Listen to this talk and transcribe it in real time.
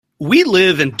We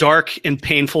live in dark and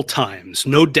painful times,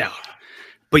 no doubt,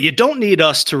 but you don't need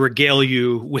us to regale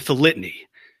you with a litany.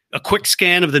 A quick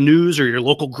scan of the news or your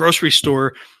local grocery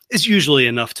store is usually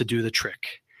enough to do the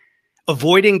trick.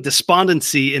 Avoiding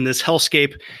despondency in this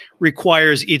hellscape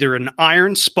requires either an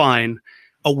iron spine,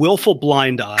 a willful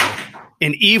blind eye,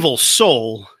 an evil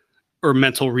soul, or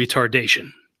mental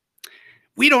retardation.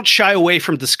 We don't shy away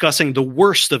from discussing the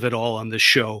worst of it all on this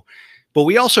show, but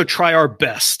we also try our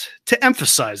best to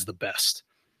emphasize the best.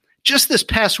 Just this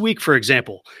past week, for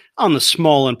example, on the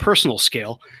small and personal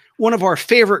scale, one of our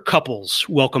favorite couples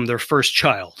welcomed their first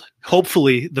child,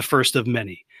 hopefully the first of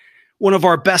many. One of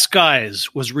our best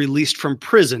guys was released from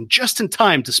prison just in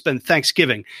time to spend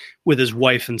Thanksgiving with his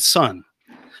wife and son.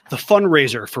 The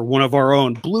fundraiser for one of our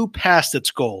own blew past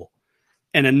its goal.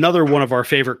 And another one of our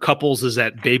favorite couples is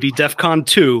at Baby DEFCON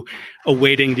 2,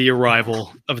 awaiting the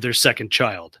arrival of their second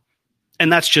child. And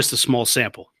that's just a small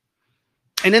sample.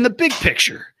 And in the big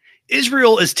picture,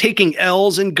 Israel is taking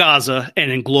L's in Gaza and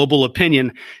in global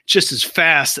opinion just as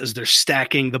fast as they're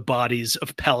stacking the bodies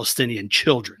of Palestinian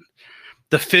children.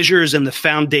 The fissures in the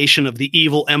foundation of the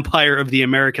evil empire of the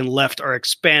American left are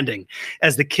expanding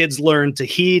as the kids learn to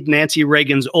heed Nancy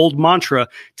Reagan's old mantra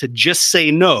to just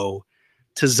say no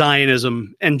to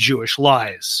Zionism and Jewish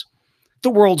lies. The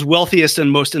world's wealthiest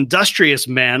and most industrious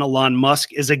man, Elon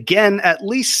Musk, is again at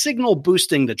least signal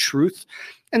boosting the truth,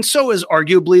 and so is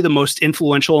arguably the most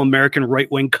influential American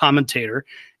right-wing commentator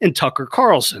in Tucker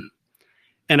Carlson.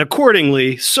 And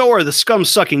accordingly, so are the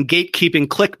scum-sucking, gatekeeping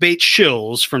clickbait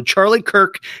shills from Charlie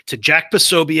Kirk to Jack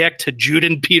Posobiec to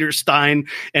Juden Peter Stein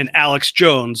and Alex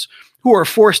Jones, who are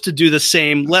forced to do the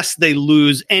same lest they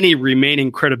lose any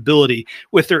remaining credibility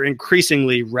with their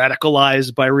increasingly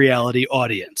radicalized by reality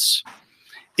audience.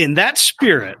 In that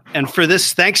spirit, and for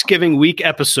this Thanksgiving week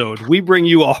episode, we bring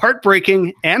you a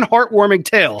heartbreaking and heartwarming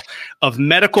tale of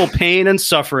medical pain and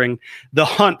suffering, the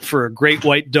hunt for a great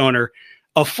white donor,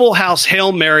 a Full House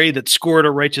Hail Mary that scored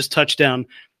a righteous touchdown,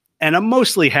 and a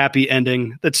mostly happy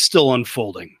ending that's still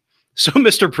unfolding. So,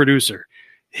 Mr. Producer,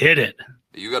 hit it.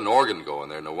 You got an organ going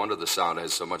there. No wonder the sound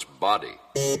has so much body.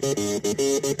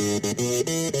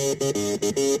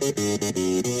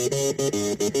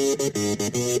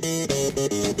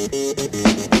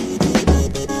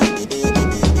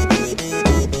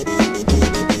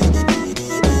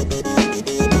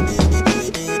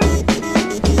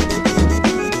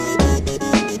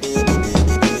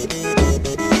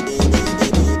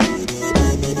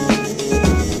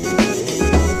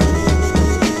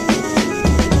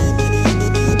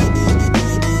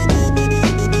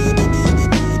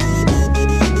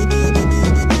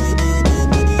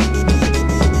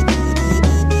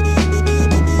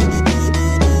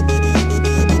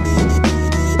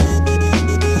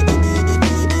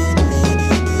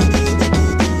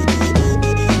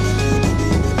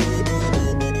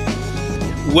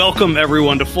 Welcome,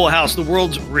 everyone, to Full House, the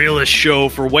world's realest show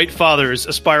for white fathers,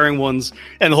 aspiring ones,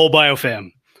 and the whole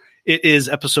biofam. It is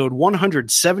episode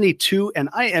 172, and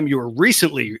I am your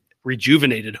recently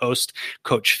rejuvenated host,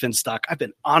 Coach Finstock. I've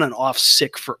been on and off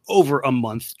sick for over a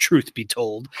month, truth be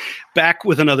told, back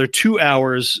with another 2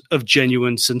 hours of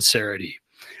genuine sincerity.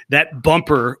 That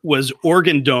bumper was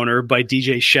Organ Donor by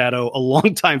DJ Shadow, a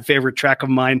longtime favorite track of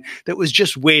mine that was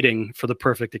just waiting for the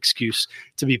perfect excuse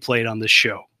to be played on this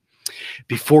show.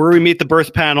 Before we meet the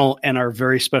birth panel and our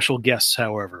very special guests,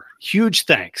 however, huge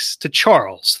thanks to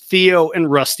Charles, Theo,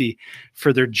 and Rusty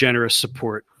for their generous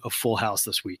support of Full House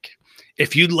this week.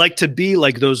 If you'd like to be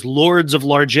like those lords of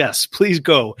largesse, please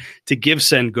go to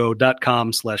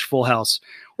givesendgo.com/fullhouse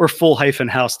or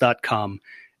full-house.com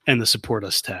and the Support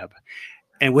Us tab.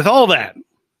 And with all that,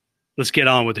 let's get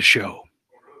on with the show.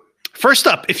 First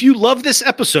up, if you love this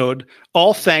episode,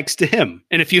 all thanks to him.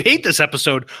 And if you hate this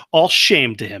episode, all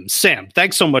shame to him. Sam,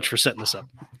 thanks so much for setting this up.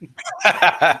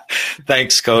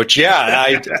 Thanks, Coach.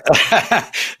 Yeah,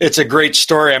 it's a great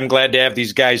story. I'm glad to have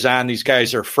these guys on. These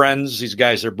guys are friends. These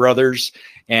guys are brothers.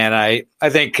 And I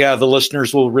think the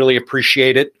listeners will really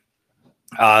appreciate it.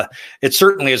 It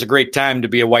certainly is a great time to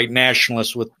be a white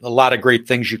nationalist with a lot of great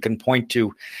things you can point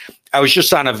to. I was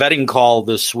just on a vetting call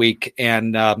this week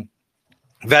and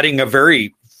vetting a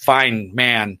very fine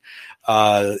man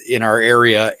in our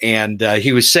area. And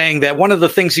he was saying that one of the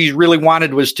things he really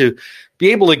wanted was to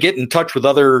be able to get in touch with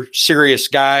other serious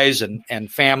guys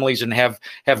and families and have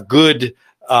good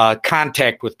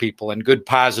contact with people and good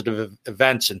positive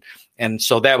events. And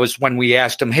so that was when we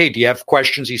asked him, hey, do you have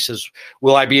questions? He says,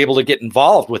 will I be able to get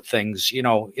involved with things,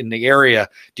 in the area?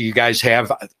 Do you guys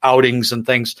have outings and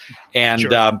things? And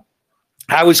sure.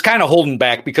 I was kind of holding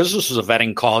back because this was a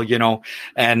vetting call,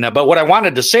 and but what I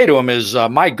wanted to say to him is,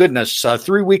 my goodness,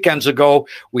 3 weekends ago,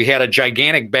 we had a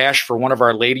gigantic bash for one of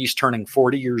our ladies turning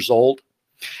 40 years old.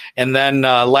 And then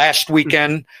last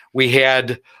weekend, we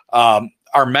had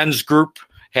our men's group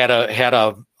had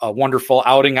a wonderful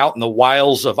outing out in the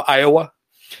wilds of Iowa,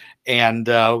 and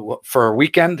for a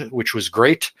weekend, which was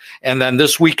great. And then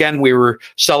this weekend we were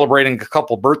celebrating a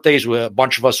couple birthdays. A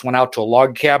bunch of us went out to a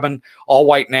log cabin, all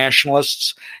white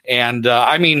nationalists. And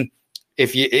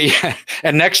if you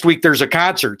and next week there's a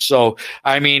concert. So,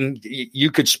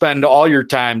 you could spend all your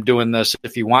time doing this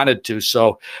if you wanted to.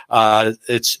 So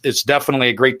it's definitely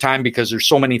a great time because there's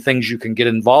so many things you can get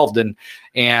involved in.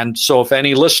 And so if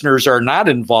any listeners are not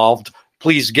involved,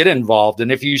 please get involved.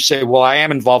 And if you say, well, I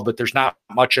am involved, but there's not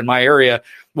much in my area,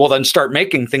 well, then start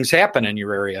making things happen in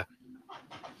your area.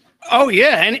 Oh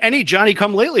yeah, any Johnny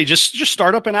come lately, just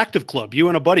start up an active club, you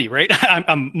and a buddy, right?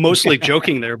 I'm mostly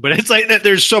joking there, but it's like that.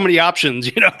 There's so many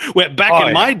options, Back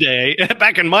in my day,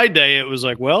 it was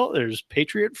like, well, there's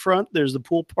Patriot Front, there's the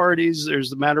pool parties,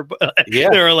 there's the matter.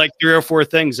 There are like 3 or 4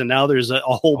 things, and now there's a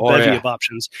whole bevy of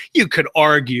options. You could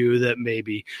argue that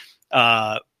maybe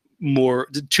more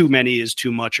too many is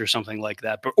too much or something like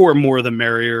that, or more the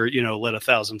merrier, let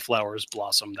 1,000 flowers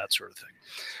blossom, that sort of thing.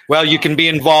 Well, you can be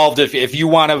involved if you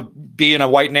want to be in a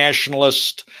white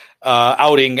nationalist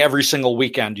outing every single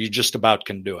weekend. You just about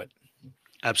can do it.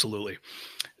 Absolutely.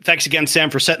 Thanks again,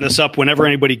 Sam, for setting this up. Whenever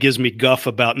anybody gives me guff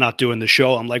about not doing the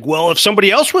show, I'm like, well, if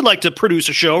somebody else would like to produce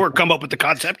a show or come up with the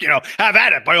concept, have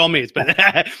at it by all means. But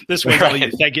this one's all you.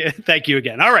 Thank you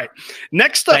again. All right.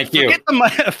 Next up,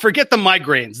 forget the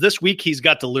migraines. This week, he's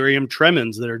got delirium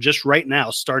tremens that are just right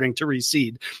now starting to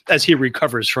recede as he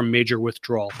recovers from major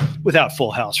withdrawal without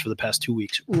Full House for the past 2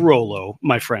 weeks. Rolo,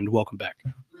 my friend, welcome back.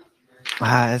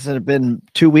 Has it been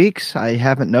 2 weeks? I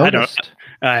haven't noticed.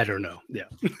 I don't know. Yeah.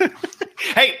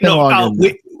 Hey, no,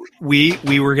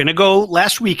 we were going to go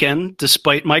last weekend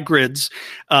despite my grids,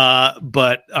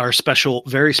 but our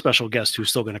very special guest who's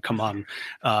still going to come on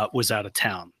was out of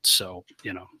town. So,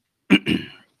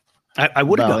 I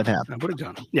would have gone. I would have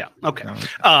gone. Yeah. Okay.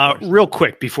 Real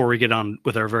quick before we get on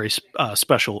with our very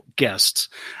special guests,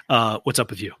 what's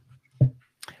up with you?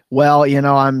 Well,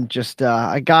 I'm just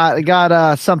I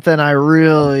got something I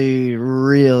really,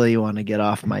 really want to get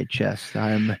off my chest.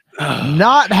 I'm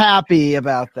not happy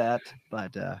about that,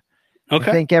 but I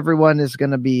think everyone is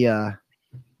going to be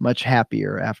much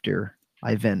happier after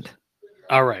I vent.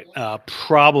 All right.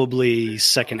 Probably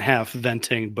second half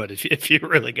venting, but if you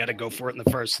really got to go for it in the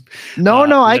first. No,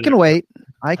 I can wait.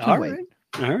 I can wait. Right.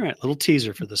 All right. Little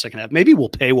teaser for the second half. Maybe we'll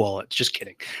paywall it. Just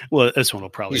kidding. Well, this one will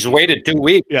probably. He's waited 2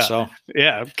 weeks. Yeah. So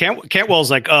yeah. Cantwell's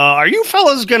like, are you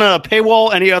fellas going to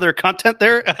paywall any other content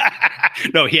there?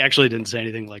 No, he actually didn't say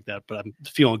anything like that, but I'm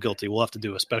feeling guilty. We'll have to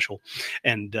do a special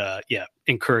and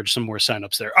encourage some more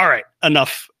signups there. All right.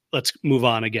 Enough. Let's move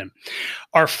on again.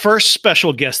 Our first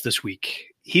special guest this week.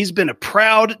 He's been a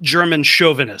proud German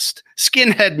chauvinist,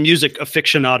 skinhead music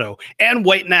aficionado, and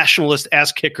white nationalist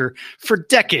ass kicker for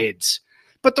decades.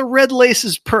 But the red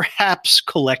laces perhaps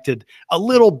collected a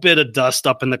little bit of dust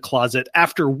up in the closet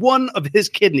after one of his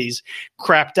kidneys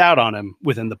crapped out on him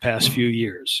within the past few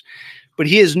years. But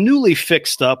he is newly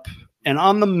fixed up and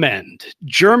on the mend.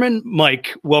 German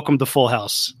Mike, welcome to Full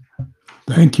House.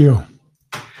 Thank you.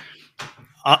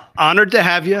 Honored to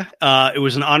have you. It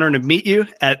was an honor to meet you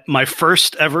at my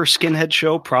first ever Skinhead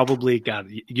show, probably a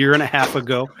year and a half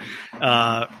ago.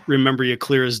 Remember you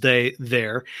clear as day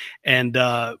there. And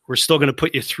we're still going to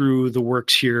put you through the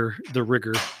works here, the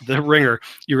ringer,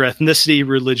 your ethnicity,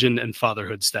 religion, and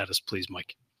fatherhood status, please,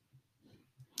 Mike.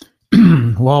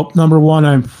 Well, number one,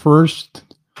 I'm first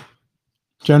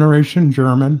generation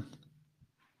German.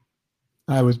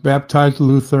 I was baptized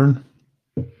Lutheran.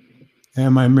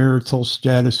 And my marital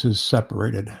status is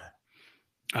separated.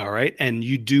 All right. And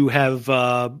you do have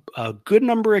a good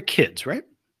number of kids, right?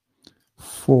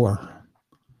 4.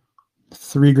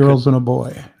 3 girls and a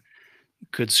boy.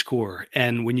 Good score.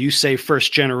 And when you say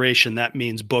first generation, that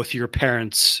means both your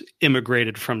parents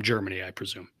immigrated from Germany, I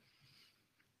presume.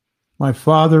 My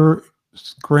father's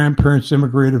grandparents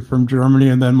immigrated from Germany,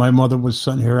 and then my mother was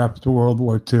sent here after World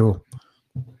War II.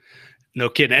 No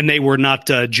kidding. And they were not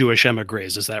Jewish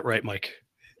emigres. Is that right, Mike?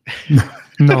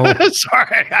 No.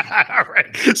 Sorry. All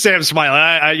right. Sam's smiling.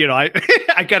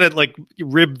 I got to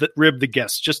rib the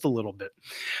guests just a little bit.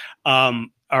 All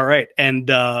right.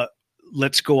 And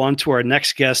let's go on to our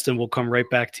next guest, and we'll come right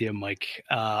back to you, Mike.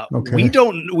 Okay. We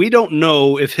don't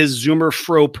know if his Zoomer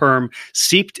fro perm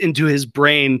seeped into his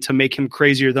brain to make him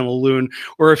crazier than a loon,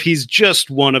 or if he's just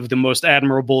one of the most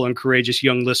admirable and courageous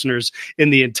young listeners in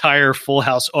the entire Full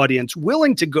House audience,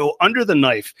 willing to go under the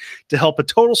knife to help a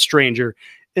total stranger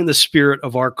in the spirit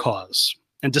of our cause.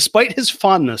 And despite his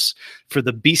fondness for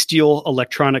the bestial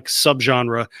electronic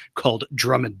subgenre called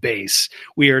drum and bass,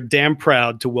 we are damn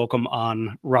proud to welcome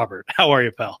on Robert. How are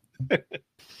you, pal?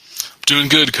 Doing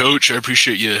good, Coach. I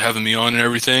appreciate you having me on and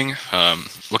everything.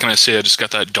 What can I say? I just got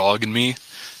that dog in me,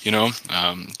 you know.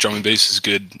 Drum and bass is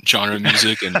good genre of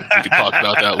music, and we could talk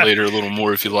about that later a little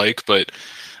more if you like. But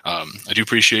I do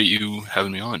appreciate you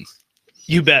having me on.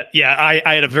 You bet. Yeah,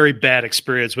 I had a very bad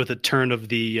experience with a turn of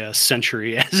the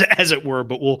century, as it were,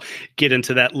 but we'll get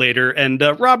into that later. And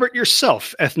Robert,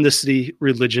 yourself, ethnicity,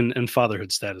 religion, and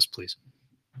fatherhood status, please.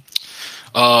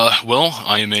 Well,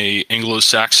 I am a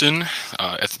Anglo-Saxon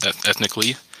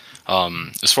ethnically.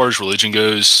 As far as religion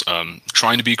goes,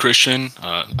 trying to be Christian.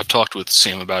 I've talked with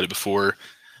Sam about it before.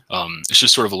 It's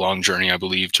just sort of a long journey, I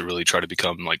believe, to really try to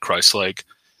become like Christ-like.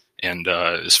 And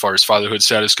as far as fatherhood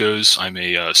status goes, I'm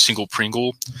a single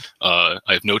Pringle. I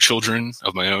have no children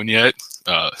of my own yet,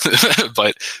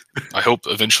 but I hope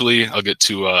eventually I'll get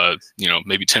to,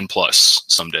 maybe 10 plus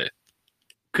someday.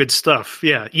 Good stuff.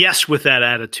 Yeah. Yes, with that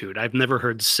attitude. I've never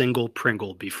heard single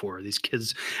Pringle before. These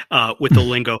kids with the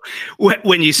lingo.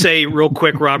 When you say real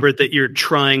quick, Robert, that you're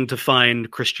trying to find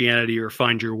Christianity or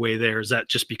find your way there, is that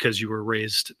just because you were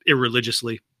raised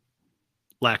irreligiously?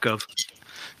 Lack of?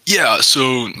 Yeah,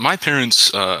 so my parents,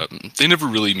 they never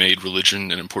really made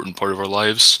religion an important part of our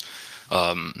lives.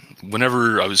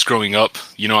 Whenever I was growing up,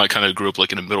 I kind of grew up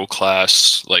like in a middle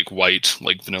class, like white,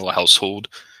 like vanilla household.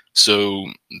 So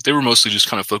they were mostly just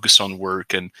kind of focused on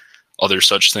work and other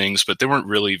such things, but they weren't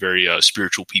really very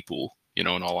spiritual people, in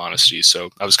all honesty. So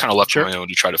I was kind of left on my own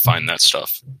to try to find that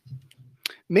stuff.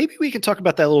 Maybe we can talk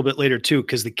about that a little bit later, too,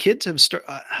 because the kids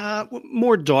have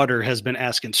more daughter has been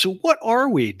asking, so what are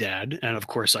we, Dad? And, of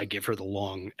course, I give her the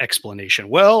long explanation.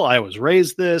 Well, I was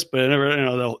raised this, but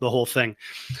the whole thing.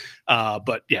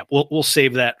 But, yeah, we'll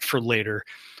save that for later.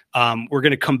 We're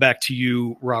going to come back to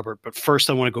you, Robert. But first,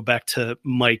 I want to go back to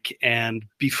Mike. And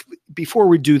before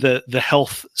we do the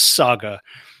health saga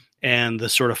and the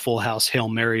sort of Full House Hail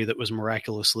Mary that was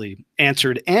miraculously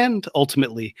answered and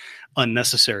ultimately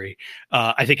unnecessary,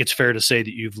 I think it's fair to say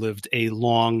that you've lived a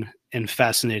long and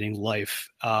fascinating life.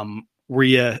 Were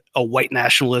you a white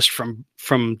nationalist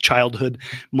from childhood,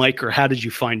 Mike, or how did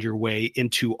you find your way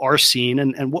into our scene?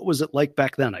 And what was it like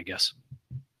back then, I guess?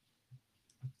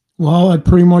 Well, I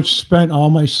pretty much spent all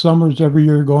my summers every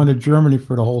year going to Germany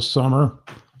for the whole summer.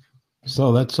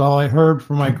 So that's all I heard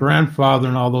from my grandfather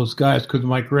and all those guys, because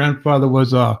my grandfather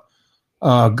was a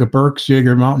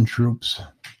Gebirgsjäger mountain troops.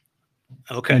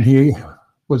 Okay. And he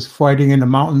was fighting in the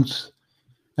mountains,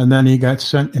 and then he got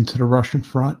sent into the Russian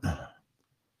front.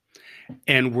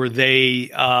 And were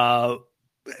they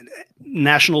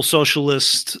National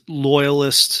Socialist,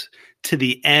 loyalist to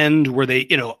the end? Were they,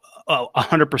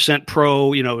 100%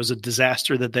 pro, it was a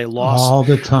disaster that they lost? All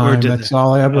the time. That's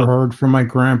all I ever heard from my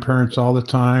grandparents all the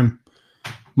time.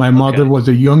 My mother was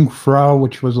a Jungfrau,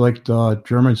 which was like the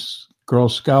German Girl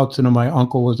Scouts, and my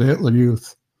uncle was a Hitler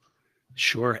Youth.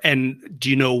 Sure. And do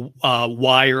you know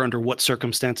why or under what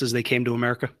circumstances they came to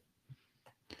America?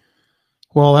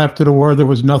 Well, after the war, there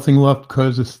was nothing left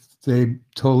because they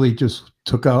totally just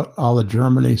took out all of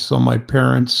Germany. So my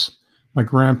grandparents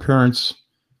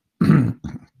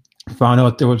found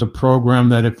out there was a program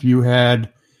that if you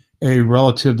had a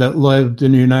relative that lived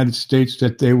in the United States,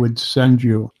 that they would send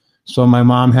you. So my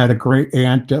mom had a great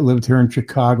aunt that lived here in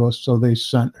Chicago, so they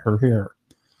sent her here.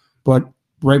 But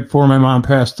right before my mom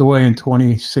passed away in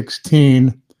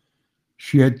 2016,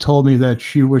 she had told me that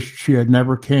she wished she had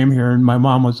never came here, and my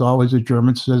mom was always a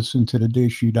German citizen to the day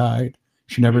she died.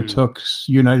 She never took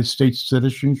United States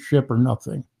citizenship or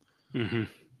nothing. Mm-hmm.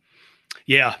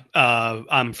 Yeah,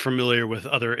 I'm familiar with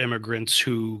other immigrants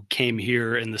who came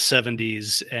here in the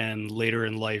 70s and later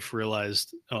in life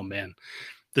realized, oh man,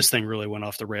 this thing really went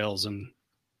off the rails. And,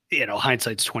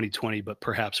 hindsight's 20/20, but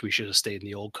perhaps we should have stayed in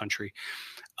the old country.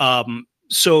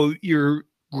 So you're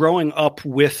growing up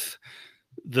with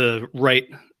the right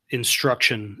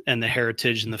instruction and the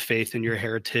heritage and the faith in your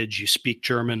heritage. You speak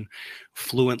German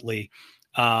fluently.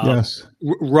 Yes.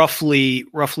 Roughly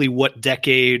what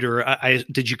decade or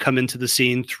did you come into the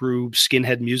scene through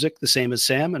skinhead music, the same as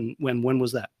Sam? And when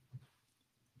was that?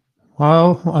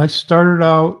 Well, I started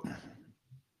out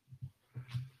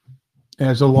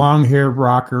as a long-haired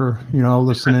rocker,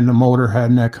 listening to Motorhead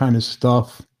and that kind of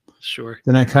stuff. Sure.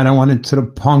 Then I kind of went into the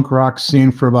punk rock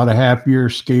scene for about a half year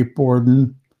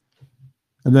skateboarding.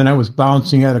 And then I was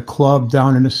bouncing at a club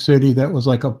down in the city that was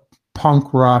like a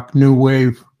punk rock new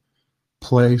wave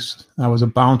place. I was a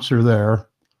bouncer there.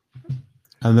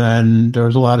 And then there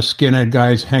was a lot of skinhead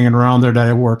guys hanging around there that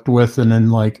I worked with. And then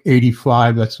like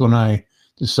 85, that's when I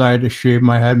decided to shave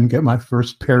my head and get my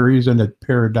first Perry's and a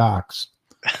pair of Docs.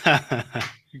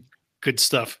 Good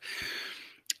stuff.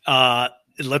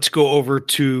 Let's go over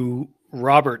to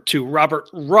Robert too. Robert,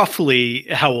 roughly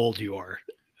how old you are?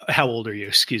 How old are you?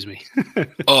 Excuse me.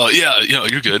 Yeah,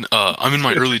 you're good. I'm in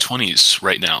my early 20s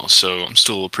right now, so I'm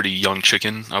still a pretty young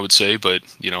chicken, I would say. But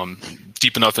I'm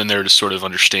deep enough in there to sort of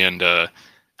understand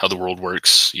how the world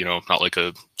works. Not like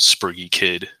a spurgy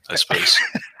kid, I suppose.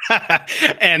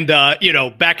 And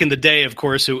back in the day, of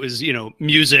course, it was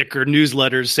music or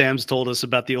newsletters. Sam's told us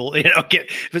about the old.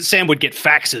 Sam would get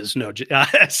faxes. No,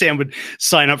 Sam would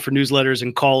sign up for newsletters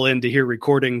and call in to hear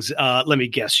recordings. Let me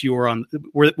guess, you were on.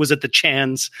 Was it the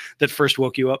Chans that first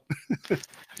woke you up?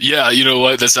 Yeah, you know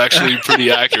what? That's actually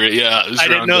pretty accurate. Yeah, it was I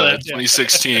didn't know that.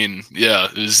 2016. Yeah,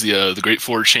 it was the great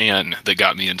 4chan that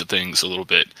got me into things a little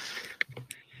bit.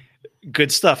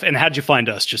 Good stuff. And how'd you find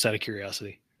us? Just out of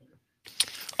curiosity.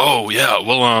 Oh yeah,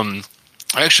 well,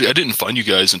 I didn't find you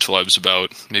guys until I was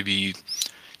about maybe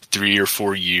 3 or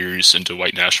 4 years into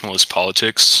white nationalist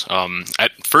politics.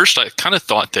 At first, I kind of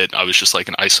thought that I was just like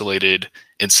an isolated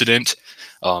incident.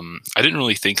 I didn't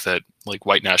really think that like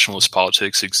white nationalist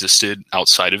politics existed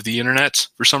outside of the internet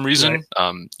for some reason.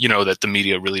 Right. That the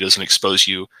media really doesn't expose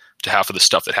you to half of the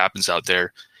stuff that happens out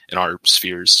there in our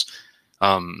spheres.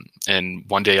 And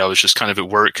one day I was just kind of at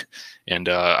work, and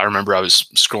I remember I was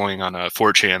scrolling on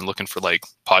 4chan looking for like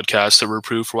podcasts that were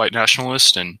approved for white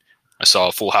nationalists, and I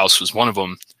saw Full House was one of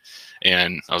them,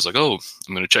 and I was like, oh,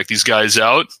 I'm going to check these guys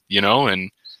out,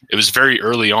 and it was very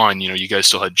early on, you guys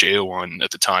still had JO1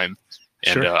 at the time.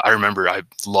 And sure. I remember I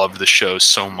loved the show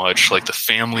so much, like the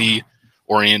family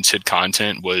oriented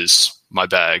content was my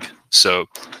bag. So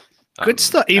good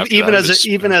stuff. Even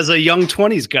as a young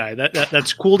 20s guy,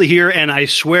 that's cool to hear. And I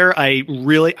swear, I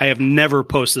have never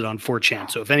posted on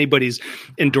 4chan. So if anybody's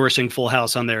endorsing Full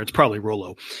House on there, it's probably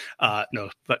Rolo.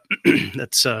 No, but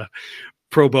that's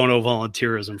pro bono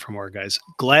volunteerism from our guys.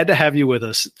 Glad to have you with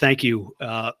us. Thank you.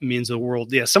 Means the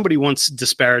world. Yeah. Somebody once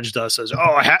disparaged us as,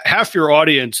 half your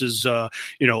audience is,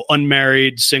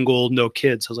 unmarried, single, no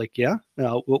kids. I was like, yeah,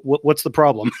 what's the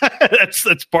problem?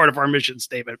 That's part of our mission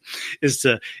statement, is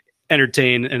to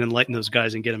entertain and enlighten those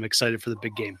guys and get them excited for the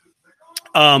big game.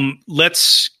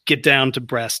 Let's get down to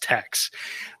brass tacks.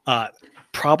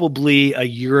 Probably a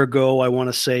year ago, I want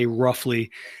to say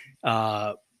roughly,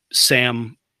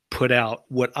 Sam put out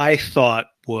what I thought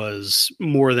was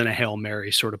more than a Hail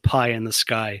Mary, sort of pie in the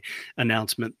sky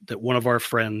announcement that one of our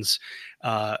friends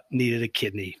needed a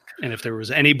kidney. And if there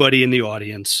was anybody in the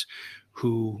audience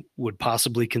who would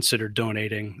possibly consider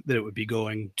donating, that it would be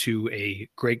going to a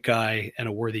great guy and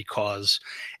a worthy cause.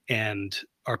 And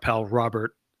our pal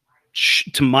Robert,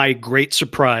 to my great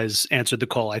surprise, answered the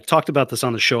call. I talked about this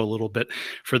on the show a little bit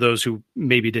for those who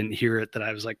maybe didn't hear it, that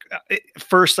I was like,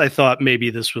 first I thought maybe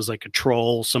this was like a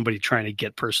troll, somebody trying to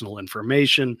get personal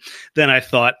information. Then I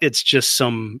thought it's just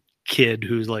some kid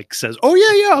who like says, oh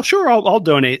yeah, sure, I'll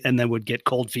donate, and then would get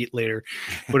cold feet later.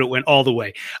 But it went all the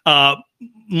way.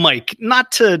 Mike,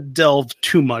 not to delve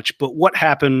too much, but what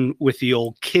happened with the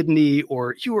old kidney?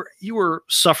 Or you were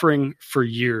suffering for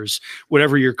years,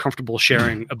 whatever you're comfortable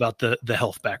sharing about the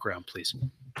health background, please.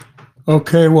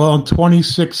 Okay, well, in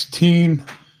 2016,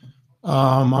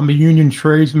 I'm a union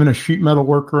tradesman, a sheet metal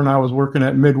worker, and I was working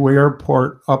at Midway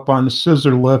Airport up on the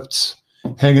scissor lifts,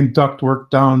 hanging ductwork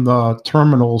down the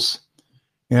terminals.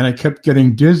 And I kept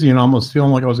getting dizzy and almost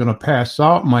feeling like I was going to pass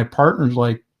out. My partners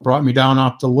brought me down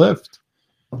off the lift.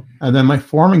 And then my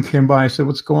foreman came by. I said,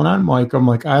 what's going on, Mike? I'm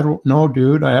like, I don't know,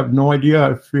 dude. I have no idea.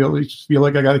 I just feel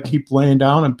like I got to keep laying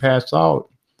down and pass out.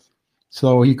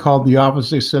 So he called the office.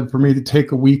 They said for me to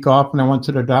take a week off. And I went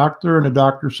to the doctor, and the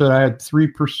doctor said I had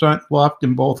 3% left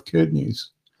in both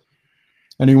kidneys.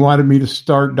 And he wanted me to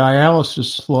start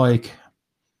dialysis like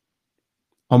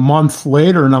a month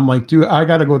later. And I'm like, dude, I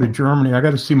got to go to Germany. I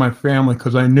got to see my family,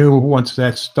 because I knew once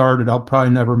that started, I'll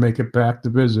probably never make it back to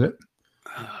visit.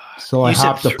 So I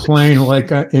hopped a plane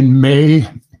in May,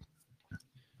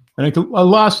 and I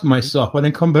lost myself. I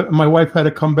didn't come back. My wife had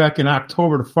to come back in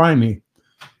October to find me,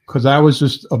 because I was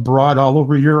just abroad all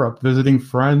over Europe, visiting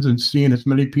friends and seeing as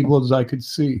many people as I could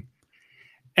see.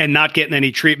 And not getting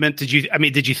any treatment. Did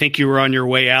you think you were on your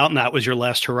way out and that was your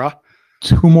last hurrah?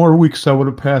 2 more weeks, I would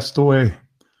have passed away.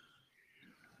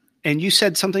 And you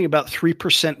said something about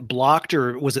 3% blocked,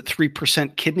 or was it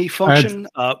 3% kidney function?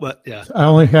 But yeah, I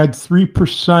only had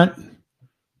 3%.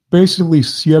 Basically,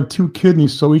 you have two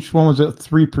kidneys, so each one was at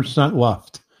 3%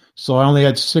 left. So I only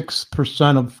had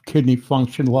 6% of kidney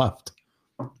function left.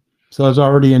 So I was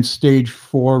already in stage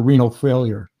 4 renal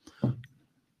failure.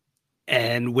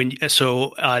 And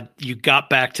you got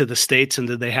back to the States, and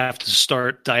did they have to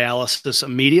start dialysis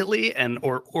immediately,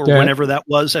 or whenever that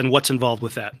was, and what's involved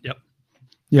with that? Yep.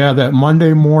 Yeah, that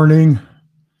Monday morning,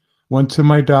 went to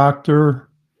my doctor,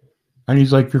 and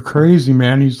he's like, "You're crazy,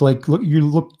 man." He's like, "Look,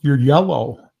 you're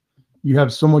yellow. You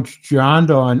have so much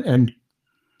Jonda and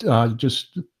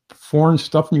just foreign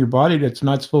stuff in your body that's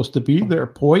not supposed to be there,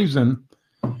 poison."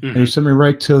 Mm-hmm. And he sent me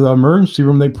right to the emergency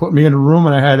room. They put me in a room,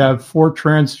 and I had to have 4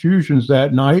 transfusions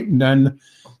that night, and then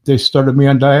they started me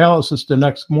on dialysis the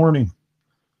next morning.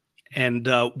 And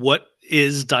what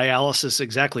is dialysis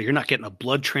exactly? You're not getting a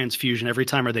blood transfusion every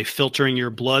time. Are they filtering your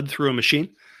blood through a machine?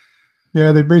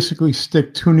 Yeah, they basically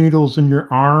stick 2 needles in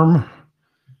your arm,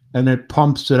 and it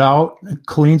pumps it out, it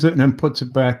cleans it, and then puts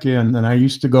it back in. And I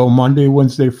used to go Monday,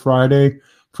 Wednesday, Friday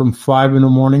from 5 in the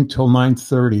morning till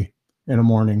 9:30 in the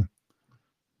morning.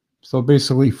 So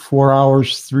basically 4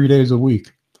 hours, 3 days a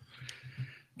week.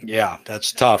 Yeah,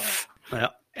 that's tough.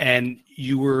 And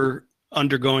you were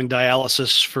undergoing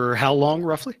dialysis for how long,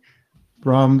 roughly?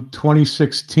 From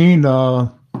 2016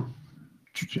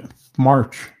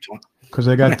 March, because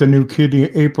I got the new kidney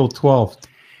April 12th.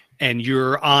 And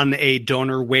you're on a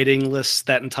donor waiting list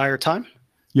that entire time?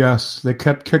 Yes, they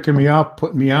kept kicking me up,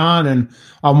 putting me on, and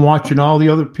I'm watching all the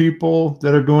other people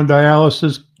that are doing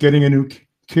dialysis getting a new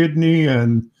kidney,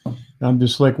 and I'm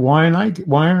just like, why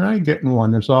aren't I getting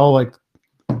one? There's all like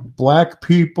black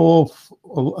people.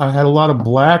 I had a lot of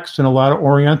blacks and a lot of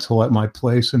Oriental at my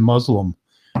place and Muslim,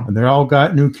 and they all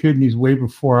got new kidneys way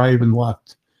before I even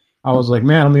left. I was like,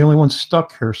 man, I'm the only one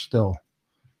stuck here still.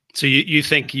 So you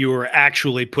think you were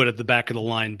actually put at the back of the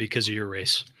line because of your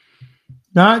race?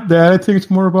 Not that. I think it's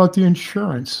more about the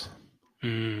insurance.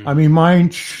 I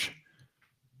mean,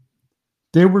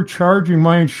 they were charging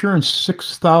my insurance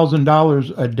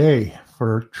 $6,000 a day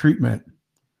for treatment.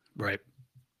 Right.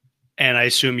 And I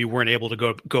assume you weren't able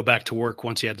to go back to work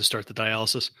once you had to start the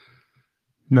dialysis?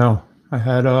 No, I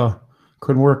had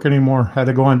couldn't work anymore. Had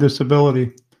to go on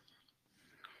disability,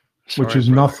 which is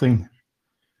nothing.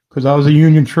 Because I was a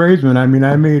union tradesman. I mean,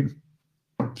 I made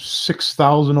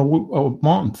 $6,000 a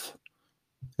month,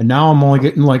 and now I'm only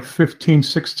getting like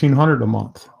 $1,600 a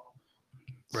month.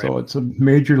 Right. So it's a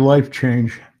major life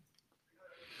change.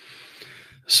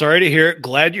 Sorry to hear it.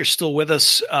 Glad you're still with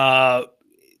us. So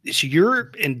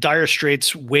you're in dire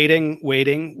straits,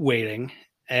 waiting.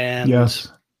 And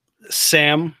yes.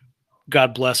 Sam,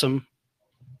 God bless him,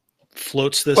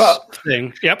 floats this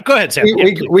thing. Yep. Go ahead, Sam.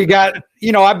 We got,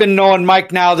 I've been knowing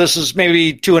Mike now. This is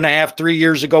maybe 2.5, 3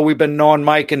 years ago. We've been knowing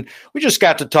Mike, and we just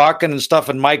got to talking and stuff.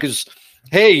 And Mike is,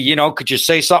 hey, could you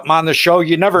say something on the show?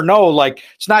 You never know. Like,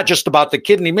 it's not just about the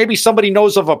kidney. Maybe somebody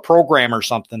knows of a program or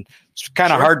something. It's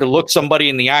kind of hard to look somebody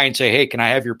in the eye and say, hey, can I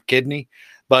have your kidney?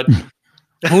 But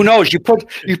who knows? You put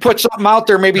something out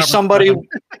there. Maybe somebody,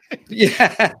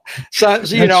 yeah. So,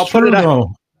 put it out.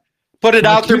 Put it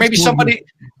out there. Maybe somebody.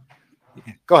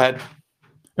 Go ahead.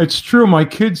 It's true.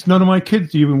 None of my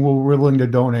kids even were willing to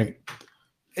donate.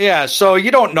 Yeah, so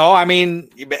you don't know. I mean,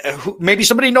 maybe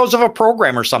somebody knows of a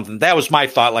program or something. That was my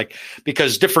thought,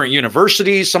 because different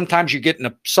universities, sometimes you get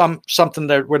into something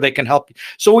where they can help you.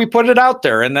 So we put it out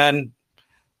there, and then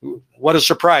what a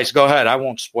surprise. Go ahead. I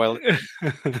won't spoil it.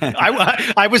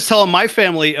 I was telling my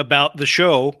family about the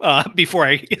show before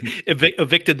I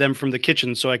evicted them from the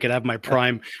kitchen so I could have my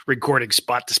prime recording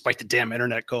spot despite the damn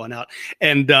internet going out.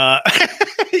 And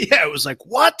it was like,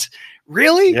 what?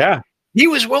 Really? Yeah. He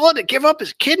was willing to give up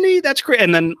his kidney? That's great.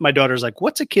 And then my daughter's like,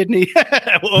 what's a kidney?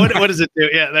 what does it do?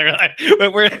 Yeah, they're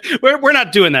like, we're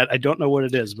not doing that. I don't know what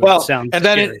it is, but it sounds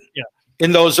scary.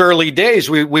 In those early days,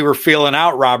 we were feeling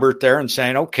out Robert there and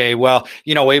saying, okay, well,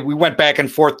 we went back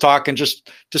and forth talking just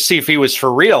to see if he was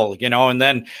for real, and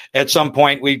then at some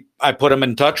point I put him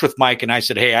in touch with Mike, and I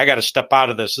said, hey, I got to step out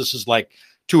of this. This is like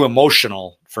too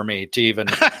emotional for me to even,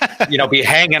 be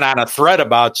hanging on a thread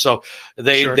about. So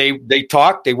they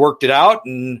talked, they worked it out,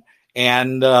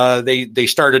 and they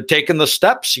started taking the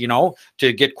steps,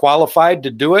 to get qualified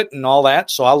to do it and all that.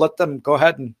 So I'll let them go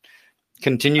ahead and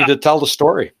continue to tell the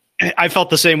story. I felt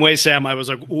the same way, Sam. I was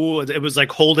like, ooh, it was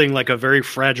like holding like a very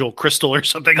fragile crystal or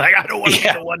something. Like, I don't want to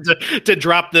be the one to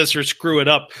drop this or screw it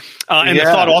up. And the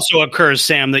thought also occurs,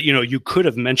 Sam, that, you could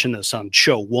have mentioned this on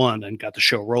show 1 and got the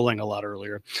show rolling a lot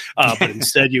earlier. But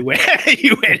instead you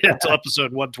waited until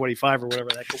episode 125 or whatever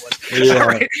that was. Yeah. All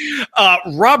right.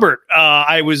 Robert,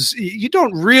 you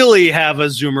don't really have a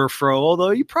Zoomer fro,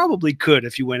 although you probably could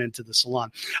if you went into the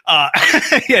salon.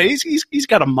 Yeah, he's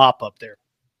got a mop up there.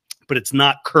 But it's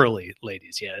not curly,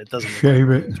 ladies. Yeah, it doesn't shave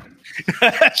it.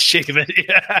 Shave it.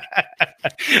 Yeah.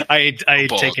 I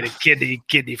ain't taking a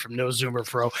kidney from no Zoomer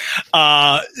fro.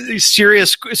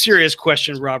 Serious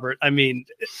question, Robert. I mean,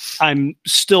 I'm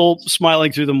still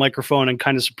smiling through the microphone and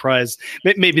kind of surprised.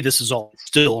 Maybe this is all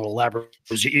still an elaborate.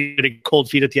 You getting cold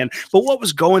feet at the end. But what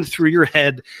was going through your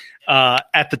head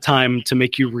at the time to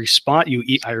make you respond?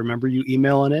 I remember you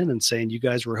emailing in and saying you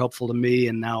guys were helpful to me,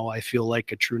 and now I feel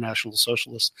like a true National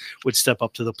Socialist would step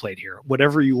up to the plate here.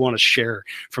 Whatever you want to share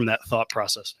from that thought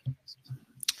process.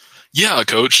 Yeah,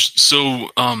 Coach. So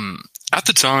at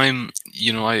the time,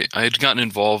 I had gotten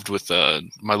involved with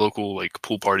my local like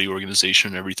pool party organization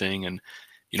and everything, and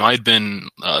I had been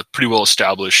pretty well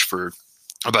established for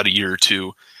about a year or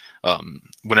two.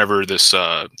 Whenever this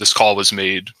call was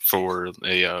made for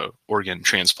a organ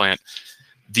transplant,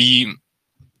 the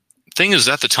thing is,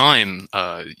 at the time,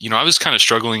 I was kind of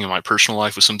struggling in my personal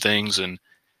life with some things, and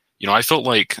I felt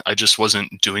like I just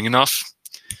wasn't doing enough.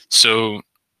 So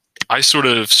I sort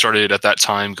of started at that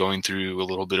time going through a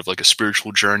little bit of like a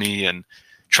spiritual journey and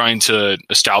trying to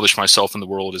establish myself in the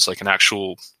world as like an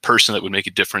actual person that would make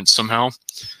a difference somehow.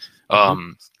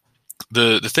 Mm-hmm.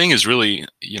 The thing is really,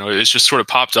 it's just sort of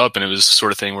popped up, and it was the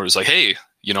sort of thing where it was like, hey,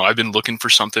 I've been looking for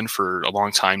something for a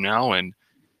long time now, and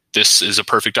this is a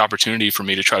perfect opportunity for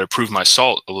me to try to prove my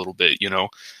salt a little bit,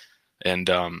 And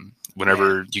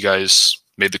whenever you guys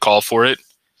made the call for it,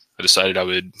 I decided I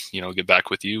would, get back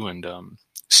with you and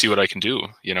see what I can do.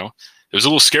 It was a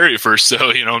little scary at first,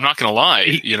 though. I'm not going to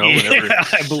lie. Whenever,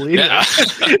 I believe it.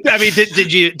 I mean,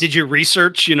 did you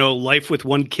research, life with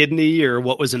one kidney or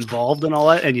what was involved and all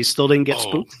that, and you still didn't get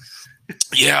spooked?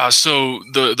 Yeah. So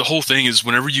the whole thing is,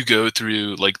 whenever you go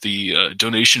through like the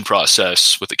donation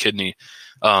process with a kidney,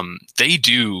 they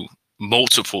do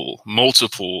multiple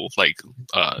like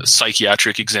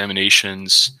psychiatric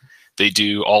examinations. They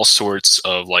do all sorts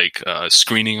of like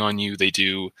screening on you. They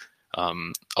do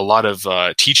a lot of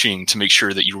teaching to make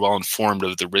sure that you're well informed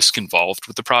of the risk involved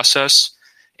with the process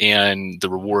and the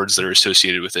rewards that are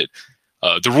associated with it.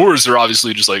 The rewards are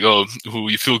obviously just like, oh,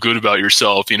 you feel good about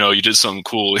yourself, you did something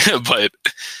cool. But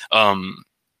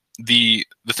the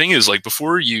thing is, like,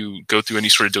 before you go through any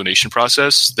sort of donation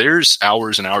process, there's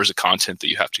hours and hours of content that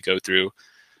you have to go through.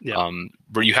 Yeah.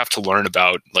 Where you have to learn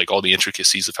about like all the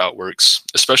intricacies of how it works,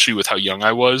 especially with how young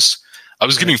I was. I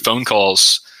was getting phone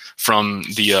calls from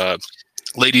the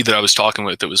lady that I was talking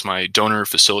with that was my donor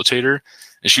facilitator.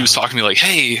 And she was talking to me like,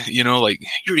 hey, like,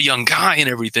 you're a young guy and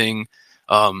everything.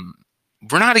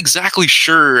 We're not exactly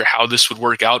sure how this would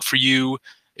work out for you.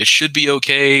 It should be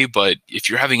okay. But if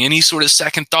you're having any sort of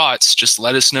second thoughts, just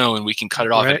let us know and we can cut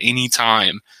it off at any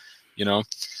time,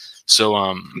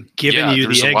 So, giving you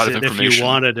the exit if you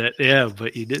wanted it,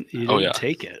 but you didn't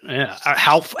take it. Yeah,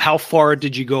 how far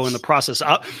did you go in the process?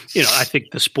 I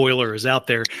think the spoiler is out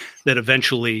there that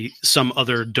eventually some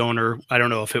other donor, I don't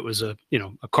know if it was a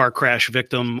car crash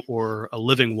victim or a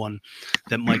living one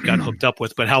that Mike got hooked up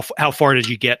with, but how far did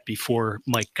you get before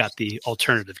Mike got the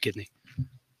alternative kidney?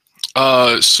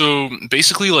 So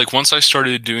basically, like, once I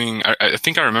started doing, I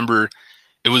think I remember.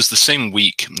 It was the same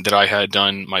week that I had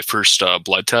done my first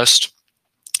blood test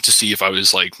to see if I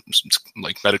was like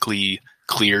medically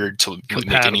cleared to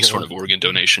make any sort of organ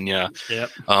donation. Yeah.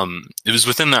 Yep. It was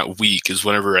within that week is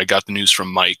whenever I got the news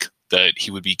from Mike that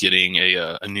he would be getting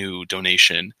a new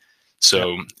donation.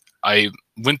 So I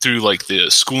went through like the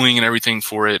schooling and everything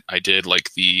for it. I did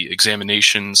like the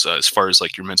examinations as far as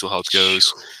like your mental health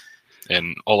goes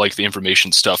and all like the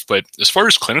information stuff. But as far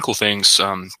as clinical things,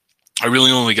 I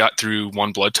really only got through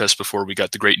one blood test before we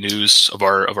got the great news of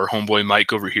our homeboy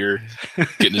Mike over here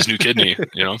getting his new kidney.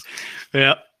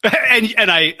 Yeah,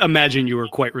 and I imagine you were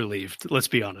quite relieved. Let's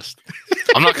be honest.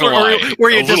 I'm not gonna lie.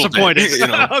 Were you disappointed?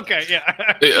 Bit, Okay,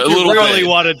 yeah. A little really bit.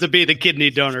 Wanted to be the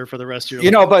kidney donor for the rest of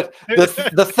your life.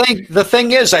 But the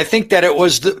thing is, I think that it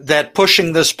was that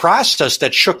pushing this process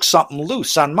that shook something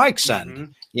loose on Mike's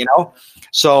end.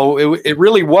 So it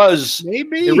really was.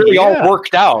 Maybe it really all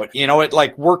worked out. It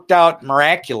like worked out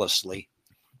miraculously.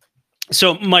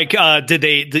 So, Mike, do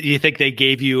you think they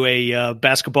gave you a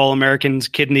basketball Americans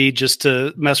kidney just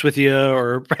to mess with you,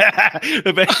 or back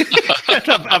in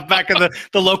the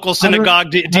local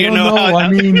synagogue? Do you know? I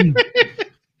mean,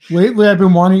 lately I've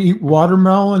been wanting to eat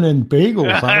watermelon and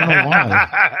bagels. I don't know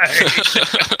why.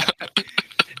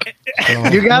 So,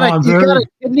 you got a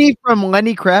kidney from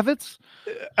Lenny Kravitz?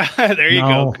 There you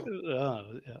go. Yeah.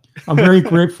 I'm very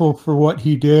grateful for what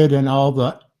he did and all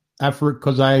the effort,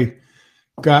 because I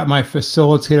got my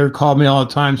facilitator called me all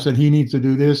the time, said he needs to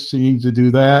do this, he needs to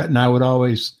do that, and I would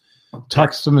always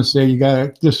text him and say, you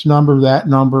got this number, that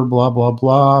number, blah blah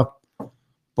blah.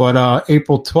 But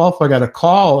April 12th I got a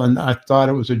call and I thought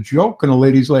it was a joke, and the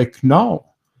lady's like, no.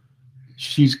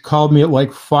 She's called me at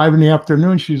like 5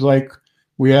 p.m. She's like,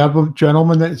 we have a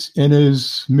gentleman that's in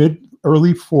his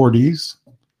early 40s,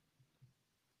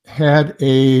 had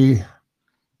a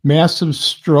massive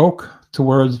stroke to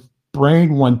where his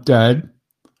brain went dead,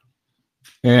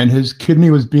 and his kidney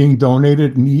was being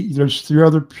donated, and there's 3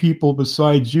 other people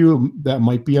besides you that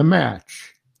might be a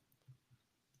match.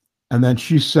 And then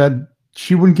she said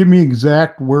she wouldn't give me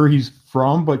exact where he's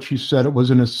from, but she said it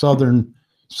was in a southern,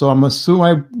 so I'm assuming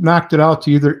I knocked it out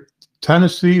to either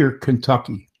Tennessee or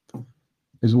Kentucky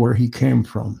is where he came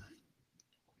from.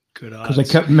 Good odds. Because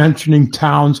I kept mentioning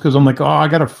towns, because I'm like, oh, I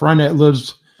got a friend that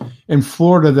lives in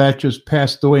Florida that just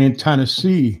passed away in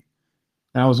Tennessee.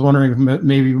 And I was wondering if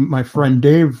maybe my friend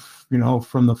Dave,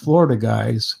 from the Florida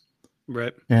guys.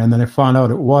 Right. And then I found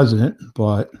out it wasn't.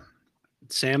 But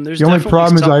Sam, there's the only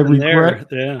problem is I regret.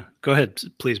 There. Yeah. Go ahead,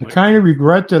 please, Mike. I kind of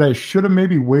regret that I should have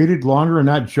maybe waited longer and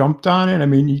not jumped on it. I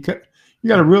mean, you got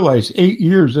to realize 8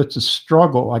 years, that's a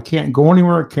struggle. I can't go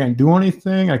anywhere. I can't do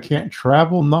anything. I can't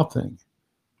travel, nothing.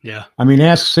 Yeah. I mean,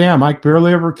 ask Sam. I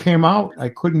barely ever came out. I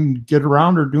couldn't get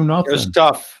around or do nothing. It was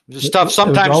tough.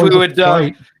 Sometimes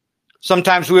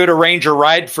we would arrange a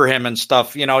ride for him and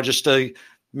stuff, just to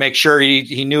make sure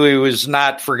he knew he was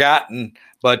not forgotten.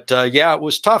 But yeah, it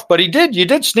was tough. But you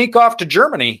did sneak off to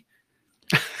Germany.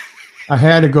 I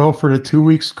had to go for the 2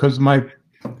 weeks because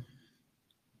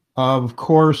of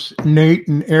course, Nate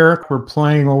and Eric were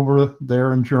playing over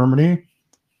there in Germany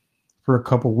for a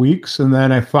couple weeks. And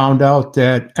then I found out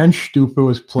that Endstufe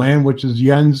was playing, which is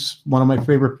Jens, one of my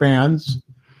favorite bands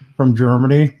from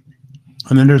Germany.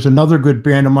 And then there's another good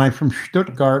band of mine from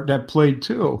Stuttgart that played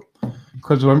too.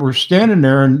 Because when we're standing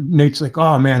there and Nate's like,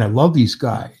 oh man, I love these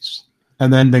guys.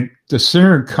 And then the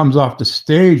singer comes off the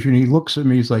stage and he looks at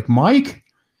me, he's like, Mike?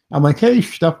 I'm like, hey,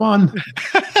 Stefan.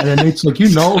 And then Nate's like, you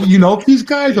know these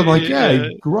guys? I'm like, yeah,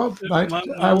 I grew up.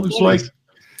 I was like,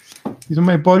 these are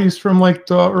my buddies from like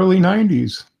the early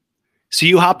 90s. So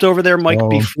you hopped over there, Mike,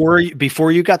 before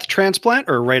you got the transplant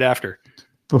or right after?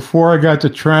 Before I got the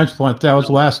transplant. That was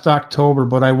last October,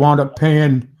 but I wound up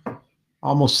paying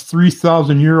almost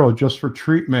 3,000 euro just for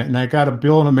treatment. And I got a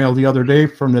bill in the mail the other day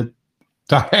from the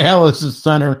dialysis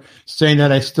center saying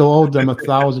that I still owed them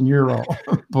 1,000 euro.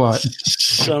 But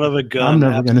son of a gun, I'm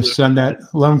never going to send that.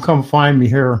 Let them come find me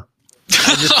here.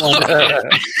 I just want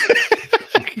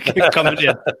to come in.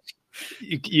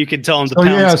 You can tell them the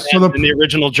pounds in the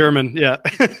original German. Yeah.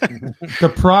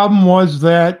 The problem was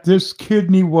that this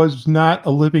kidney was not a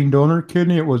living donor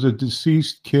kidney. It was a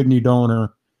deceased kidney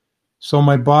donor. So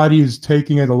my body is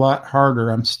taking it a lot harder.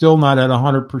 I'm still not at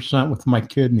 100% with my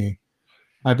kidney.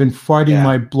 I've been fighting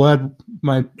my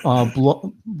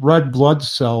red blood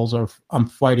cells. I'm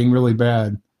fighting really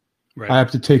bad. Right. I have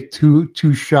to take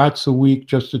two shots a week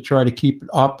just to try to keep it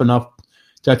up enough.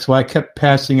 That's why I kept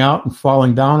passing out and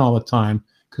falling down all the time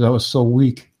because I was so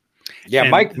weak. Yeah,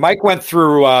 Mike went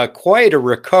through quite a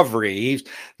recovery.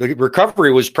 The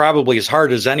recovery was probably as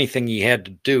hard as anything he had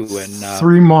to do. In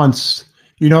 3 months.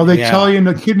 They tell you in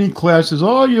the kidney classes,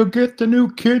 oh, you'll get the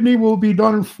new kidney. Will be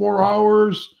done in 4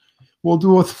 hours. We'll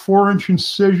do a 4-inch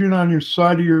incision on your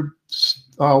side of your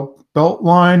belt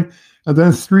line. And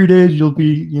then 3 days you'll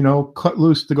be, cut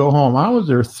loose to go home. I was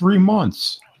there 3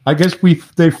 months. I guess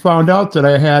they found out that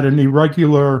I had an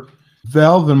irregular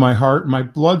valve in my heart. My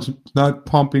blood's not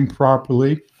pumping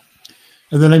properly.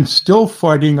 And then I'm still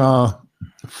fighting a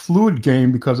fluid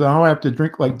game because now I have to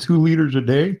drink like 2 liters a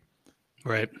day.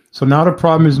 Right. So now the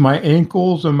problem is my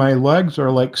ankles and my legs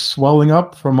are like swelling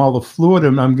up from all the fluid,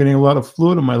 and I'm getting a lot of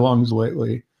fluid in my lungs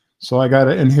lately. So I got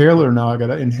an inhaler now. I got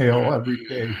to inhale every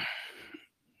day.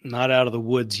 Not out of the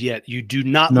woods yet. You do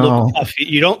not look puffy.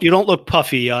 You don't look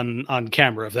puffy on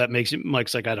camera. If that makes it,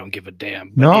 Mike's like, I don't give a damn.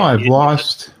 But no, I've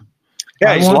lost.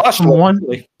 Yeah, he's lost from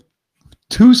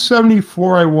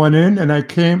 274. I went in, and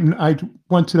I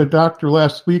went to the doctor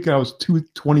last week. I was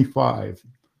 225.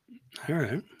 All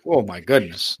right. Oh my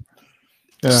goodness.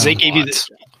 Yeah. So they gave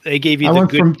you the I went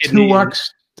good from kidney. 2x.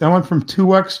 from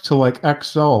 2X to like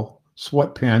XL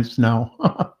sweatpants now.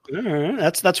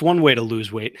 That's one way to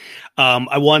lose weight.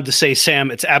 I wanted to say,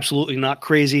 Sam, it's absolutely not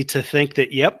crazy to think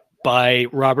that, by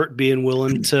Robert being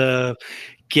willing to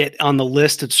get on the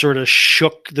list, it sort of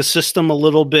shook the system a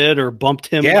little bit or bumped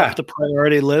him off the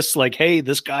priority list. Like, hey,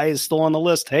 this guy is still on the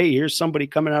list. Hey, here's somebody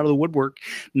coming out of the woodwork.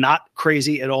 Not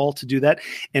crazy at all to do that.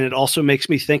 And it also makes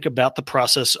me think about the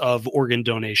process of organ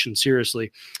donation.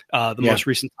 Seriously. The most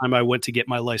recent time I went to get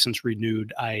my license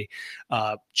renewed, I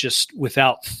just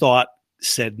without thought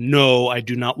said, no, I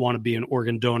do not want to be an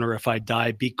organ donor if I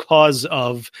die, because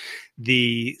of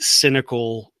the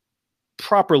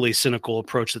properly cynical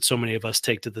approach that so many of us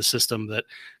take to the system, that,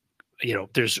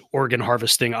 there's organ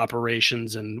harvesting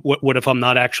operations, and what if I'm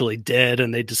not actually dead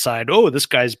and they decide, oh, this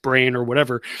guy's brain or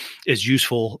whatever is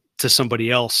useful to somebody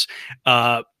else.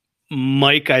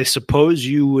 Mike, I suppose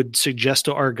you would suggest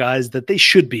to our guys that they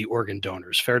should be organ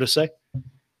donors. Fair to say?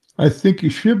 I think you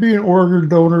should be an organ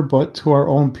donor, but to our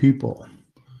own people.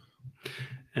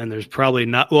 And there's probably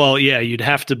not, you'd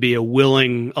have to be a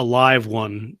willing, alive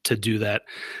one to do that,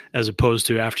 as opposed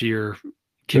to after you're.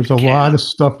 There's a lot of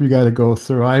stuff you got to go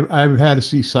through. I've had to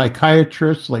see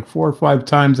psychiatrists like 4 or 5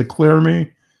 times to clear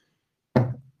me.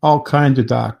 All kinds of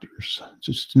doctors,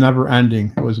 just never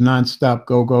ending. It was nonstop,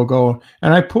 go, go, go.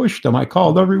 And I pushed them. I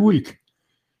called every week.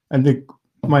 And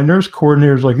my nurse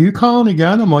coordinator's like, are you calling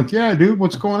again? I'm like, yeah, dude,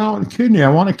 what's going on with the kidney? I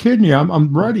want a kidney.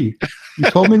 I'm ready. You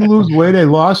told me to lose weight. I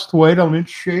lost weight. I'm in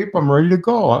shape. I'm ready to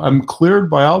go. I'm cleared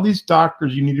by all these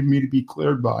doctors you needed me to be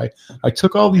cleared by. I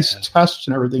took all these tests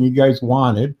and everything you guys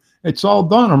wanted. It's all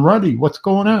done. I'm ready. What's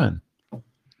going on?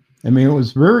 I mean, it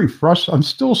was very frustrating. I'm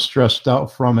still stressed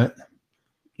out from it.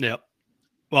 Yep.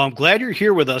 Well, I'm glad you're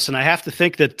here with us, and I have to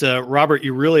think that, Robert,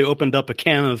 you really opened up a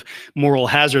can of moral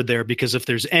hazard there, because if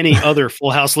there's any other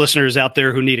Full House listeners out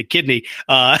there who need a kidney,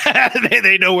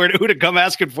 they know who to come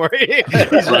asking for. Right.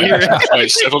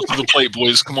 Step up to the plate,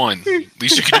 boys. Come on.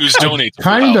 Least you can do is donate.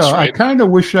 I kind of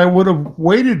wish I would have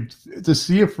waited to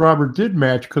see if Robert did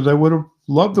match, because I would have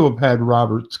loved to have had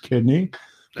Robert's kidney.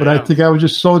 But I think I was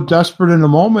just so desperate in the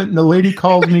moment. And the lady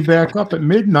calls me back up at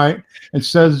midnight and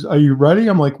says, are you ready?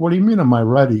 I'm like, what do you mean, am I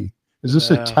ready? Is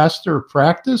this a test or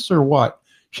practice or what?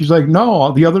 She's like,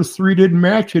 no, the other 3 didn't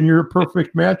match, and you're a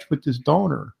perfect match with this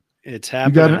donor. It's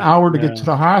happening. You got an hour to get to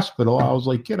the hospital. I was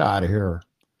like, get out of here.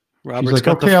 Robert's like,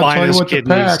 got okay, I'll tell you what to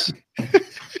pack.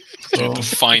 The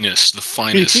finest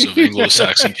of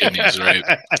Anglo-Saxon kidneys, right?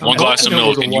 One glass of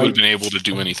milk and you would have been able to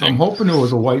do anything. I'm hoping it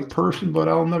was a white person, but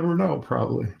I'll never know,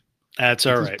 probably. That's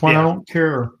all right. At this point, I don't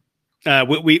care.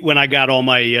 When I got all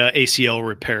my ACL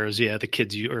repairs,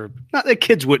 the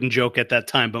kids wouldn't joke at that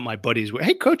time, but my buddies were,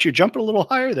 hey, coach, you're jumping a little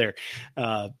higher there.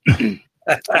 No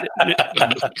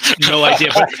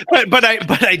idea, but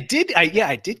I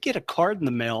did get a card in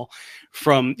the mail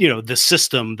from the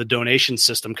system, the donation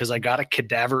system, because I got a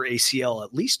cadaver ACL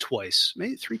at least twice,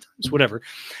 maybe 3 times, whatever,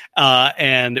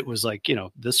 and it was like,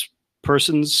 this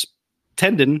person's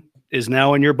tendon is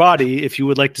now in your body. If you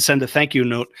would like to send a thank you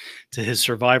note to his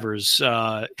survivors,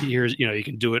 here's, you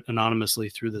can do it anonymously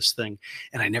through this thing.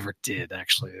 And I never did,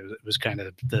 actually. It was kind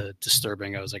of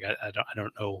disturbing. I was like, I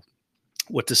don't know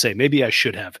what to say. Maybe I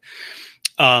should have.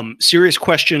 Serious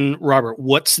question, Robert.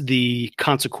 What's the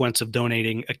consequence of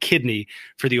donating a kidney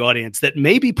for the audience that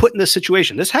may be put in this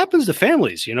situation? This happens to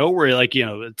families, where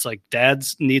it's like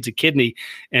dad's needs a kidney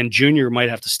and Junior might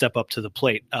have to step up to the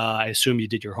plate. I assume you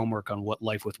did your homework on what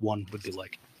life with one would be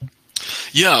like.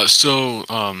 Yeah. So,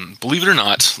 believe it or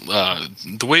not,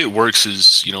 the way it works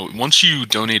is, once you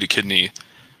donate a kidney,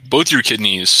 both your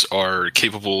kidneys are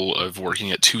capable of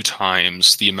working at 2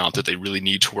 times the amount that they really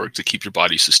need to work to keep your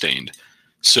body sustained.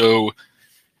 So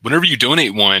whenever you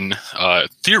donate one,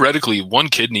 theoretically, 1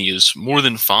 kidney is more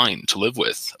than fine to live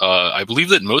with. I believe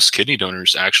that most kidney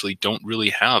donors actually don't really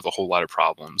have a whole lot of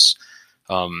problems.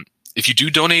 If you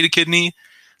do donate a kidney,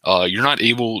 you're not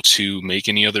able to make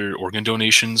any other organ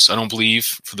donations, I don't believe,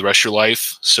 for the rest of your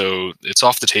life. So it's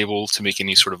off the table to make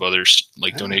any sort of other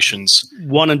donations.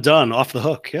 One and done, off the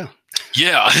hook. Yeah.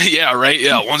 Yeah, right.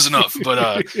 Yeah, one's enough.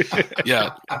 But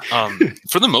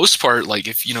for the most part, like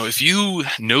if you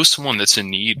know someone that's in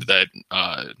need that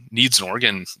needs an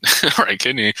organ or a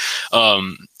kidney,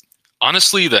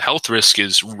 honestly, the health risk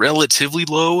is relatively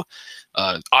low.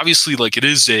 Obviously, like it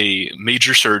is a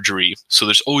major surgery, so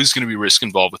there's always going to be risk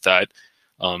involved with that.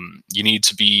 You need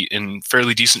to be in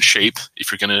fairly decent shape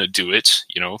if you're going to do it.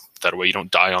 That way you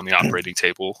don't die on the operating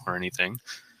table or anything.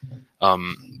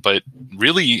 But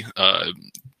really,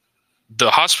 the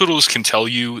hospitals can tell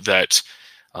you that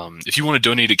if you want to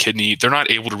donate a kidney, they're not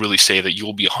able to really say that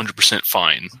you'll be 100%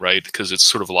 fine, right? Because it's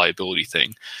sort of a liability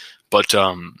thing. But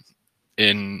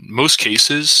in most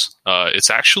cases, it's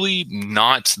actually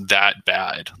not that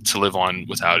bad to live on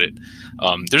without it.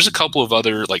 There's a couple of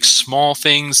other like small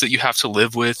things that you have to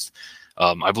live with.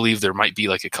 I believe there might be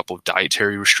like a couple of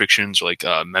dietary restrictions or like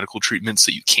medical treatments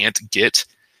that you can't get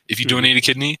if you donate a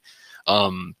kidney.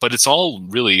 But it's all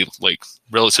really like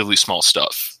relatively small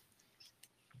stuff.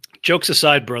 Jokes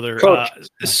aside, brother, Coach.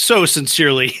 so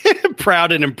sincerely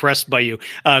proud and impressed by you.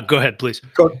 Go ahead, please.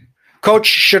 Coach,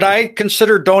 should I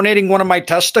consider donating one of my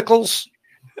testicles?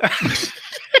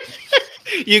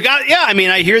 You got, yeah. I mean,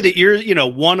 I hear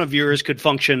that one of yours could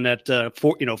function at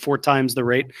 4 times the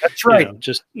rate. That's right.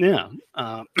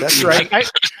 That's right.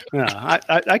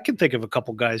 I can think of a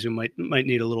couple guys who might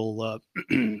need a little.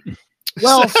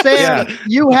 Well, Sam,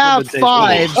 you have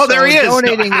 5. Oh, there he is.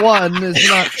 Donating one is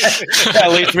not.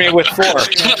 That leaves me with 4.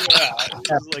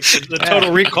 Like the Total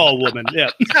Recall woman. Yeah.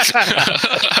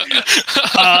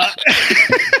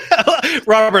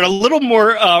 Robert, a little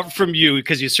more from you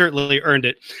because you certainly earned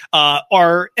it.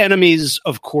 Our enemies,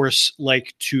 of course,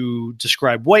 like to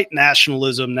describe white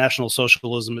nationalism, National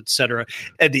Socialism, etc.,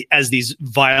 as these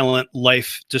violent,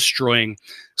 life-destroying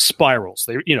spirals.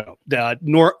 They,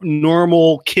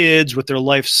 normal kids with their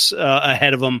lives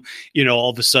ahead of them, all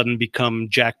of a sudden become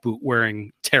jackboot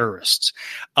wearing terrorists.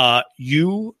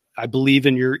 You, I believe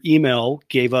in your email,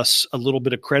 gave us a little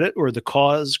bit of credit, or the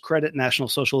cause credit, National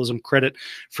Socialism credit,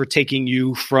 for taking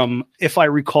you from, if I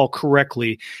recall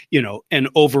correctly, an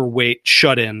overweight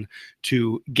shut-in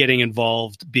to getting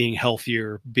involved, being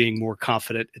healthier, being more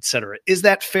confident, etc. Is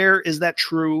that fair? Is that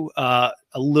true? A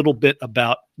little bit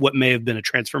about what may have been a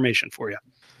transformation for you.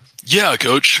 Yeah,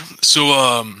 Coach.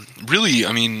 So really,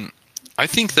 I mean, I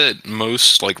think that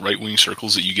most like right-wing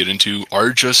circles that you get into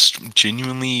are just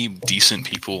genuinely decent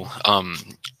people.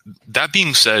 That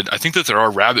being said, I think that there are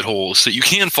rabbit holes that you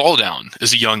can fall down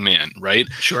as a young man, right?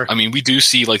 Sure. I mean, we do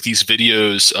see like these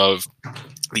videos of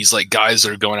these like guys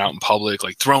that are going out in public,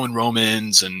 like throwing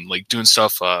Romans and like doing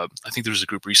stuff. I think there was a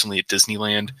group recently at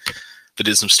Disneyland that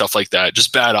did some stuff like that.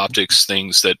 Just bad optics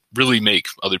things that really make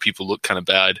other people look kind of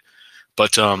bad.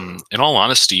 But in all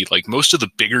honesty, like most of the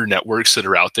bigger networks that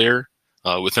are out there,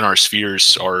 within our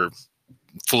spheres are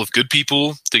full of good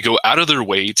people. They go out of their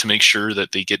way to make sure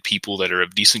that they get people that are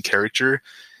of decent character,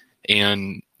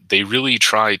 and they really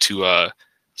try to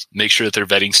make sure that their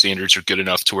vetting standards are good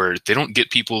enough to where they don't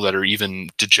get people that are even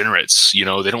degenerates. They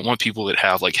don't want people that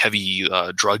have like heavy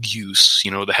drug use,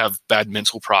 that have bad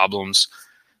mental problems.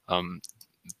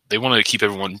 They want to keep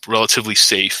everyone relatively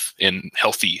safe and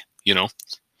healthy,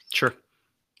 Sure.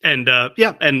 And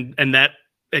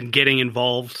and getting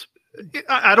involved,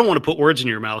 I don't want to put words in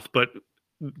your mouth, but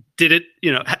did it,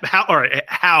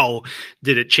 how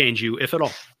did it change you, if at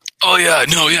all? Oh yeah,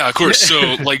 no, yeah, of course.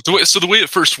 So like the way it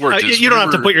first worked is you don't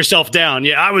have to put yourself down.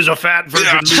 Yeah, I was a fat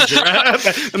virgin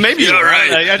loser. Maybe yeah,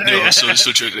 right. Right.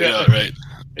 Yeah, right.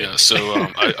 Yeah, so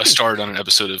I starred on an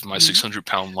episode of My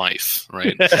 600-Pound Life,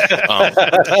 right?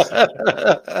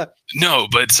 No,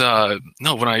 but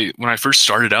when I first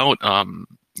started out,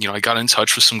 I got in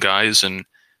touch with some guys, and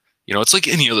it's like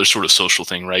any other sort of social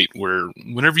thing, right? Where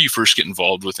whenever you first get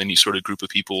involved with any sort of group of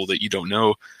people that you don't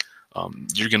know,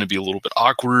 you're going to be a little bit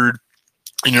awkward,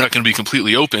 and you're not going to be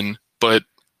completely open. But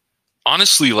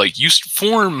honestly, like you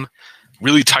form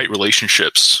really tight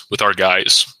relationships with our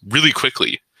guys really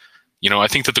quickly. I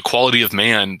think that the quality of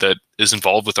man that is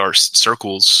involved with our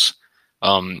circles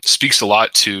speaks a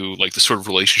lot to like the sort of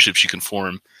relationships you can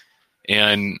form.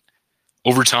 And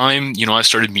over time, I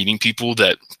started meeting people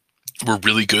that were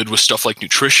really good with stuff like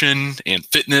nutrition and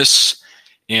fitness.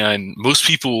 And most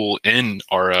people in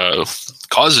our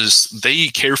causes, they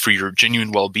care for your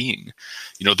genuine well-being.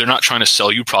 They're not trying to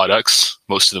sell you products.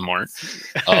 Most of them aren't.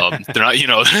 They're not.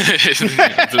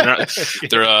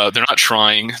 They're not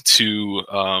trying to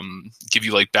give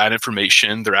you like bad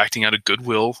information. They're acting out of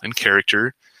goodwill and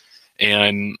character.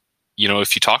 And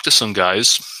if you talk to some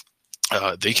guys,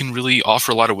 they can really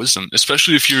offer a lot of wisdom,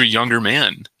 especially if you're a younger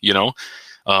man.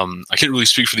 I can't really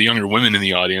speak for the younger women in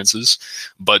the audiences,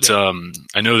 but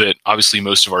I know that obviously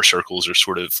most of our circles are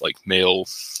sort of like male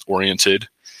oriented.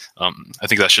 I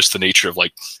think that's just the nature of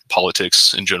like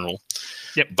politics in general.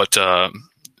 Yep. But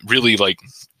really, like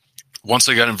once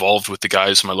I got involved with the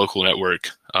guys in my local network,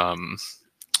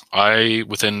 I,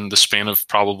 within the span of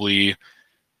probably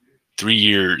 3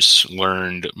 years,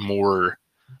 learned more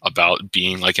about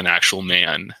being like an actual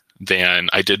man than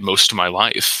I did most of my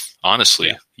life,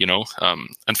 honestly. Yeah.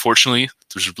 Unfortunately,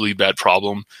 there's a really bad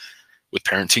problem with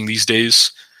parenting these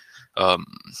days.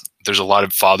 There's a lot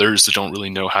of fathers that don't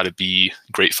really know how to be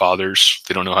great fathers.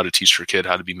 They don't know how to teach their kid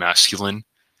how to be masculine.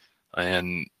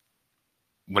 And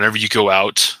whenever you go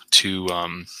out to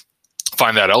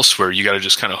find that elsewhere, you got to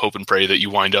just kind of hope and pray that you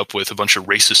wind up with a bunch of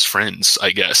racist friends,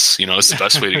 I guess. It's the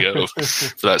best way to go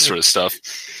for that sort of stuff.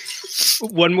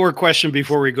 One more question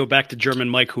before we go back to German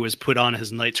Mike, who has put on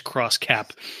his Knight's Cross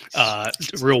cap,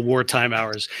 real wartime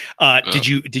hours. Did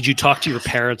you talk to your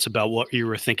parents about what you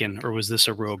were thinking, or was this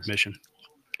a rogue mission?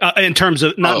 In terms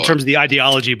of in terms of the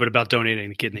ideology, but about donating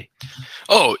the kidney.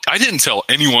 Oh, I didn't tell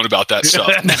anyone about that stuff.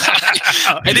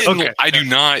 I didn't. Okay. I do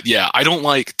not. Yeah, I don't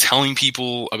like telling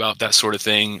people about that sort of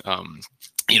thing.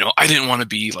 I didn't want to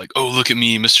be like, oh, look at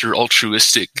me, Mr.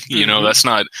 Altruistic. That's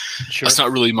not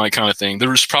really my kind of thing. There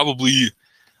was probably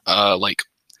like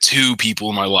 2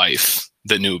 people in my life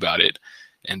that knew about it,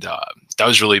 and that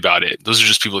was really about it. Those are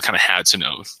just people that kind of had to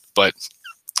know. But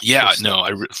yeah, no,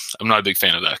 I'm not a big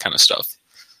fan of that kind of stuff.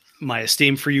 My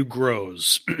esteem for you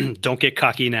grows. Don't get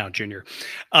cocky now, Junior.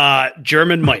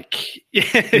 German Mike,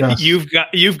 Yes.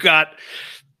 you've got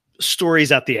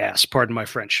stories out the ass. Pardon my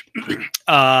French.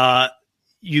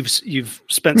 You've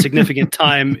spent significant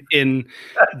time in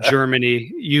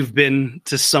Germany. You've been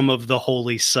to some of the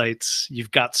holy sites. You've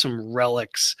got some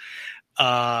relics.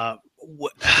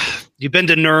 You've been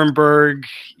to Nuremberg.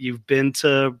 You've been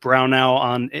to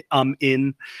Braunau on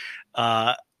Inn.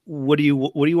 What do you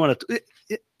want to?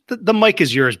 The mic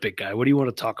is yours, big guy. What do you want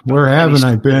to talk about? Where haven't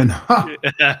I been?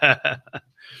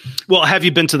 Well, have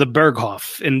you been to the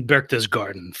Berghof in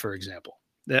Berchtesgaden, for example?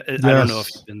 I don't know if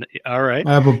you've been. All right.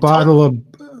 I have a bottle of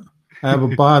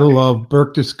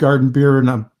Berchtesgaden beer in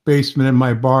a basement in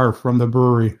my bar from the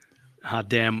brewery.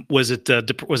 Damn. Was it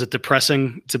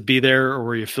depressing to be there, or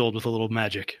were you filled with a little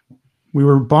magic? We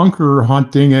were bunker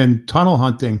hunting and tunnel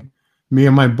hunting. Me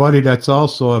and my buddy, that's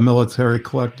also a military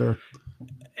collector.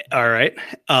 All right.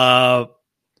 How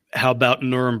about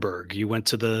Nuremberg? You went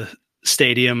to the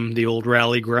stadium, the old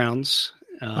rally grounds.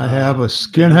 I have a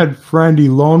skinhead friend,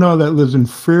 Ilona, that lives in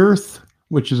Firth,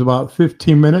 which is about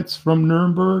 15 minutes from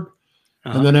Nuremberg.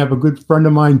 And then I have a good friend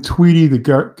of mine, Tweety, the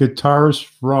guitarist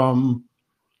from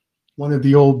one of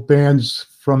the old bands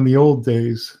from the old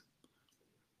days.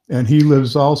 And he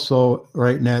lives also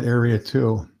right in that area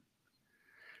too.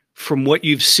 From what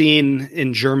you've seen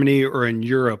in Germany or in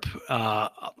Europe,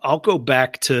 I'll go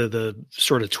back to the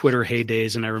sort of Twitter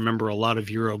heydays, and I remember a lot of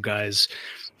Euro guys.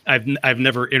 I've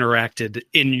never interacted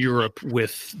in Europe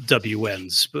with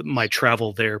WNs, but my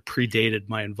travel there predated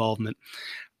my involvement.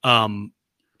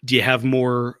 Do you have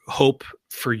more hope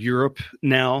for Europe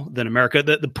now than America?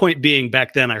 The point being,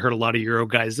 back then I heard a lot of Euro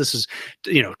guys. This is,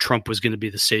 Trump was going to be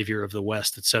the savior of the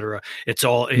West, et cetera. It's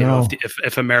all,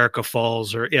 if America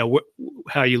falls, or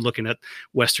how are you looking at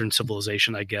Western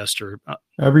civilization, I guess? Or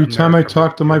every time I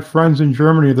talk to my friends in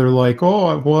Germany, they're like,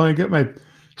 "Oh, well, I get my."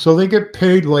 So they get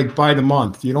paid like by the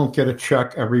month. You don't get a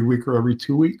check every week or every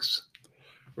 2 weeks.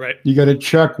 Right. You get a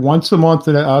check once a month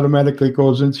and it automatically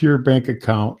goes into your bank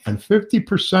account. And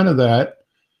 50% of that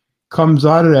comes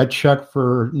out of that check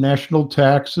for national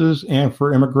taxes and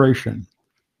for immigration.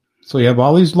 So you have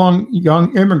all these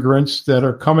young immigrants that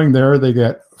are coming there. They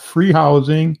get free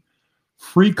housing,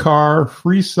 free car,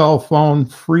 free cell phone,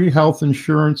 free health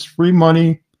insurance, free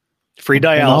money. Free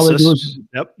dialysis.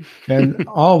 And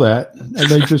all that. And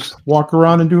they just walk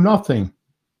around and do nothing.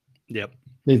 Yep.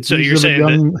 So you're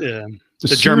saying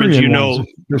the Germans,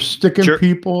 they're sticking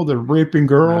people, they're raping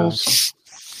girls.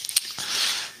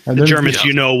 And the Germans,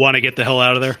 want to get the hell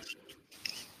out of there.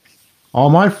 All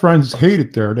my friends hate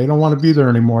it there. They don't want to be there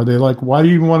anymore. They're like, "Why do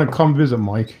you want to come visit,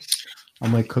 Mike?"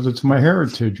 I'm like, "Because it's my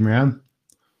heritage, man."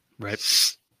 Right.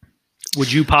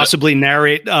 Would you possibly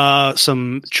narrate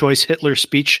some choice Hitler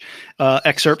speech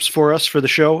excerpts for us for the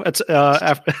show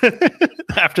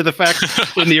after the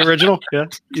fact in the original? Yeah,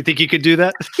 you think you could do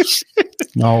that?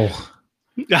 No.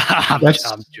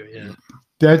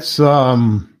 That's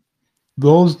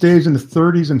those days in the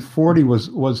 30s and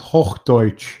 40s was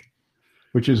Hochdeutsch,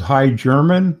 which is High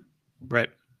German. Right.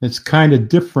 It's kind of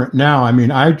different now. I mean,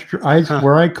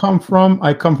 where I come from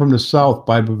the south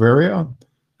by Bavaria.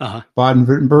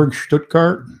 Baden-Württemberg,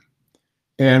 Stuttgart,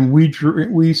 and we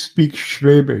speak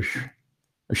Schwäbisch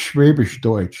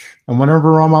Deutsch. And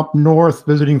whenever I'm up north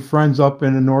visiting friends up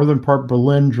in the northern part,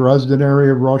 Berlin, Dresden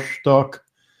area, Rostock,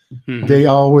 they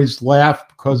always laugh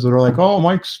because they're like, "Oh,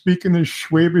 Mike's speaking this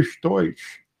Schwäbisch Deutsch."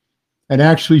 And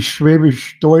actually,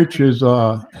 Schwäbisch Deutsch is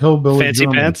hillbilly fancy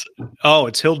German. pants. Oh,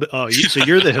 it's hillbilly. Oh, so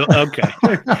you're the hill. Okay.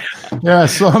 Yeah,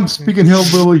 so I'm speaking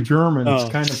hillbilly German. It's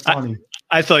kind of funny.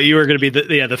 I thought you were going to be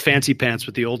the fancy pants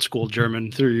with the old school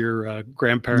German through your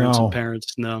grandparents and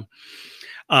parents. No.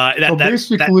 Go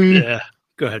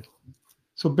ahead.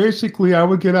 So basically, I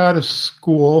would get out of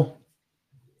school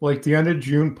like the end of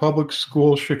June, public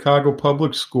school, Chicago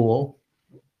public school.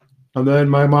 And then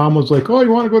my mom was like, "Oh,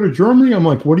 you want to go to Germany?" I'm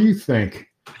like, "What do you think?"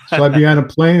 So I'd be on a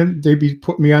plane. They'd be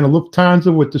putting me on a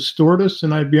Lufthansa with the stewardess,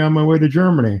 and I'd be on my way to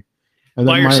Germany. And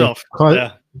By yourself.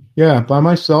 Yeah, by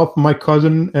myself. My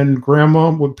cousin and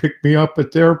grandma would pick me up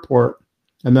at the airport.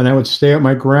 And then I would stay at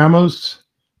my grandma's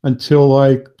until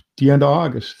like the end of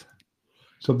August.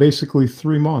 So basically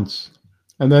 3 months.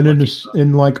 And then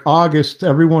in like August,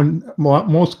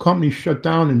 most companies shut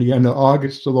down in the end of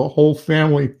August. So the whole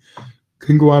family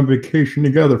can go on vacation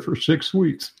together for 6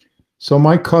 weeks. So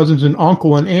my cousins and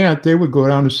uncle and aunt, they would go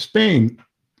down to Spain,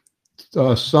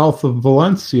 south of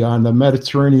Valencia on the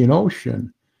Mediterranean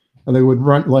Ocean. And they would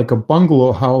rent like a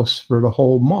bungalow house for the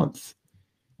whole month.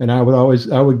 And I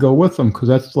would go with them because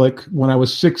that's like when I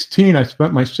was 16, I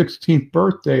spent my 16th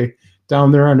birthday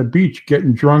down there on the beach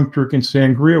getting drunk, drinking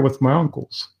sangria with my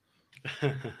uncles.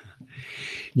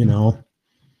 You know.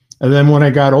 And then when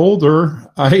I got older,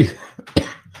 I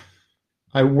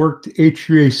worked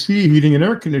HVAC, heating and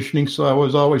air conditioning, so I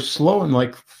was always slow in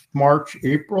like March,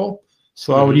 April.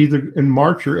 So I would either in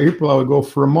March or April, I would go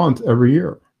for a month every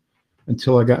year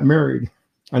until I got married.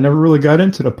 I never really got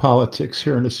into the politics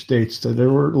here in the States. There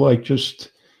were like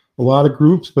just a lot of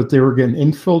groups, but they were getting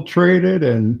infiltrated.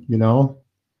 And, you know,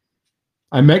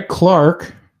 I met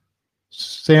Clark.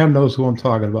 Sam knows who I'm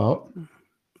talking about.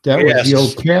 That was the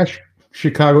old Cash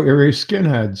Chicago area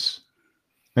skinheads.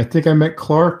 I think I met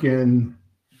Clark in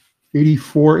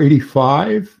 84,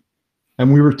 85.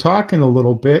 And we were talking a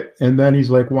little bit. And then he's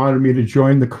like, wanted me to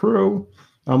join the crew.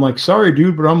 I'm like, sorry,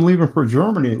 dude, but I'm leaving for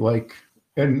Germany.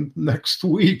 And next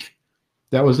week,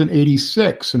 that was in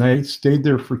 86. And I stayed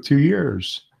there for 2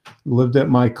 years. Lived at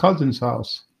my cousin's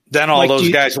house. Then all those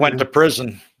guys went to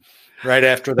prison right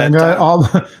after that.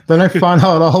 Then I found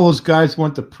out all those guys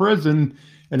went to prison.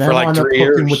 And I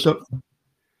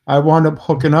wound up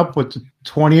hooking up with the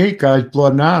 28 guys,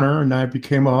 Blood and Honor, and I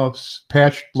became a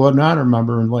patched Blood and Honor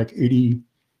member in like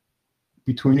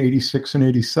between 86 and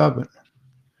 87.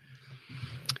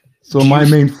 So my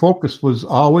main focus was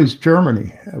always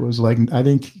Germany. I was like, I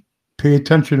didn't pay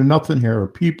attention to nothing here, or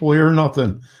people here,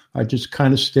 nothing. I just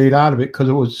kind of stayed out of it because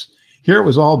it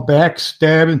was all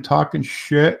backstabbing, talking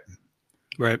shit.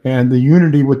 Right. And the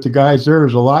unity with the guys there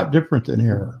is a lot different than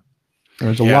here.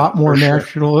 There's a lot more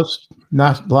nationalists,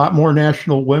 not a lot more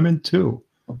national women too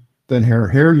than here.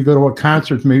 Here you go to a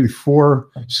concert, maybe 4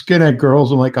 skinhead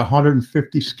girls and like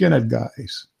 150 skinhead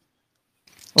guys.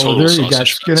 Oh, there you got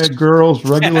skinhead girls,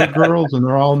 regular girls, and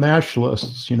they're all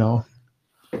nationalists, you know.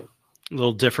 A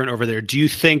little different over there. Do you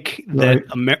think that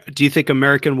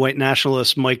American white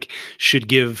nationalists, Mike, should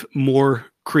give more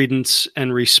credence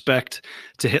and respect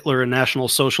to Hitler and National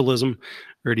Socialism?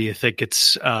 Or do you think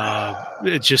it's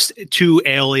just too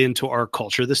alien to our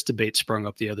culture? This debate sprung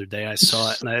up the other day. I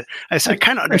saw it, and I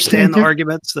kind of understand the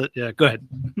arguments. Go ahead.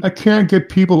 I can't get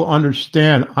people to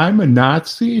understand. I'm a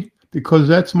Nazi because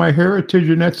that's my heritage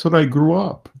and that's what I grew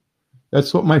up.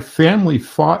 That's what my family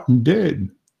fought and did.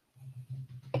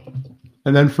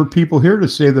 And then for people here to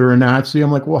say they're a Nazi,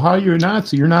 I'm like, well, how are you a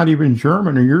Nazi? You're not even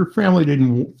German, or your family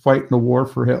didn't fight in the war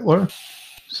for Hitler.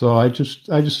 So I just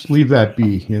leave that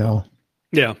be, you know.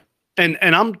 Yeah. And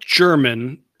I'm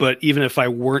German, but even if I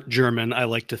weren't German, I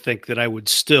like to think that I would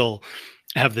still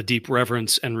have the deep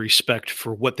reverence and respect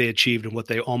for what they achieved and what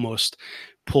they almost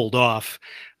pulled off.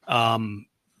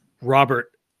 Robert,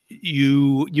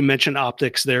 you mentioned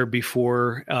optics there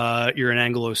before. You're an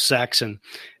Anglo-Saxon.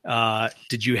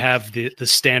 Did you have the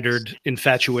standard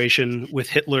infatuation with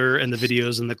Hitler and the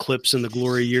videos and the clips and the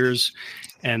glory years?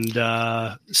 And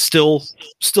still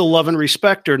love and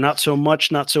respect, or not so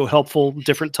much, not so helpful,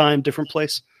 different time, different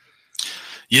place?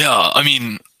 Yeah, I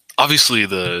mean, obviously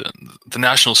the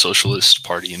National Socialist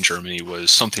Party in Germany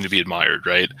was something to be admired,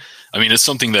 right? I mean, it's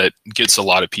something that gets a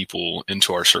lot of people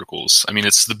into our circles. I mean,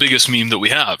 it's the biggest meme that we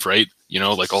have, right? You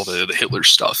know, like all the Hitler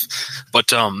stuff.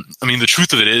 But I mean, the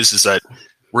truth of it is that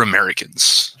we're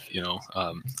Americans, you know.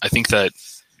 I think that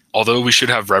although we should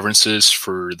have reverences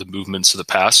for the movements of the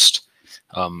past,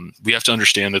 we have to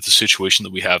understand that the situation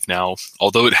that we have now,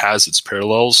 although it has its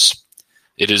parallels,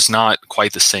 it is not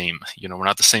quite the same. You know, we're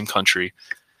not the same country.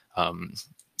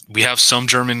 We have some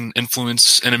German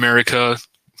influence in America.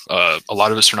 A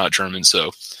lot of us are not German.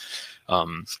 So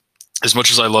as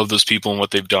much as I love those people and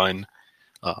what they've done,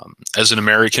 as an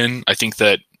American, I think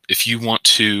that if you want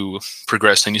to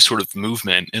progress any sort of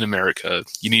movement in America,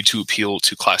 you need to appeal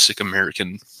to classic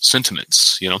American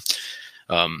sentiments. You know,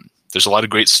 there's a lot of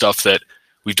great stuff that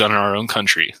we've done in our own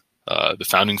country. The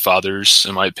founding fathers,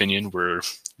 in my opinion, were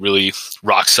really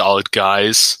rock solid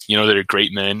guys. You know, they're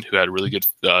great men who had a really good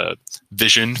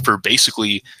vision for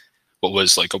basically what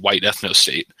was like a white ethno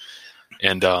state.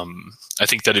 And I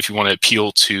think that if you want to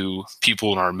appeal to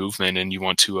people in our movement and you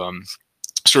want to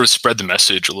sort of spread the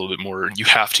message a little bit more, you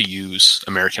have to use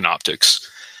American optics.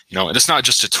 And it's not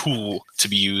just a tool to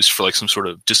be used for like some sort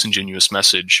of disingenuous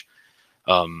message.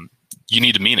 You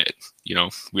need to mean it.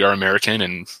 We are American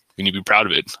and we need to be proud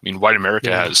of it. I mean, white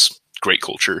America has great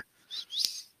culture.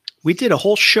 We did a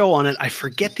whole show on it. I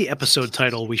forget the episode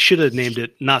title. We should have named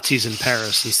it Nazis in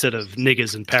Paris instead of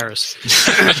Niggas in Paris.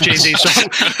 Jay-Z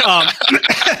song.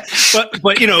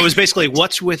 But it was basically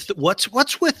what's with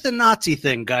the Nazi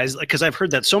thing, guys? Because I've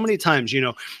heard that so many times.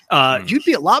 You'd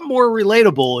be a lot more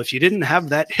relatable if you didn't have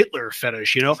that Hitler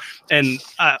fetish. And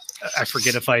I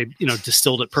forget if I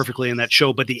distilled it perfectly in that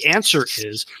show. But the answer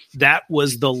is that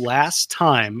was the last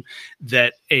time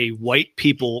that a white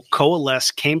people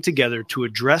came together to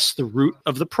address the root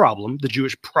of the problem, the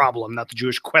Jewish problem, not the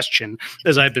Jewish question,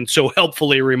 as I've been so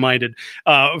helpfully reminded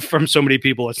from so many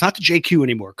people. It's not the JQ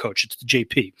anymore, Coach. It's the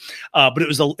JP. But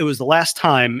it was the last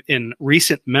time in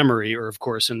recent memory, or of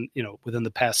course, within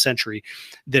the past century,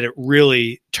 that it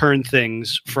really turned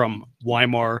things from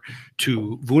Weimar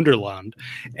to Wunderland,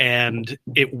 and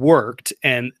it worked.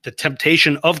 And the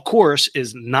temptation, of course,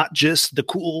 is not just the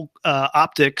cool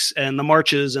optics and the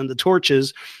marches and the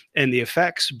torches and the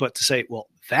effects, but to say, well,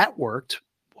 that worked.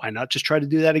 Why not just try to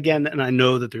do that again? And I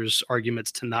know that there's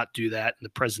arguments to not do that in the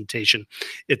presentation,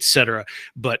 etc.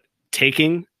 But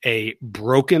taking a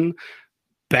broken,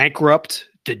 bankrupt,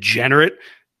 degenerate,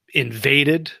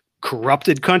 invaded,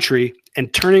 corrupted country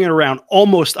and turning it around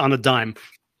almost on a dime.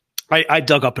 I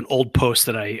dug up an old post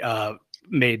that I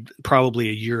made probably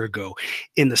a year ago.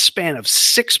 In the span of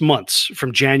 6 months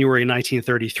from January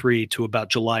 1933 to about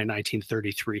July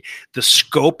 1933, the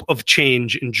scope of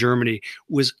change in Germany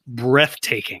was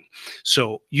breathtaking.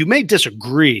 So you may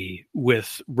disagree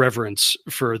with reverence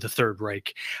for the Third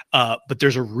Reich, but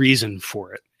there's a reason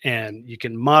for it. And you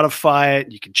can modify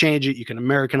it, you can change it, you can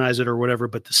Americanize it or whatever,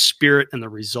 but the spirit and the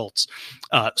results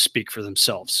speak for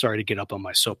themselves. Sorry to get up on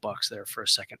my soapbox there for a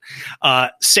second.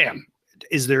 Sam,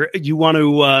 you want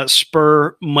to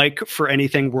spur Mike for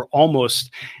anything? We're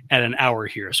almost at an hour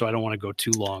here, so I don't want to go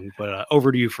too long, but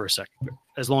over to you for a second.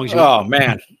 As long as you. Oh,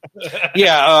 man.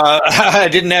 Yeah, I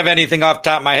didn't have anything off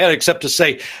the top of my head except to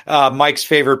say Mike's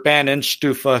favorite band,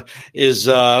 Endstufe, is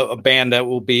a band that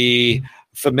will be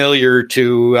familiar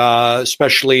to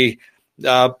especially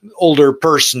older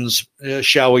persons,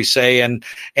 shall we say. And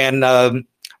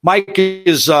Mike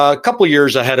is a couple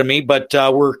years ahead of me, but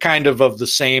we're kind of the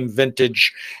same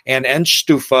vintage. And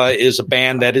Endstufe is a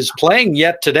band that is playing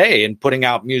yet today and putting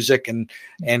out music.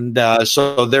 And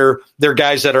so they're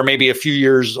guys that are maybe a few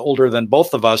years older than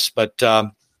both of us. But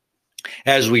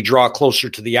as we draw closer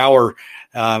to the hour,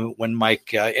 when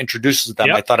Mike introduces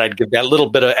them, I thought I'd give that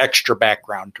little bit of extra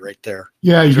background right there.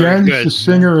 Yeah, Jens, the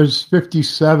singer, is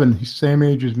 57. He's same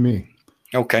age as me.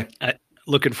 Okay.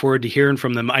 Looking forward to hearing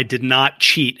from them. I did not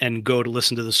cheat and go to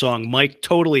listen to the song. Mike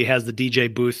totally has the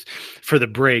DJ booth for the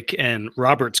break, and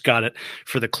Robert's got it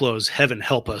for the close. Heaven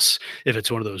help us if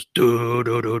it's one of those do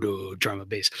drum and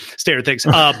bass standard things.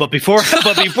 But before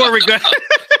we go,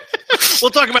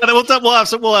 we'll talk about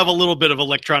it. We'll have a little bit of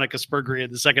electronic aspergery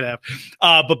in the second half.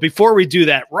 But before we do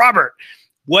that, Robert,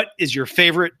 what is your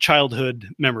favorite childhood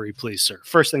memory, please, sir?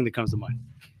 First thing that comes to mind.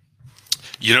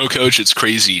 Coach, it's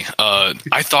crazy.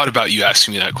 I thought about you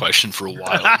asking me that question for a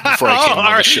while before I came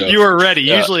on the show. You were ready.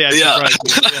 Usually I surprise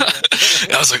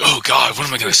you. I was like, oh, God, what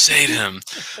am I going to say to him?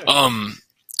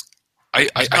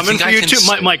 Coming for you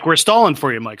too, Mike. We're stalling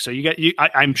for you, Mike. So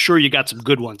I'm sure you got some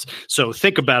good ones. So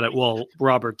think about it while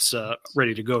Robert's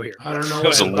ready to go here. I don't know. It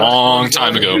was a long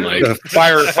time ago, Mike.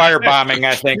 Firebombing,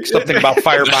 I think. Something about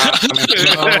firebombing.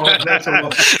 No,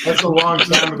 that's a long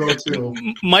time ago too.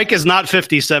 Mike is not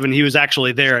 57. He was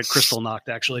actually there at Kristallnacht.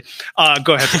 Actually,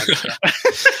 go ahead,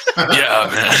 Mike. Yeah,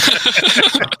 man.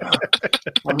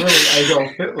 I'm really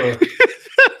Adolf Hitler.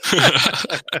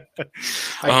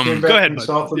 I came back from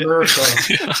South America.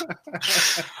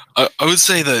 I would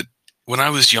say that when I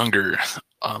was younger,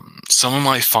 some of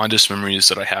my fondest memories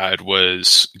that I had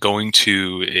was going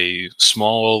to a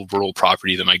small rural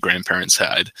property that my grandparents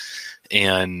had.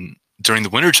 And during the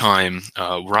wintertime,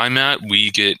 where I'm at, we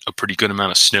get a pretty good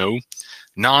amount of snow.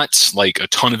 Not like a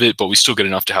ton of it, but we still get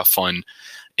enough to have fun.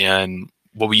 And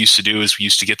what we used to do is we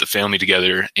used to get the family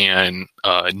together and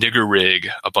nigger rig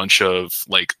a bunch of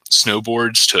like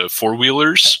snowboards to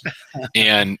four-wheelers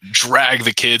and drag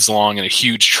the kids along in a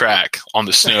huge track on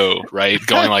the snow, right?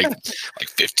 Going like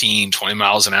 15, 20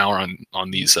 miles an hour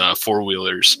on these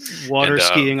four-wheelers. Water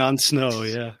skiing on snow,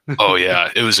 yeah. Oh,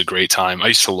 yeah. It was a great time. I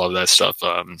used to love that stuff.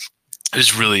 It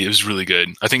was really good.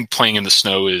 I think playing in the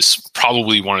snow is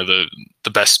probably one of the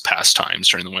best pastimes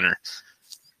during the winter.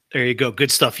 There you go.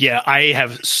 Good stuff. Yeah, I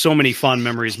have so many fond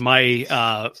memories. My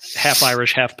half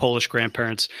Irish, half Polish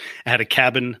grandparents had a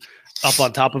cabin up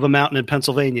on top of a mountain in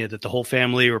Pennsylvania that the whole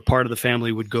family or part of the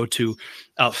family would go to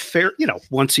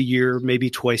once a year, maybe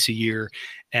twice a year.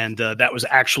 And that was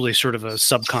actually sort of a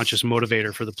subconscious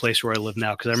motivator for the place where I live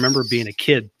now. Because I remember being a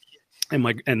kid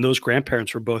and those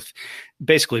grandparents were both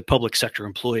basically public sector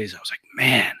employees. I was like,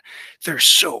 man, they're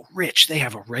so rich. They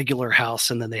have a regular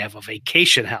house and then they have a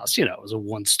vacation house. It was a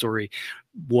 1-story,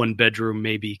 1-bedroom,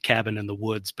 maybe cabin in the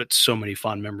woods, but so many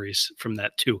fond memories from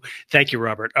that too. Thank you,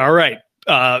 Robert. All right.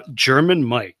 German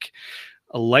Mike,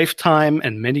 a lifetime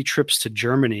and many trips to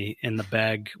Germany in the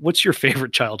bag. What's your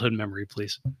favorite childhood memory,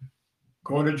 please?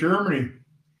 Going to Germany.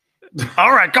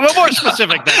 All right. Come on, more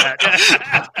specific than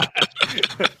that.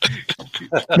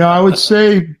 No, I would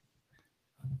say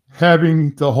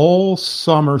having the whole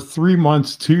summer, 3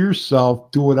 months to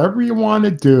yourself, do whatever you want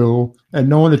to do and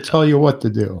no one to tell you what to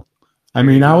do. I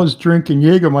mean, I was drinking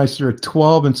Jägermeister at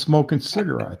 12 and smoking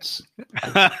cigarettes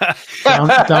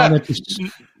down at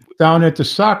the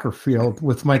soccer field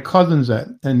with my cousins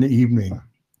in the evening.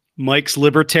 Mike's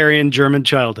libertarian German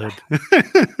childhood.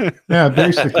 Yeah,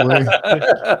 basically.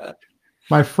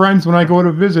 My friends, when I go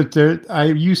to visit, I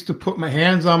used to put my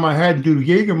hands on my head and do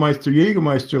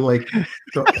Jägermeister, like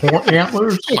the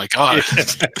antlers. Oh my God!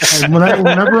 And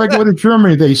whenever I go to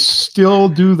Germany, they still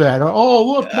do that. Oh,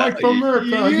 look, Mike from America,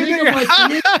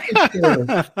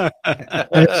 Jägermeister.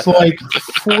 And it's like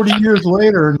 40 years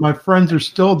later, and my friends are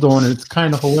still doing it. It's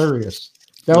kind of hilarious.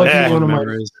 That was one of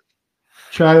my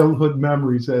childhood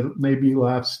memories that made me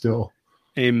laugh still.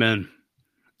 Amen.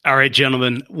 All right,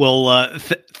 gentlemen. Well,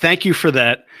 thank you for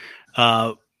that.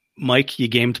 Mike, you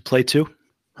game to play too?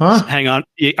 Huh? Hang on.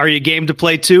 Are you game to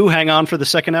play too? Hang on for the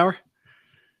second hour?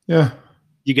 Yeah.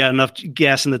 You got enough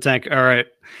gas in the tank? All right.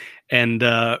 And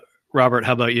Robert,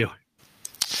 how about you?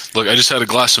 Look, I just had a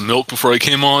glass of milk before I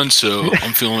came on, so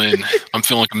I'm feeling like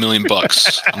 $1 million.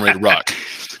 I'm ready to rock.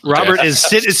 Robert is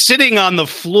sitting on the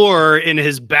floor in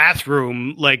his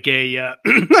bathroom like a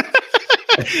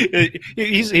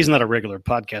he's not a regular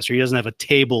podcaster. He doesn't have a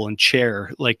table and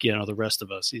chair like the rest of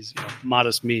us. He's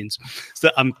modest means.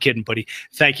 So, I'm kidding, buddy.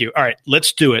 Thank you. All right,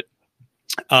 let's do it.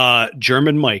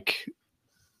 German Mike.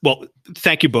 Well,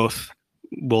 thank you both.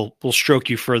 We'll stroke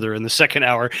you further in the second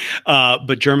hour.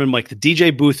 But German Mike, the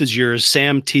DJ booth is yours.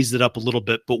 Sam teased it up a little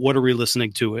bit, but what are we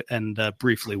listening to, and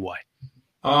briefly why?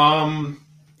 I'm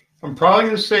probably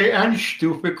going to say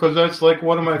Endstufe because that's like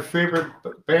one of my favorite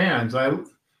bands.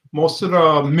 Most of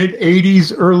the mid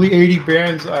 80s, early 80s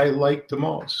bands I like the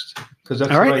most because that's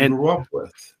what I grew up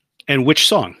with. And which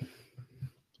song?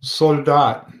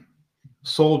 Soldat,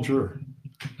 Soldier.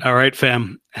 All right,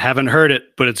 fam. Haven't heard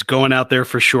it, but it's going out there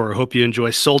for sure. Hope you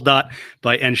enjoy Soldat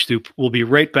by Endstufe. We'll be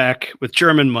right back with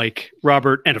German Mike,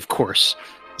 Robert, and of course,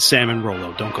 Sam and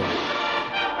Rollo. Don't go anywhere.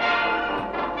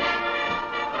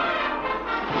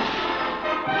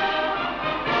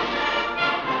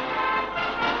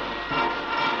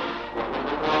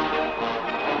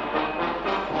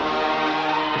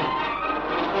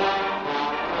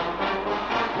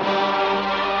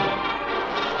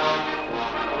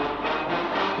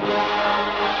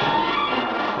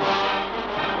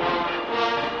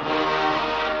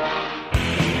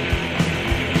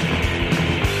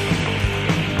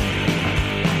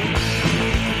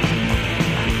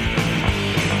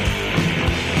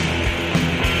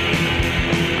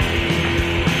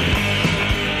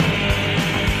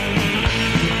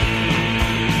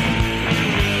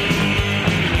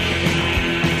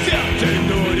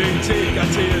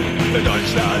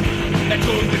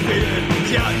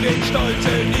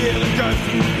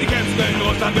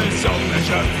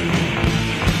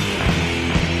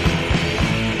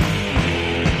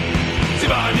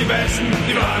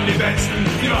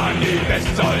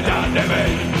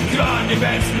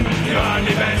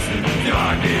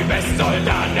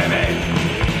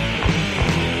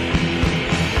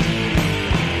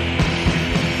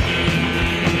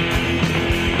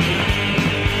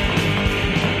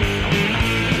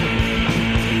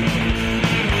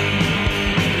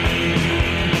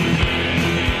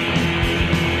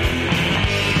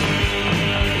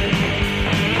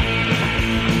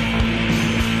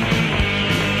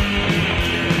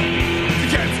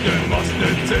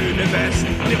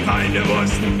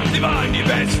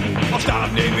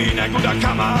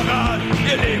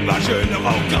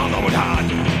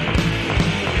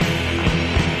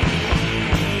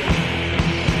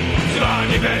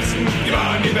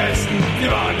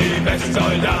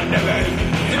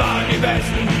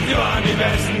 die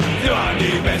besten Sie waren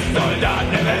die besten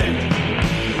Soldaten der Welt.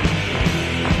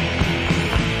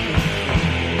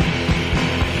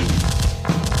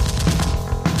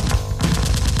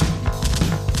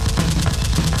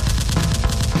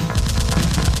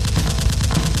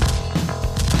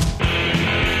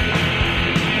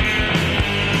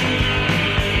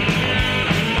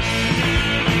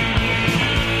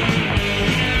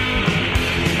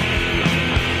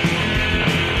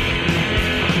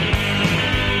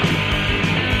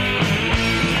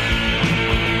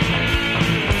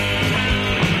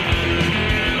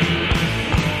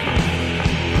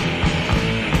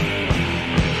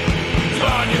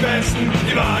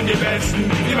 Die waren die Besten,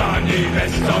 die waren die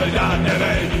besten Soldaten der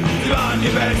Welt. Die waren die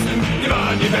Besten, die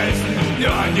waren die Besten, die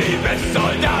waren die besten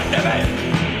Soldaten der Welt.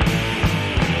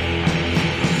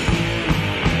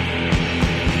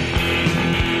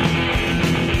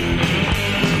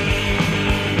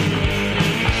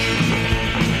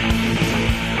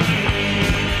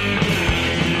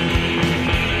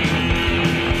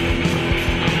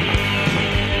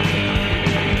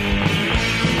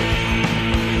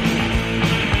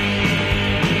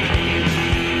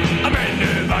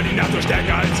 Die Natur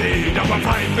stärker als sie, doch beim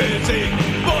Feind will sie,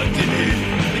 wollen sie nie.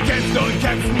 Die kämpfen und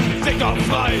kämpfen, sich auch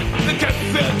frei, wir kämpfen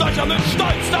für Deutschland mit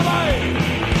Stolz dabei.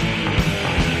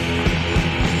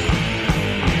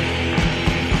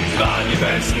 Sie waren die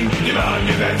Besten, die waren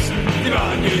die Besten, die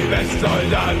waren die besten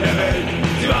Soldaten der Welt.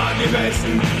 Sie waren die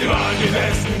Besten, die waren die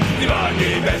Besten, die waren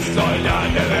die besten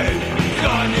Soldaten der Welt. Sie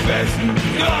waren die Besten,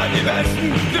 die waren die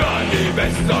Besten, die waren die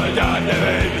besten Soldaten der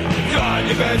Welt. Sie waren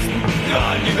die Besten, die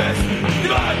waren die Besten, die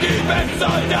waren die besten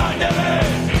Soldaten der Welt.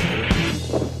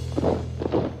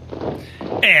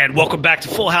 And welcome back to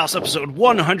Full House, episode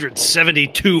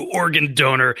 172, Organ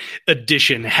Donor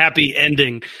Edition. Happy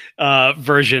ending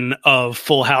version of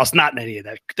Full House. Not any of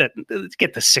that.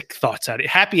 Get the sick thoughts out of it.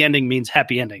 Happy ending means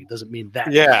happy ending. It doesn't mean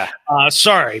that. Yeah.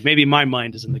 Sorry, maybe my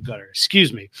mind is in the gutter.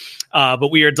 Excuse me. But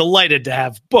we are delighted to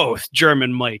have both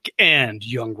German Mike and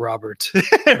young Robert,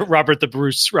 Robert the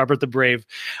Bruce, Robert the Brave,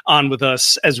 on with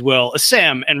us as well.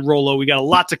 Sam and Rollo, we got a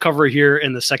lot to cover here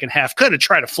in the second half. Kind of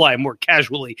try to fly more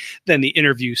casually than the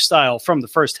interview style from the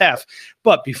first half.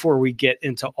 But before we get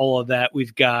into all of that,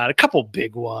 we've got a couple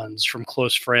big ones from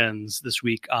close friends this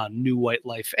week on New White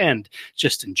Life and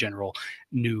just in general,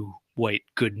 New White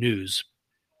Good News.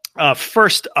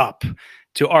 First up,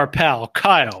 to our pal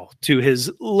Kyle, to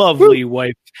his lovely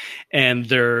wife and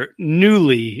their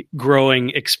newly growing,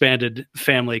 expanded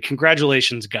family.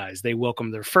 Congratulations, guys. They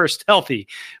welcomed their first healthy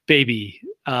baby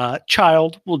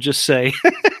child, we'll just say.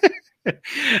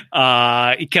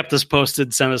 He kept us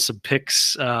posted, sent us some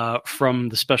pics from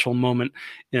the special moment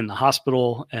in the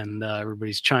hospital, and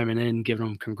everybody's chiming in, giving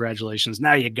them congratulations.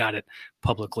 Now you got it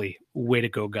publicly. Way to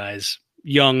go, guys.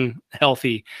 Young,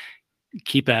 healthy,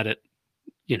 keep at it.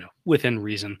 You know, within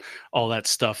reason, all that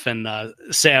stuff. And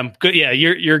Sam, good. Yeah,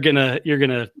 you're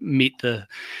gonna meet the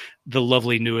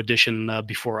lovely new addition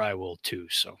before I will too.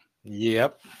 So,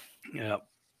 yep.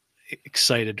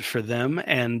 Excited for them.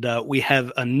 And we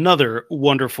have another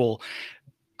wonderful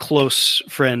close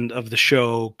friend of the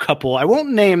show couple. I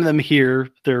won't name them here.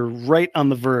 They're right on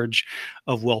the verge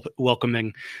of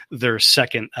welcoming their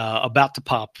second, about to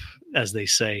pop, as they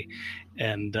say.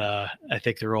 And I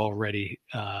think they're all ready.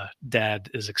 Dad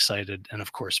is excited. And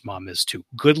of course, Mom is too.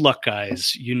 Good luck,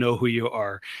 guys. You know who you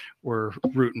are. We're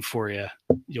rooting for you.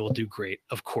 You'll do great,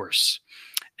 of course.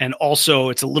 And also,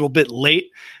 it's a little bit late,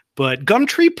 but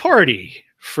Gumtree Party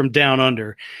from Down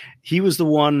Under, he was the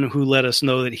one who let us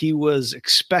know that he was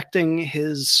expecting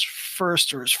his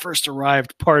first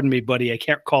arrived, pardon me, buddy, I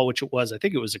can't recall which it was. I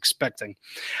think it was expecting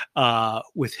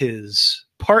with his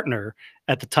partner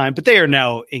at the time, but they are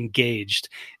now engaged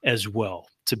as well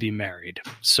to be married.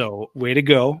 So way to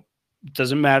go.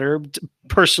 Doesn't matter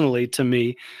personally to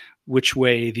me which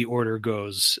way the order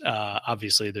goes.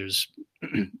 Obviously there's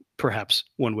perhaps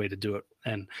one way to do it,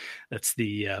 and that's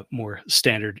the more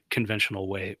standard conventional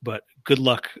way, but good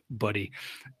luck, buddy,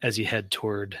 as you head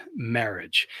toward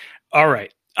marriage. All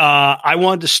right. I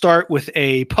wanted to start with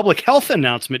a public health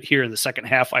announcement here in the second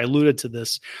half. I alluded to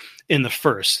this in the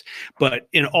first, but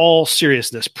in all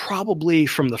seriousness, probably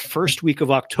from the first week of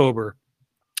October,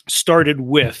 started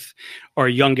with our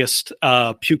youngest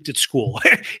puked at school.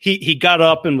 He got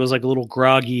up and was like a little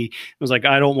groggy. It was like,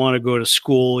 I don't want to go to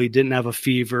school. He didn't have a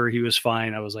fever. He was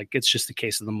fine. I was like, it's just the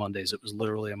case of the Mondays. It was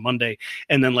literally a Monday.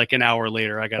 And then like an hour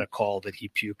later, I got a call that he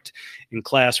puked in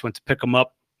class, went to pick him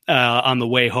up on the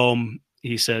way home.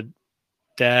 He said,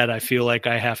 Dad, I feel like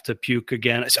I have to puke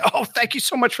again. I said, oh, thank you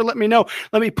so much for letting me know.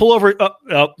 Let me pull over.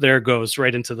 Oh, there it goes,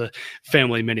 right into the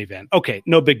family minivan. Okay,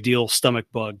 no big deal, stomach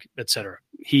bug, etc.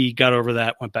 he got over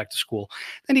that, went back to school.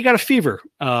 Then he got a fever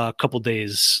a couple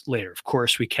days later. Of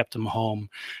course, we kept him home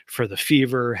for the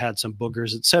fever, had some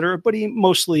boogers, etc., but he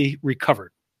mostly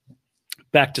recovered.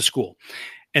 Back to school.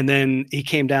 And then he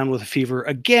came down with a fever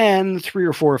again 3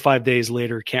 or 4 or 5 days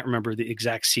later. Can't remember the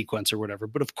exact sequence or whatever.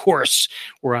 But of course,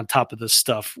 we're on top of this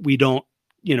stuff. We don't,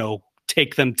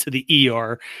 take them to the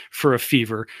ER for a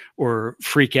fever or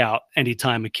freak out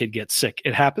anytime a kid gets sick.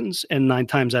 It happens. And 9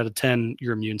 times out of 10,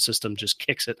 your immune system just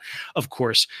kicks it, of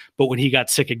course. But when he got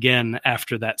sick again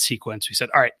after that sequence, we said,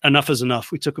 all right, enough is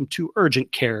enough. We took him to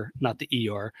urgent care, not the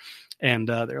ER. And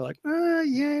they're like, yeah,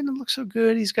 it doesn't look so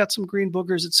good. He's got some green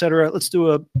boogers, etc. Let's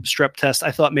do a strep test.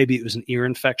 I thought maybe it was an ear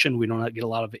infection. We don't get a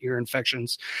lot of ear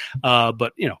infections.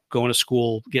 But, going to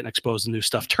school, getting exposed to new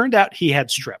stuff. Turned out he had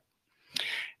strep.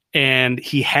 And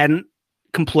he hadn't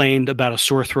complained about a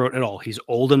sore throat at all. He's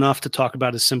old enough to talk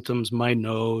about his symptoms, my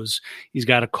nose, he's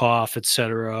got a cough,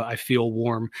 etc. I feel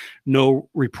warm. No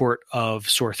report of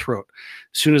sore throat.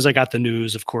 As soon as I got the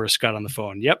news, of course, got on the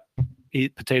phone. Yep,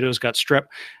 Potatoes got strep.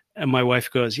 And my wife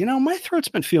goes, my throat's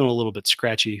been feeling a little bit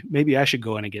scratchy. Maybe I should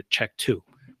go in and get checked too.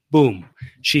 Boom.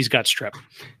 She's got strep,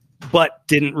 but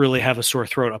didn't really have a sore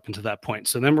throat up until that point.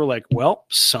 So then we're like, well,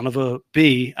 son of a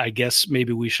B, I guess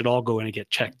maybe we should all go in and get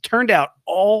checked. Turned out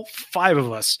all 5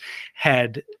 of us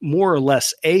had more or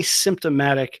less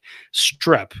asymptomatic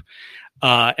strep.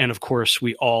 And of course,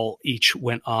 we all each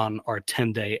went on our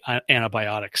 10-day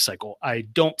antibiotic cycle. I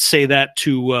don't say that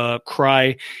to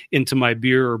cry into my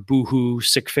beer or boohoo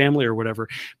sick family or whatever,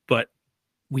 but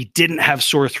we didn't have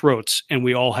sore throats and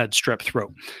we all had strep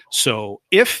throat. So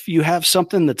if you have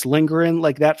something that's lingering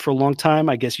like that for a long time,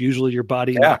 I guess usually your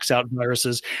body knocks out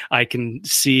viruses. I can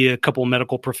see a couple of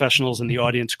medical professionals in the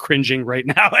audience cringing right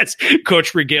now as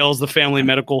Coach regales the family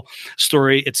medical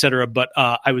story, et cetera. But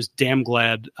I was damn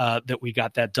glad that we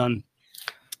got that done.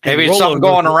 Maybe it's something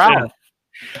going around.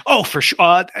 Oh, for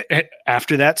sure.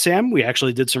 After that, Sam, we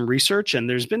actually did some research, and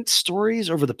there's been stories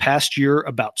over the past year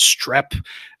about strep,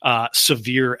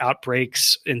 severe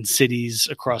outbreaks in cities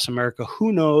across America.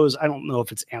 Who knows? I don't know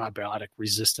if it's antibiotic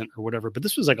resistant or whatever, but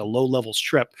this was like a low-level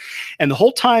strep. And the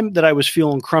whole time that I was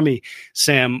feeling crummy,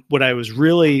 Sam, what I was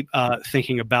really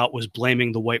thinking about was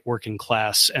blaming the white working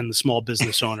class and the small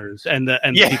business owners and the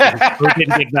people who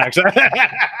didn't get vaccinated.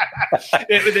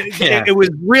 It was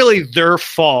really their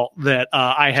fault that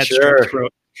I had strep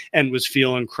throat and was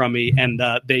feeling crummy, and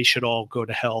they should all go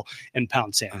to hell and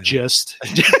pound sand. Just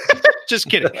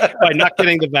kidding. By not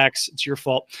getting the vax, it's your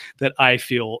fault that I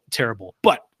feel terrible.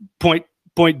 But point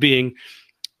being,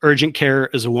 urgent care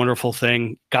is a wonderful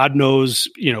thing. God knows,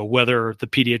 whether the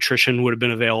pediatrician would have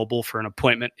been available for an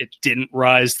appointment. It didn't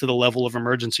rise to the level of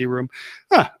emergency room,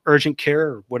 urgent care,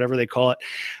 or whatever they call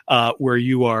it, where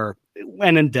you are.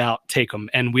 When in doubt, take them.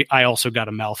 And I also got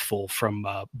a mouthful from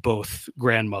both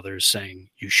grandmothers saying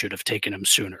you should have taken him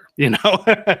sooner.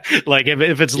 Like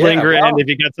if it's lingering, if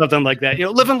you got something like that,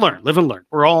 live and learn.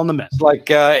 We're all in the mess. It's like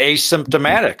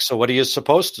asymptomatic. So what are you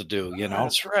supposed to do?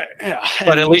 That's right. Yeah.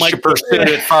 But at least you pursued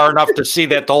it far enough to see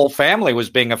that the whole family was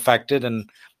being affected, and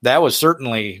that was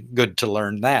certainly good to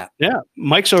learn that. Yeah,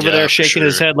 Mike's over there shaking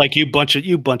his head like you bunch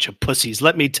of pussies.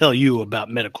 Let me tell you about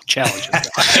medical challenges.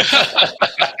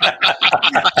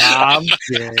 I'm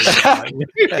kidding.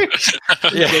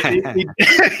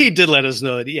 He did let us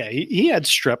know that. Yeah, he had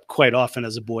strep quite often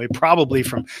as a boy, probably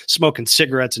from smoking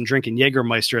cigarettes and drinking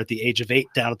Jägermeister at the age of 8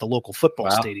 down at the local football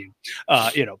stadium.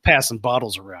 Passing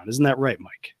bottles around. Isn't that right,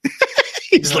 Mike?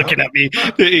 He's looking at me.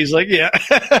 He's like, yeah,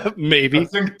 maybe. I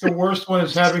think the worst one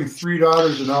is having 3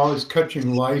 daughters and always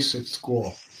catching lice at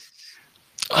school.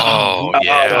 Oh,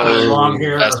 yeah. Long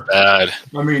hair. That's bad.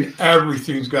 I mean,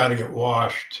 everything's got to get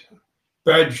washed.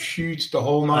 Bed sheets, the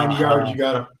whole 9 yards. You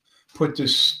got to put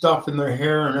this stuff in their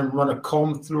hair and then run a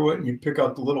comb through it, and you pick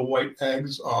out the little white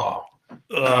eggs. Oh,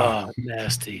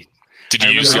 nasty. Did you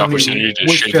use the opportunity to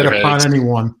shake their heads? Upon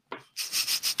anyone.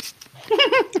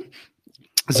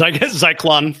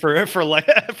 Zyklon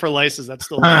for lice, is that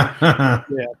still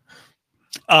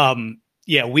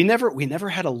yeah. We never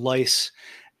had a lice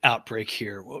outbreak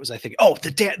here. What was I thinking? Oh,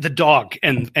 the dog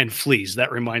and fleas.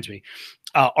 That reminds me.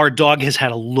 Our dog has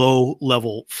had a low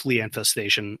level flea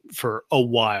infestation for a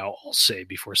while, I'll say,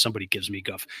 before somebody gives me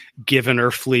guff. Given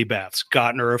her flea baths,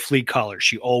 gotten her a flea collar.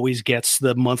 She always gets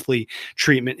the monthly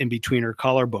treatment in between her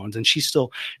collarbones, and she's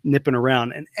still nipping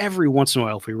around. And every once in a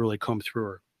while, if we really comb through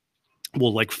her,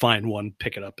 we'll like find one,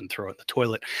 pick it up and throw it in the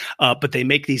toilet. But they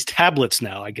make these tablets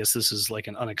now. I guess this is like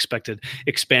an unexpected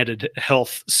expanded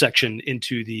health section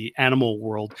into the animal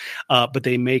world. But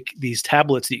they make these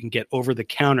tablets that you can get over the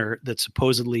counter that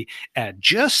supposedly add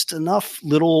just enough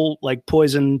little like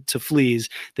poison to fleas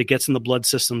that gets in the blood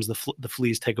systems. The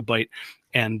fleas take a bite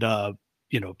and,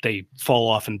 they fall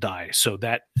off and die. So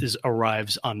that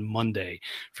arrives on Monday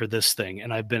for this thing.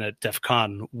 And I've been at DEF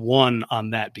CON 1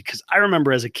 on that because I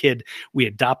remember as a kid, we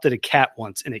adopted a cat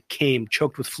once and it came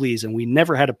choked with fleas, and we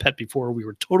never had a pet before. We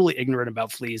were totally ignorant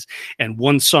about fleas. And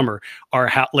one summer,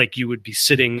 you would be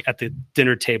sitting at the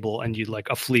dinner table and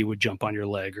a flea would jump on your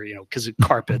leg, or, because it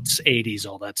carpets, 80s,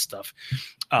 all that stuff.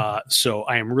 So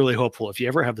I am really hopeful if you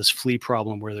ever have this flea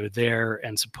problem where they're there,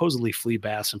 and supposedly flea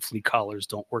baths and flea collars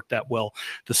don't work that well.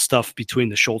 The stuff between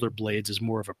the shoulder blades is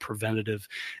more of a preventative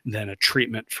than a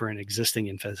treatment for an existing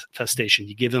infestation.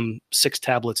 You give them 6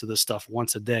 tablets of this stuff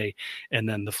once a day, and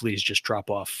then the fleas just drop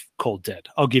off cold dead.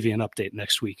 I'll give you an update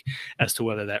next week as to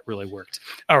whether that really worked.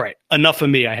 All right, enough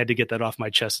of me. I had to get that off my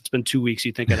chest. It's been 2 weeks.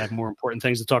 You'd think I'd have more important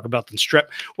things to talk about than strep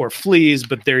or fleas,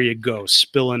 but there you go,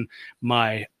 spilling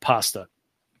my pasta.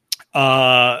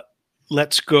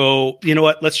 Let's go. You know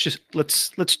what?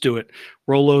 Let's do it.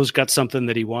 Rolo's got something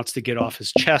that he wants to get off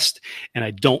his chest, and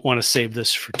I don't want to save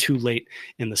this for too late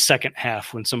in the second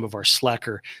half when some of our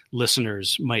slacker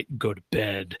listeners might go to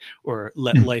bed or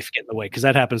let life get in the way, because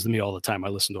that happens to me all the time. I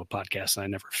listen to a podcast and I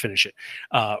never finish it.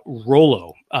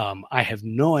 Rolo, I have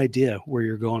no idea where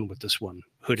you're going with this one.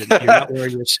 Hooded. You're not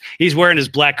wearing he's wearing his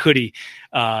black hoodie.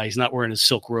 He's not wearing his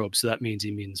silk robe, so that means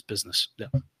he means business. Yeah.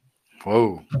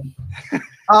 Whoa.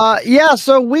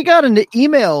 So we got an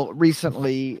email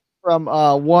recently from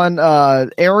one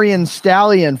Aryan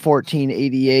Stallion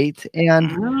 1488,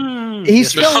 and he's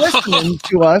still listening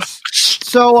to us.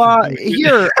 So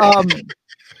here, you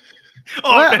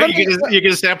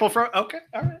get a sample from? Okay,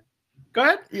 all right. Go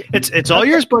ahead. It's all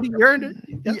yours, buddy. You're in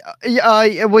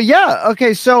it.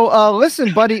 Okay, so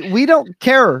listen, buddy, we don't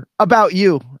care about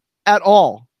you at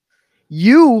all.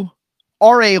 You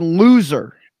are a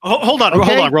loser. Hold on,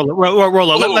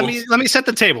 Rolo. Let me set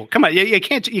the table. Come on, you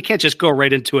can't just go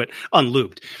right into it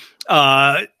unlubed.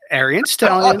 Aryan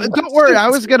Stallion. Don't worry, I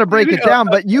was going to break it down,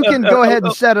 but you can go ahead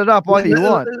and set it up while you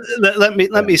want.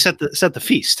 Let me set the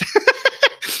feast.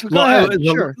 Go ahead,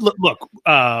 sure. Look,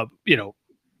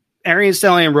 Aryan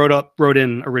Stallion wrote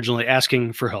in originally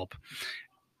asking for help,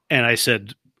 and I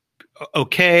said,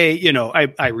 okay,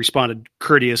 I responded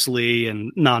courteously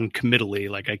and non-committally,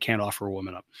 like I can't offer a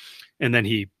woman up. And then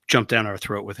he jumped down our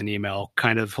throat with an email,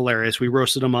 kind of hilarious. We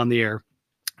roasted him on the air.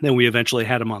 Then we eventually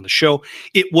had him on the show.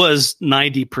 It was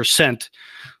 90%.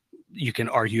 You can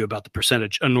argue about the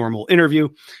percentage, a normal interview.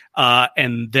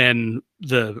 And then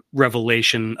the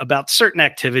revelation about certain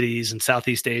activities in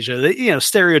Southeast Asia,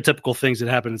 stereotypical things that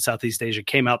happened in Southeast Asia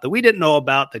came out that we didn't know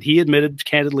about, that he admitted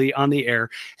candidly on the air,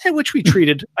 and which we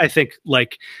treated, I think,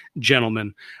 like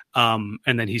gentlemen. And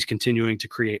then he's continuing to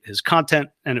create his content,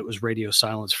 and it was radio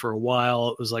silence for a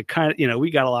while. It was like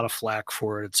we got a lot of flack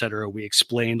for it, et cetera. We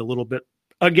explained a little bit,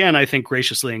 again, I think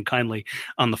graciously and kindly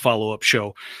on the follow-up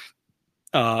show,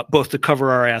 both to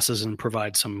cover our asses and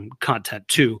provide some content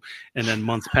too. And then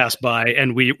months pass by,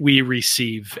 and we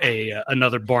receive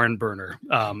another barn burner,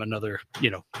 another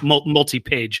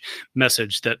multi-page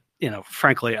message that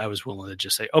frankly I was willing to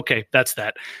just say, okay, that's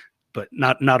that, but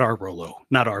not our Rolo,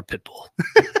 not our Pitbull.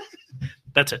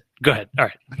 That's it. Go ahead. All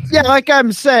right. Yeah, like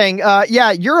I'm saying,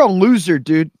 you're a loser,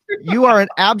 dude. You are an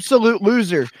absolute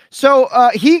loser. So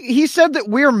he said that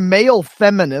we're male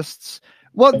feminists.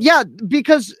 Well, yeah,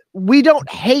 because we don't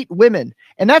hate women.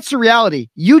 And that's the reality.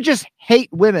 You just hate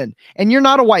women. And you're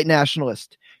not a white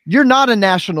nationalist. You're not a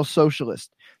national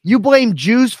socialist. You blame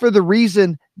Jews for the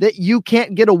reason that you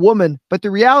can't get a woman. But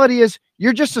the reality is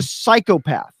you're just a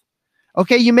psychopath.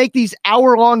 Okay, you make these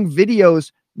hour-long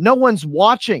videos. No one's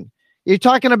watching. You're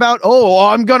talking about,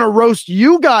 I'm going to roast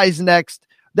you guys next.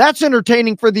 That's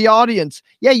entertaining for the audience.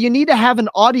 Yeah, you need to have an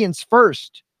audience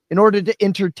first in order to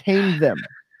entertain them.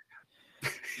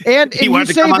 And he wanted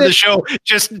to come on the show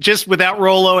just without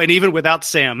Rolo and even without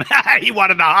Sam. He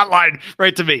wanted the hotline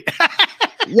right to me.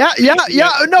 Yeah.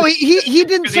 No, he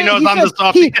didn't say. He knows I'm the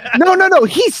softie. No.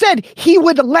 He said he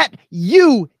would let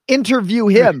you interview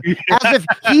him as if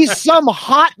he's some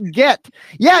hot get.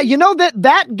 Yeah,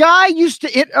 that guy used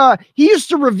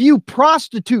to review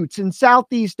prostitutes in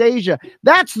Southeast Asia.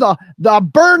 That's the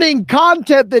burning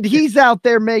content that he's out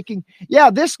there making.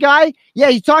 Yeah, this guy,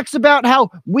 he talks about how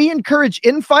we encourage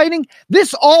infighting.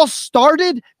 This all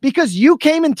started because you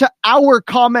came into our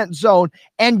comment zone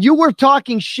and you were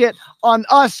talking shit on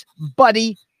us,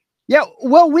 buddy. Yeah,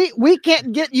 well, we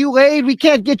can't get you laid. We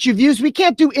can't get you views. We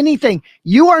can't do anything.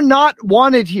 You are not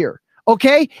wanted here,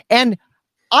 okay? And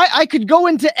I could go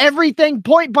into everything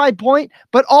point by point,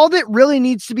 but all that really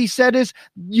needs to be said is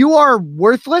you are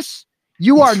worthless.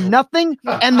 You are nothing.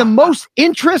 And the most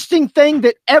interesting thing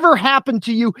that ever happened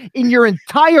to you in your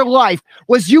entire life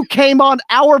was you came on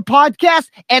our podcast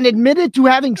and admitted to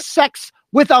having sex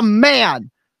with a man.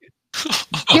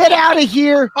 Get out of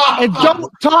here and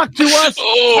don't talk to us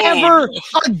ever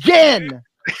again.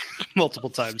 Multiple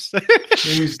times. Maybe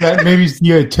it's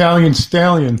the Italian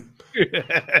stallion.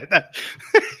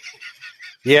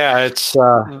 Yeah, it's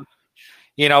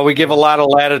we give a lot of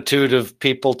latitude of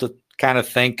people to kind of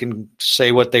think and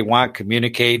say what they want,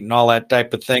 communicate, and all that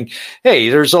type of thing. Hey,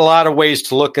 there's a lot of ways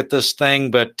to look at this thing,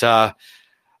 but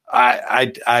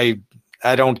I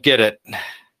don't get it.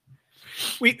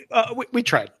 We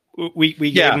tried. We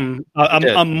gave him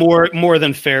a more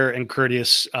than fair and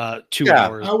courteous 2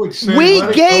 hours. I would say we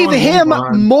gave him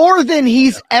more than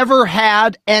he's ever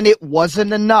had, and it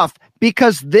wasn't enough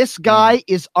because this guy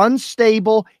is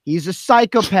unstable. He's a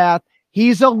psychopath.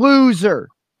 He's a loser.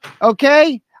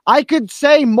 Okay? I could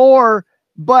say more,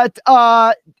 but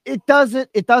it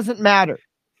doesn't matter.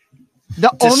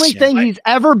 The only thing he's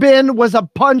ever been was a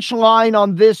punchline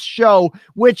on this show,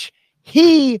 which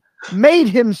he made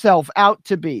himself out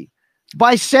to be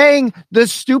by saying the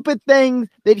stupid thing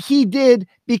that he did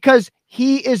because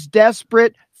he is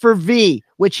desperate for V,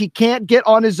 which he can't get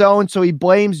on his own, so he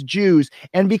blames Jews.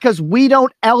 And because we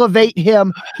don't elevate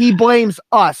him, he blames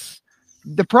us.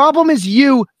 The problem is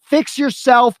you. Fix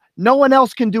yourself. No one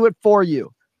else can do it for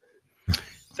you.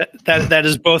 That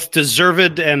is both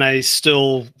deserved, and I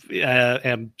still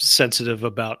am sensitive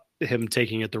about him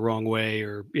taking it the wrong way,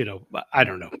 or I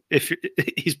don't know if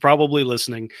he's probably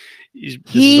listening.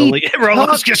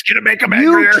 Rollo's just gonna make him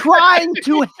angrier. You trying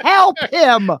to help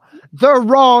him the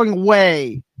wrong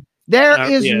way. There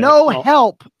is no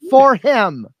help for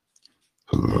him.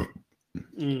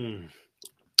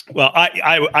 Well,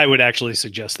 I would actually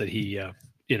suggest that he,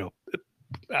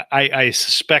 I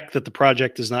suspect that the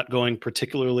project is not going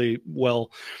particularly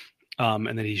well.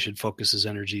 And that he should focus his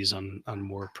energies on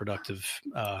more productive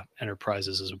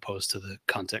enterprises as opposed to the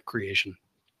content creation.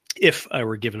 If I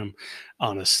were giving him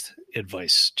honest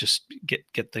advice, just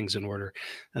get things in order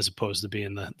as opposed to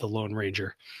being the Lone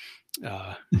Ranger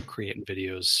creating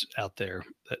videos out there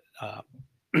that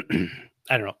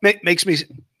I don't know makes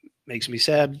me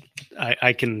sad.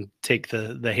 I can take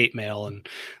the hate mail and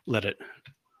let it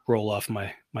roll off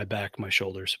my back, my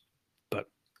shoulders.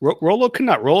 Rollo could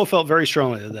not. Rollo felt very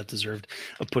strongly that deserved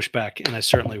a pushback, and I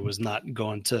certainly was not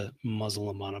going to muzzle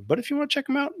him on him. But if you want to check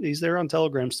him out, he's there on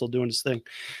Telegram, still doing his thing,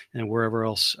 and wherever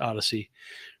else, Odyssey,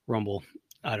 Rumble,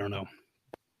 I don't know.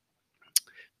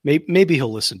 Maybe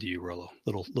he'll listen to you, Rollo.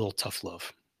 Little tough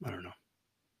love. I don't know.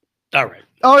 All right.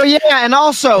 Oh yeah, and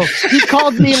also he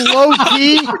called me low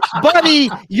key,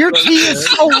 buddy. Your tea is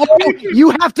so low,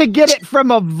 you have to get it from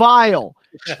a vial.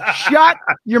 Shut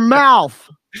your mouth.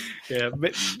 Yeah,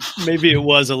 maybe it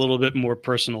was a little bit more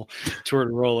personal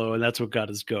toward Rollo, and that's what got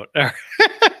his goat.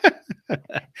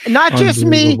 Not just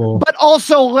me, but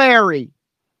also Larry.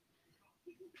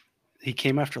 He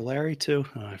came after Larry too?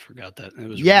 Oh, I forgot that. It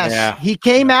was he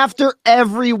came after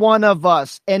every one of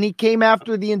us, and he came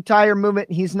after the entire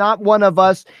movement. He's not one of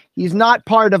us. He's not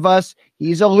part of us.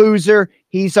 He's a loser.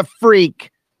 He's a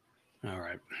freak. All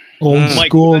right. Old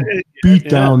school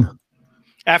beatdown.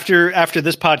 After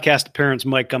this podcast appearance,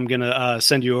 Mike, I'm gonna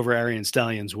send you over Aryan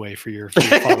Stallion's way for your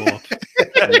follow up.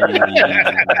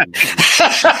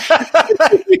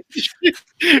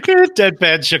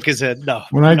 Deadpan shook his head. No.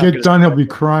 When I get done, he'll be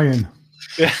crying.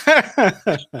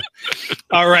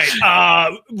 All right.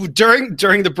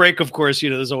 During the break, of course,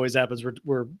 this always happens.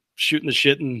 We're shooting the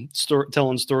shit and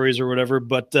telling stories or whatever.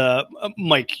 But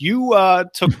Mike, you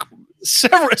took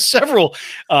several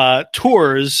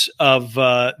tours of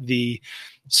the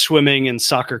swimming and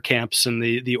soccer camps and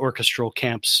the orchestral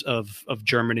camps of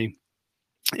Germany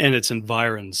and its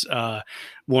environs,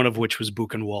 one of which was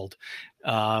Buchenwald.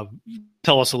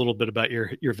 Tell us a little bit about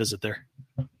your visit there.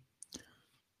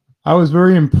 I was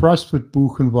very impressed with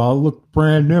Buchenwald. It looked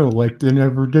brand new, like they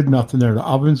never did nothing there. The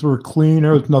ovens were clean.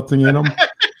 There was nothing in them.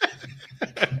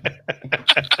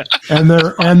 and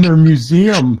their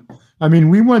museum. I mean,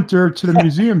 we went there to the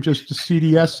museum just to see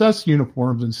the SS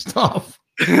uniforms and stuff.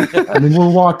 I mean, we're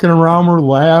walking around, we're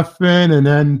laughing, and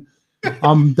then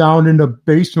I'm down in the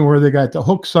basement where they got the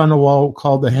hooks on the wall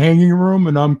called the hanging room,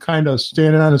 and I'm kind of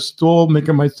standing on a stool,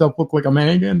 making myself look like I'm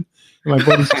hanging. And my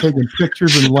buddy's taking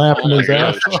pictures and laughing his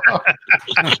ass off.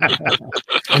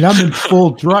 And I'm in full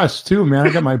dress too, man.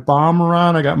 I got my bomber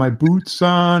on, I got my boots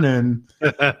on, and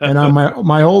on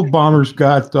my old bomber's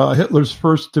got Hitler's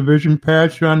 1st Division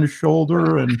patch on the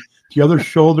shoulder, and the other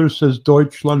shoulder says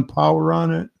Deutschland Power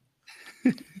on it.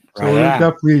 So we're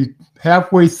definitely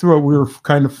halfway through it. We were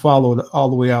kind of followed all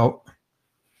the way out.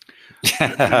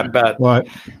 I bet. But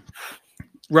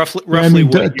roughly. I mean,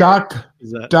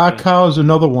 Dachau is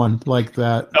another one like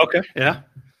that. Okay, yeah.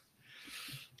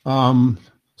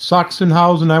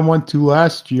 Sachsenhausen I went to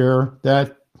last year.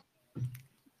 That's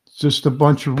just a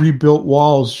bunch of rebuilt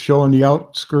walls showing the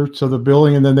outskirts of the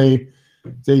building, and then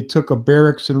they took a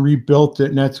barracks and rebuilt it,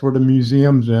 and that's where the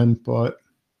museum's in. But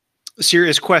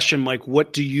serious question, Mike.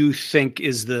 What do you think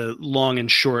is the long and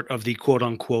short of the quote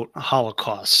unquote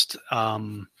Holocaust?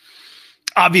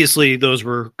 Obviously, those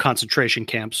were concentration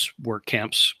camps, work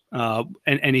camps, and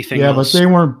anything else. But they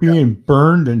weren't being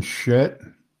burned and shit.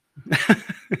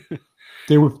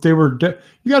 They were.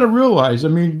 You got to realize. I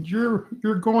mean, you're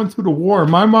going through the war.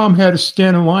 My mom had to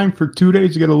stand in line for 2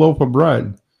 days to get a loaf of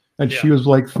bread, and she was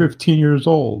like 15 years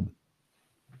old.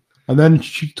 And then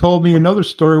she told me another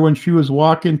story when she was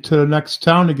walking to the next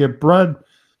town to get bread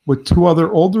with 2 other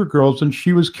older girls, and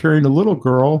she was carrying a little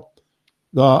girl.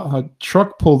 A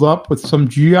truck pulled up with some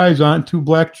GIs on. 2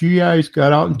 black GIs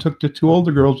got out and took the 2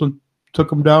 older girls and took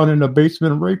them down in the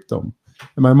basement and raped them.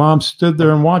 And my mom stood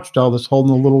there and watched all this,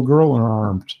 holding a little girl in her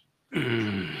arms.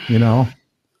 You know?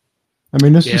 I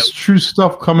mean, this is true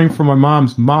stuff coming from my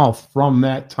mom's mouth from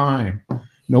that time.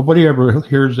 Nobody ever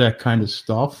hears that kind of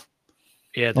stuff.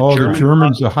 Yeah, the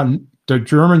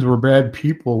Germans were bad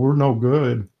people. We're no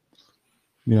good.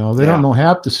 You know, they don't know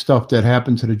half the stuff that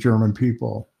happened to the German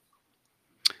people.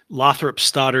 Lothrop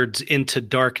Stoddard's Into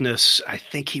Darkness, I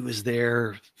think he was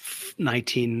there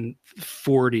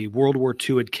 1940. World War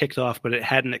II had kicked off, but it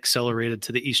hadn't accelerated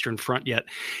to the Eastern Front yet.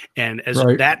 And as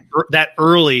that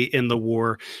early in the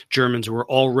war, Germans were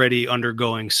already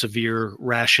undergoing severe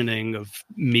rationing of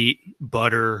meat,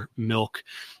 butter, milk,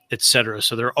 etc.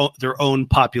 So their own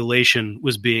population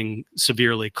was being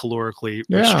severely calorically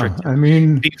restricted. I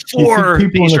mean, before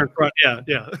the Eastern Front,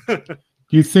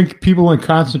 Do you think people in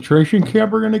concentration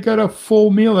camp are going to get a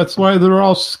full meal? That's why they're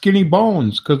all skinny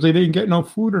bones, because they didn't get no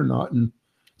food or nothing.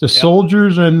 The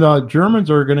soldiers and Germans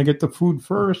are going to get the food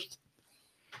first.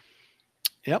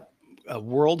 Yep, a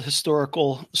world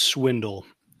historical swindle,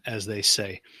 as they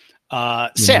say.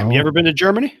 Sam, you ever been to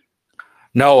Germany?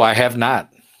 No, I have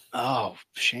not. Oh,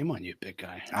 shame on you, big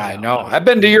guy. I know. I've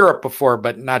been to Europe before,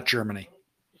 but not Germany.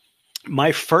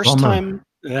 My first time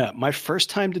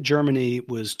to Germany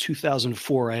was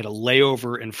 2004. I had a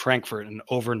layover in Frankfurt, an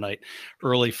overnight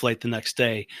early flight the next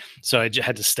day. So I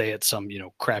had to stay at some,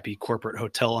 crappy corporate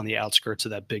hotel on the outskirts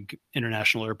of that big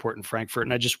international airport in Frankfurt.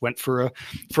 And I just went for a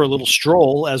little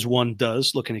stroll, as one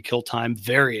does, looking to kill time.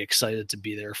 Very excited to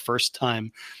be there. First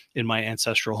time in my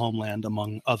ancestral homeland,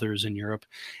 among others in Europe.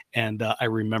 And I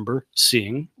remember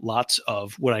seeing lots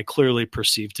of what I clearly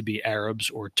perceived to be Arabs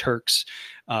or Turks,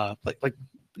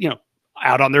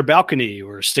 out on their balcony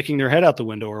or sticking their head out the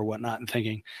window or whatnot, and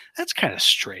thinking, that's kind of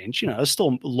strange. It's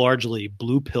still largely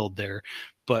blue-pilled there,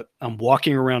 but I'm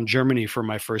walking around Germany for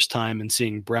my first time and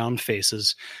seeing brown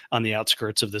faces on the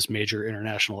outskirts of this major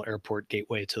international airport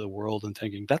gateway to the world and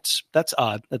thinking, that's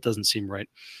odd. That doesn't seem right.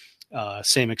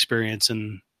 Same experience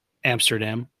in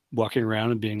Amsterdam, walking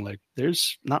around and being like,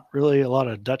 there's not really a lot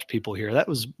of Dutch people here. That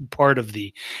was part of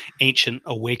the ancient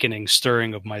awakening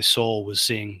stirring of my soul, was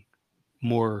seeing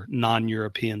more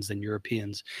non-Europeans than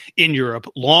Europeans in Europe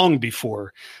long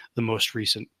before the most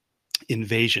recent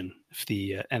invasion, if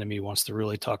the enemy wants to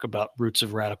really talk about roots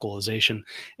of radicalization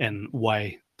and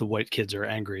why the white kids are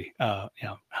angry. How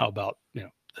about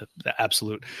the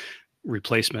absolute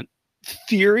replacement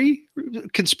theory,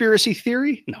 conspiracy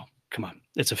theory? No, come on,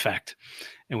 it's a fact,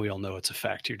 and we all know it's a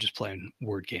fact. You're just playing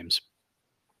word games.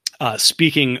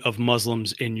 Speaking of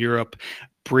Muslims in Europe,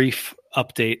 brief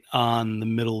update on the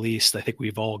Middle East. I think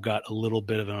we've all got a little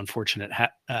bit of an unfortunate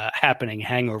happening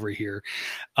hangover here.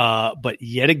 But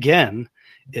yet again,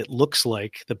 it looks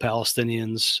like the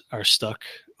Palestinians are stuck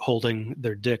holding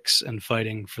their dicks and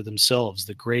fighting for themselves.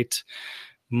 The great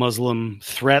Muslim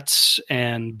threats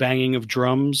and banging of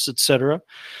drums, etc.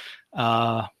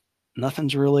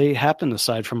 Nothing's really happened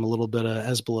aside from a little bit of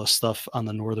Hezbollah stuff on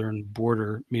the northern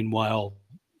border. Meanwhile,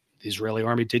 the Israeli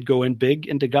army did go in big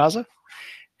into Gaza,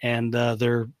 and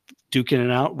they're duking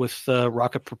it out with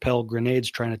rocket propelled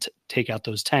grenades, trying to take out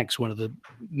those tanks. One of the $1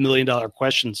 million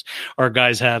questions our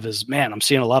guys have is, man, I'm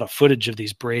seeing a lot of footage of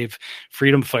these brave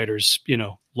freedom fighters,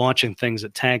 launching things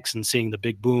at tanks and seeing the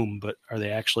big boom, but are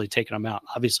they actually taking them out?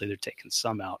 Obviously they're taking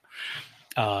some out.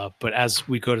 But as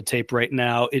we go to tape right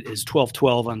now, it is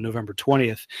 12/12 on November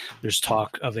 20th. There's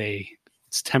talk of a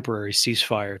temporary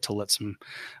ceasefire to let some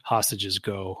hostages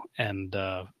go and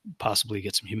possibly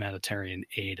get some humanitarian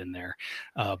aid in there.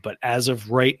 But as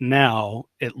of right now,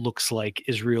 it looks like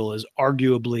Israel is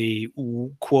arguably,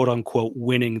 quote unquote,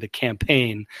 winning the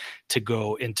campaign to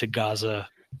go into Gaza,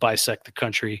 bisect the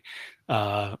country,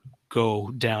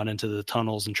 go down into the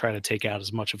tunnels and try to take out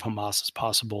as much of Hamas as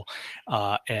possible.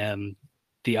 And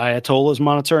the Ayatollah is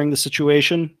monitoring the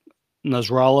situation.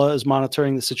 Nasrallah is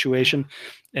monitoring the situation.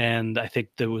 And I think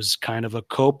there was kind of a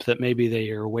cope that maybe they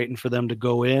are waiting for them to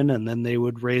go in and then they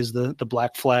would raise the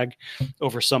black flag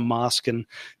over some mosque and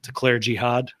declare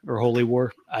jihad or holy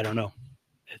war. I don't know.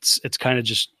 It's kind of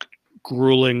just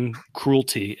grueling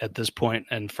cruelty at this point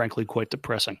and frankly quite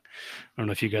depressing. I don't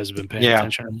know if you guys have been paying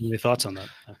attention. Any thoughts on that?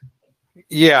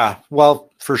 Yeah,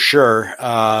 well, for sure.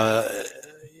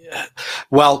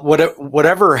 Well,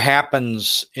 whatever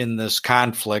happens in this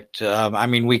conflict,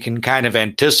 we can kind of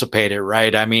anticipate it,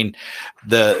 right?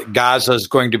 The Gaza is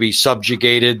going to be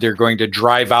subjugated. They're going to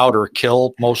drive out or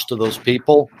kill most of those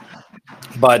people.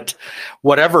 But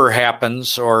whatever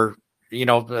happens, or,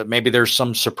 maybe there's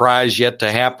some surprise yet to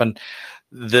happen,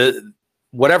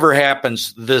 whatever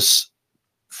happens, this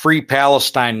Free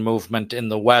Palestine movement in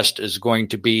the West is going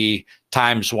to be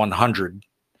times 100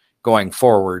 going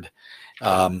forward.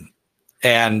 I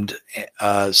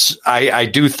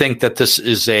do think that this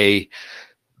is a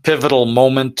pivotal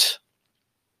moment,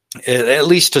 at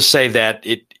least to say that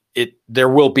there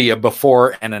will be a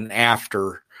before and an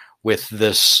after with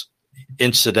this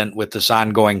incident, with this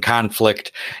ongoing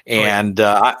conflict. And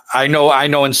I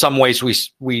know in some ways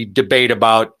we debate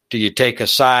about, do you take a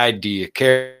side? Do you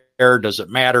care? Does it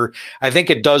matter? I think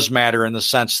it does matter in the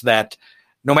sense that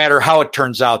no matter how it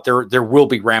turns out, there will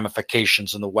be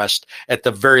ramifications in the West. At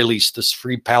the very least, this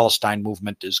Free Palestine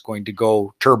movement is going to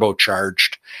go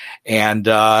turbocharged. And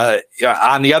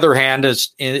on the other hand,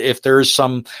 if there is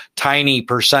some tiny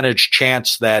percentage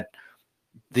chance that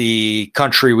the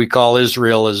country we call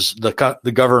Israel is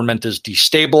the government is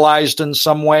destabilized in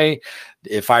some way,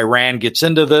 if Iran gets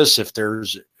into this, if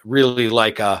there's really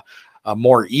like a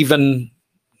more even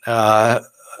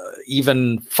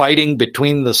fighting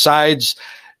between the sides,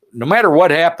 no matter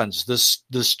what happens,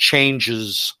 this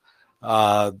changes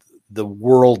the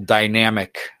world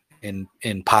dynamic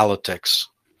in politics,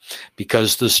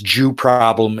 because this Jew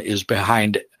problem is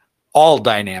behind all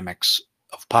dynamics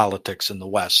of politics in the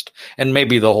West and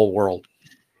maybe the whole world.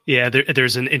 Yeah,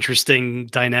 there's an interesting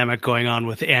dynamic going on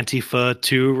with Antifa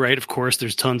too, right? Of course,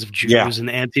 there's tons of Jews in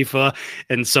Antifa,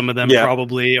 and some of them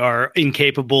probably are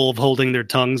incapable of holding their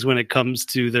tongues when it comes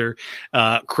to their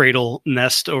cradle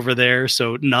nest over there.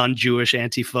 So non-Jewish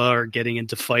Antifa are getting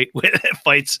into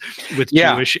fights with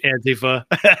Jewish Antifa.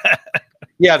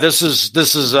 Yeah, this is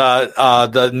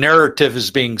the narrative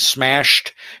is being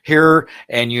smashed here,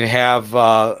 and you have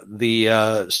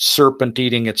the serpent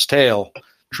eating its tail,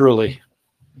 truly.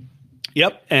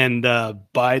 Yep, and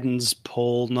Biden's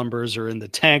poll numbers are in the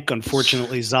tank.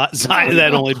 Unfortunately, Zion,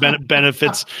 that only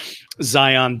benefits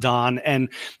Zion Don. And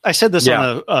I said this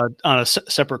on a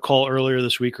separate call earlier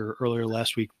this week or earlier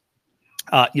last week.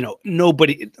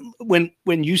 Nobody, when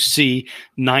you see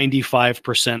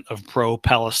 95% of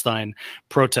pro-Palestine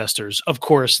protesters, of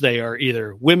course, they are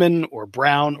either women or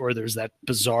brown, or there's that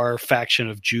bizarre faction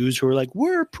of Jews who are like,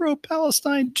 we're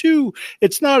pro-Palestine too.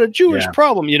 It's not a Jewish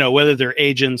problem, whether they're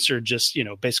agents or just,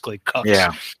 basically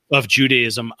cucks of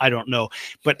Judaism. I don't know,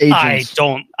 but agents.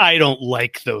 I don't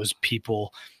like those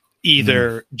people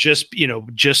either, just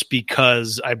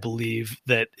because I believe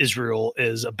that Israel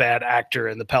is a bad actor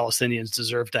and the Palestinians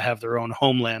deserve to have their own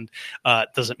homeland,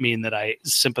 doesn't mean that I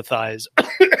sympathize,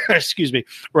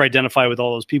 or identify with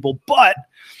all those people. But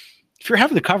if you're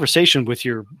having the conversation with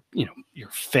your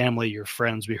family, your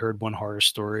friends, we heard one horror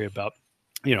story about,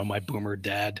 my boomer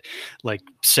dad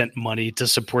sent money to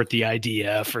support the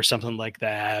IDF or something like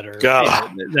that.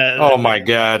 Or my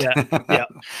God.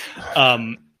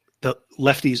 The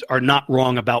lefties are not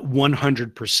wrong about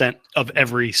 100% of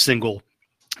every single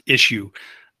issue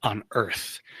on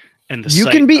Earth. And you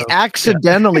can be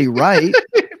accidentally right.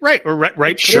 Right. Or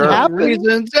right for the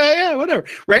reasons. Whatever.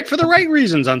 Right for the right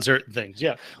reasons on certain things.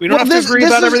 Yeah. We don't have to agree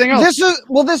about everything else.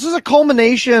 This is a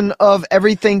culmination of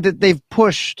everything that they've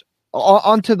pushed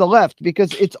onto the left,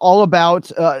 because it's all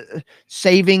about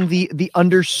saving the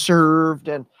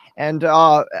underserved and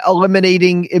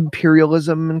eliminating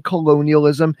imperialism and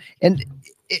colonialism. And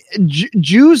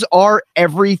Jews are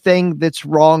everything that's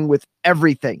wrong with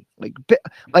everything.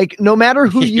 Like no matter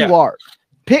who you are,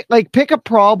 pick a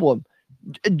problem.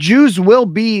 Jews will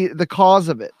be the cause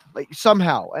of it, like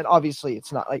somehow. And obviously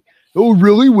it's not like, oh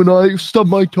really, when I stubbed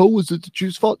my toe, was it the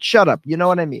Jews' fault? Shut up. You know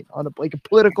what I mean? On a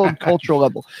political and cultural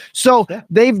level. So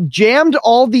they've jammed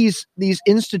all these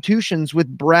institutions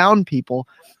with brown people.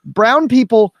 Brown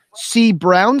people see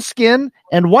brown skin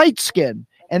and white skin,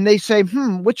 and they say,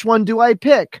 which one do I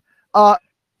pick?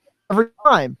 Every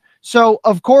time. So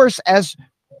of course, as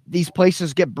these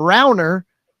places get browner,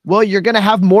 well, you're going to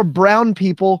have more brown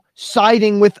people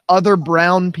siding with other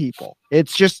brown people.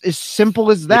 It's just as simple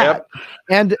as that.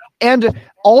 Yep. And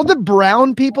all the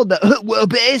brown people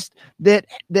that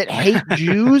hate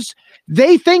Jews,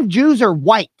 they think Jews are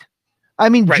white. I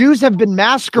mean, Jews have been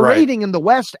masquerading in the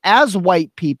West as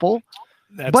white people.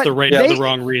 That's the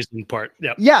wrong reason part.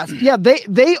 Yeah. Yes. Yeah.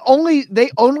 They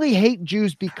only hate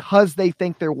Jews because they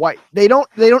think they're white. They don't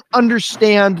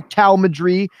understand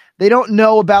Talmudry. They don't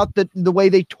know about the way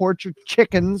they torture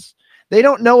chickens. They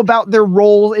don't know about their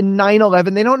role in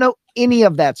 9/11. They don't know any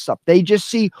of that stuff. They just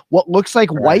see what looks like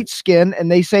white skin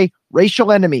and they say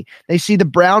racial enemy. They see the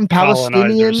brown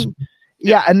Palestinian.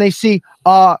 Yeah. And they see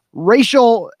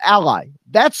racial ally.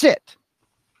 That's it.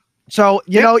 So,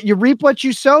 you know, you reap what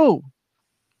you sow.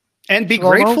 And be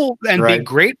grateful, be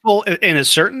grateful in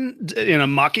a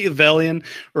Machiavellian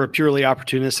or a purely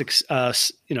opportunistic,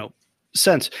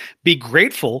 sense. Be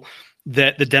grateful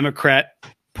that the Democrat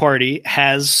Party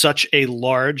has such a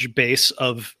large base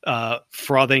of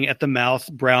frothing at the mouth,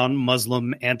 brown,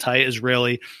 Muslim,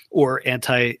 anti-Israeli, or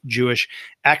anti-Jewish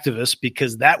activists,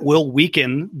 because that will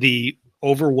weaken the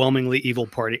overwhelmingly evil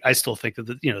party. I still think that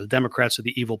the Democrats are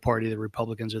the evil party, the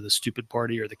Republicans are the stupid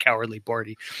party or the cowardly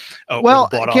party, or the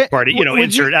bought-off party.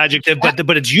 Insert adjective, but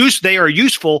it's they are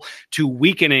useful to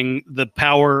weakening the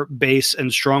power base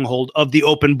and stronghold of the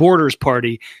Open Borders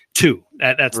Party too.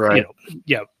 That's right.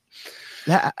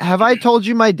 Have I told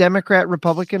you my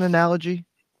Democrat-Republican analogy?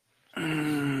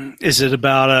 Is it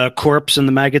about a corpse and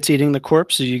the maggots eating the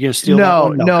corpse? Are you going to steal?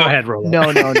 No. Go ahead, Rollo.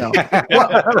 No.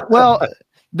 well,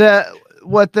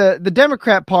 the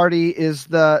Democrat Party is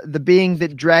the being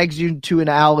that drags you to an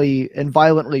alley and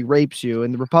violently rapes you,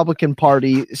 and the Republican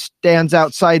Party stands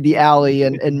outside the alley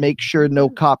and makes sure no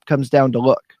cop comes down to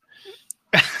look.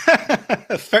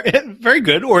 Very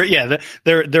good. Or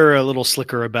they're a little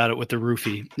slicker about it with the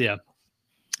roofie. Yeah.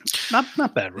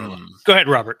 Not bad, Rollo. Go ahead,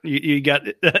 Robert. You got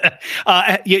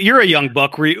you're a young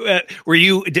buck. Were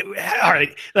you all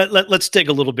right? Let's dig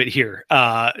a little bit here.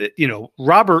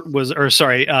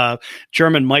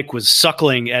 German Mike was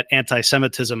suckling at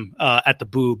anti-Semitism at the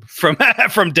boob from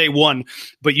day one.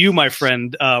 But you, my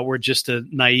friend, were just a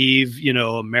naive,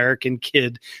 American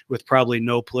kid with probably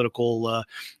no political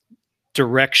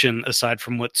direction aside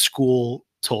from what school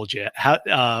told you.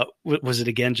 How was it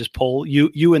again? Just poll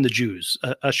you and the Jews,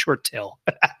 a short tale.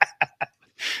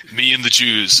 Me and the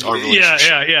Jews are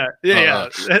relationship. Yeah.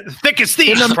 Thick as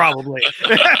thieves, probably.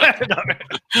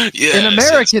 An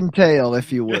American tale,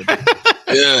 if you would.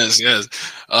 Yes.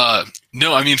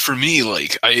 No, I mean, for me,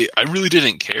 like, I really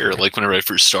didn't care. Like, whenever I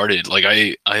first started, like,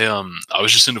 I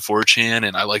was just into 4chan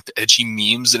and I liked the edgy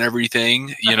memes and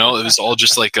everything. It was all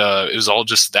just like it was all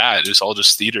just that. It was all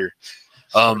just theater.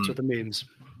 That's what it means.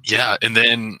 Yeah, and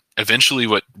then eventually,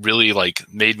 what really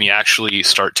made me actually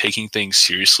start taking things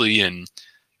seriously and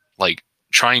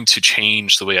trying to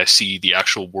change the way I see the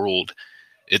actual world.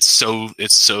 It's so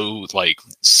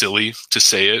silly to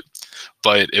say it,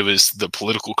 but it was the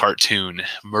political cartoon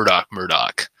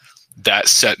Murdoch that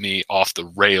set me off the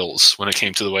rails when it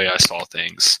came to the way I saw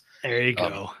things. There you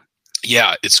go.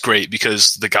 Yeah, it's great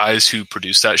because the guys who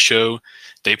produced that show,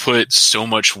 they put so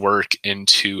much work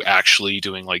into actually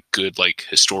doing good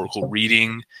historical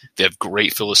reading. They have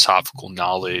great philosophical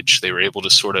knowledge. They were able to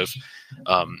sort of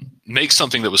make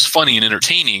something that was funny and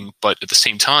entertaining, but at the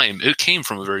same time, it came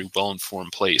from a very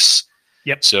well-informed place.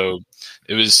 Yep. So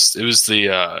it was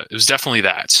definitely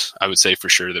that, I would say, for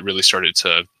sure, that really started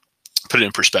to put it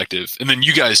in perspective. And then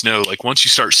you guys know, once you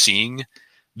start seeing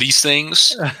these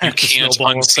things, you can't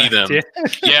unsee them.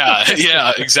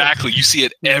 Yeah, exactly. You see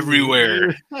it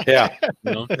everywhere. Yeah,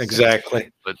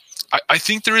 exactly. But I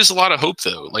think there is a lot of hope,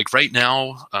 though. Right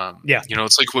now,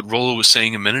 it's like what Rollo was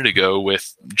saying a minute ago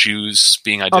with Jews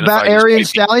being identified about Aryan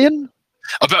Stallion.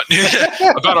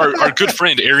 About our good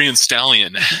friend Aryan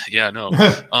Stallion. Yeah, no,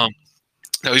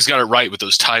 he's got it right with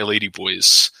those Thai lady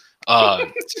boys.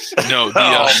 No.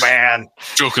 Oh man,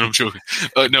 I'm joking.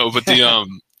 No, but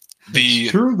the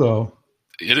True though.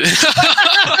 it is.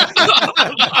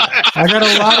 I got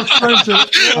a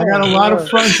lot of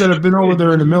friends that have been over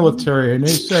there in the military, and they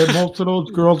say most of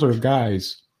those girls are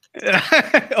guys.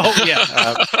 Oh yeah.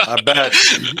 I bet.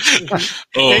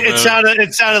 Oh, it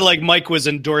man. sounded like Mike was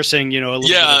endorsing, a little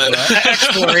Yeah. bit of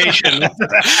exploration.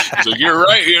 He's like, you're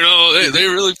right. They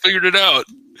really figured it out.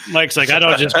 Mike's like, I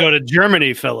don't just go to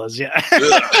Germany, fellas. Yeah.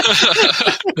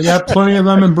 We got plenty of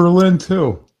them in Berlin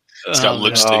too. He's got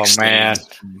lipstick oh, man.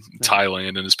 stains from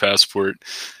Thailand in his passport.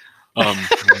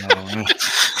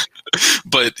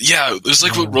 But yeah, it was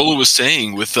like what Rollo was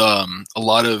saying with a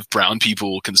lot of brown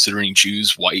people considering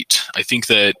Jews white. I think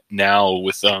that now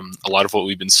with a lot of what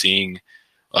we've been seeing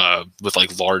with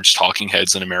like large talking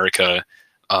heads in America,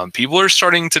 people are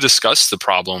starting to discuss the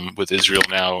problem with Israel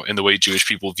now and the way Jewish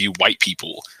people view white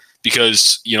people.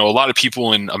 Because, a lot of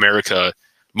people in America,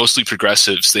 mostly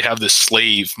progressives, they have this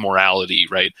slave morality,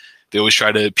 right? They always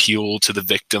try to appeal to the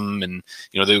victim and,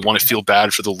 they want to feel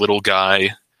bad for the little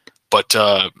guy. But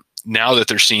now that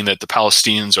they're seeing that the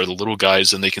Palestinians are the little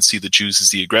guys and they can see the Jews as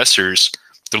the aggressors,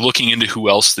 they're looking into who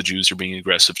else the Jews are being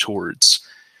aggressive towards.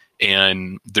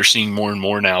 And they're seeing more and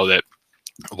more now that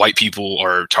white people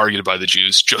are targeted by the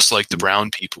Jews, just like the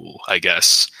brown people, I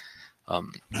guess.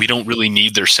 We don't really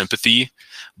need their sympathy,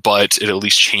 but it at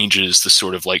least changes the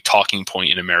sort of like talking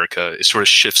point in America. It sort of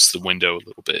shifts the window a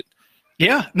little bit.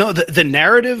 Yeah, no, the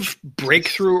narrative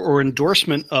breakthrough or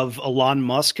endorsement of Elon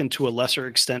Musk and to a lesser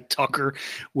extent Tucker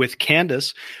with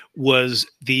Candace was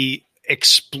the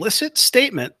explicit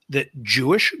statement that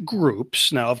Jewish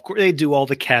groups, now of course they do all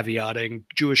the caveating,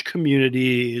 Jewish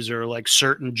communities or like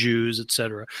certain Jews,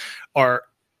 etc., are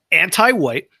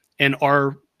anti-white and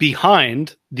are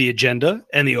behind the agenda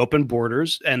and the open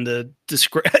borders and the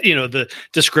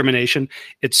discrimination,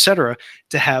 etc.,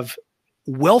 to have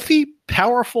wealthy,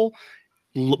 powerful,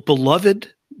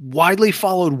 beloved, widely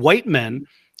followed white men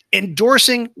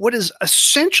endorsing what is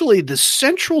essentially the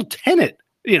central tenet.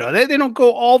 They don't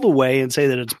go all the way and say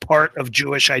that it's part of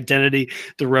Jewish identity,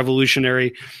 the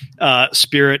revolutionary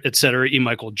spirit, etc. E.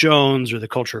 Michael Jones or the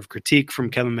culture of critique from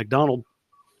Kevin McDonald.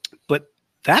 But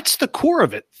that's the core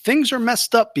of it. Things are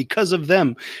messed up because of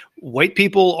them. White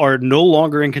people are no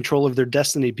longer in control of their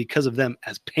destiny because of them,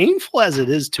 as painful as it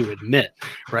is to admit,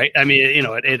 right? I mean,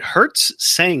 it hurts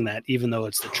saying that, even though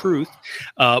it's the truth,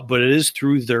 but it is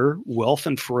through their wealth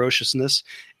and ferociousness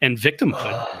and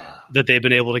victimhood that they've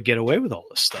been able to get away with all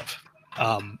this stuff.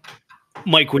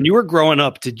 Mike, when you were growing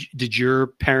up, did your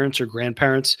parents or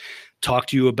grandparents talk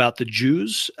to you about the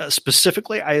Jews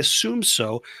specifically? I assume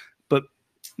so, but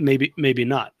maybe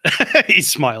not.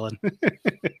 He's smiling.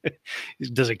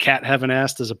 Does a cat have an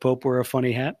ass? Does a pope wear a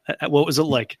funny hat? What was it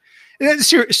like?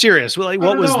 Serious. Like,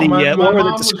 what was the what were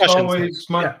the discussions?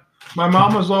 My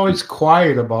mom was always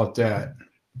quiet about that.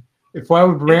 If I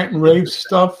would rant and rave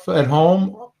stuff at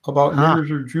home about niggers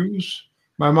or Jews,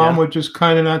 my mom would just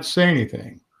kind of not say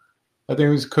anything. I think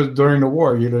it was because during the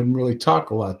war, you didn't really talk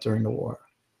a lot during the war.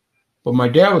 But my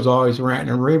dad was always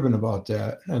ranting and raving about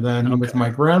that. And then with my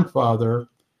grandfather,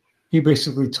 he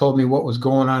basically told me what was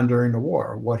going on during the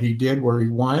war, what he did, where he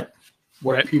went,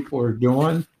 what people are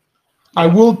doing. I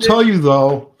will tell you,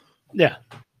 though,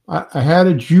 I had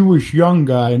a Jewish young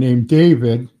guy named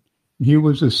David. He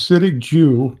was a Hasidic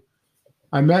Jew.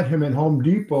 I met him at Home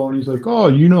Depot, and he's like, oh,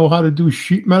 you know how to do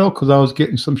sheet metal? Because I was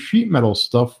getting some sheet metal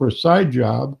stuff for a side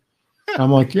job.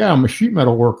 I'm like, yeah, I'm a sheet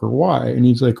metal worker. Why? And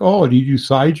he's like, oh, do you do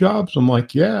side jobs? I'm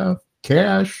like, yeah,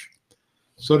 cash.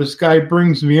 So this guy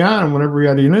brings me on, and whenever he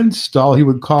had an install, he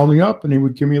would call me up, and he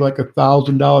would give me like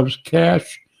 $1,000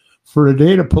 cash for the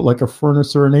day to put like a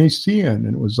furnace or an AC in,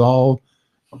 and it was all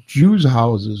Jews'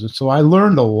 houses. And so I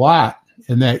learned a lot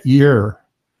in that year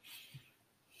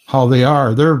how they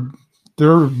are. They're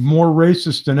more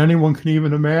racist than anyone can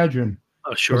even imagine.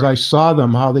 Oh, sure. Because I saw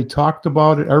them, how they talked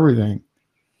about it, everything.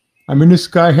 I mean, this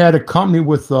guy had a company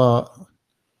with a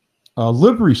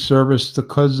livery service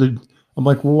because I'm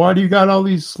like, well, why do you got all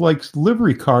these like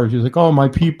livery cars? He's like, oh, my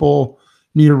people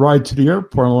need a ride to the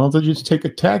airport. Why don't they just take a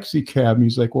taxi cab? And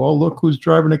he's like, well, look who's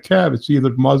driving a cab. It's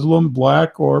either Muslim,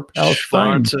 black, or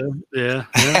Palestine. Yeah.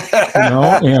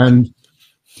 And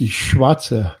the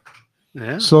Schwarze.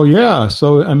 Yeah.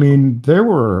 So I mean,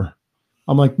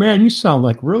 I'm like, man, you sound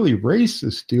like really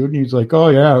racist, dude. And he's like, oh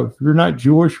yeah, if you're not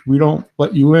Jewish, we don't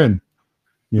let you in.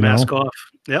 Mask off.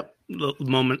 Yep.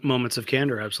 Moments of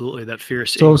candor. Absolutely. That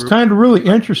fierce. So it's kind of really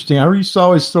interesting. I used to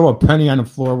always throw a penny on the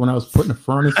floor when I was putting a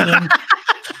furnace in.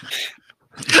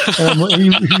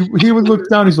 And he would look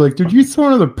down. He's like, "Did you throw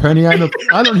another penny on the?"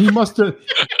 I don't. He must have.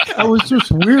 That was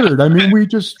just weird. I mean, we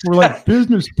just were like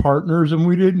business partners, and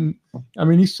we didn't. I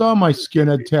mean, he saw my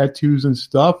skinhead tattoos and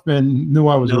stuff, and knew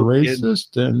I was a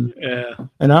racist.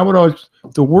 And I would always.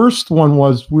 The worst one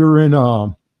was we were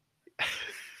in.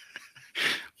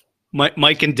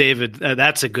 Mike and David.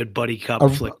 That's a good buddy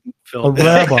cop flick. Phil. A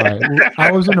rabbi.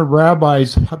 I was in a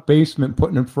rabbi's basement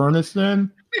putting a furnace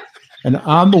in. And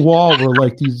on the wall were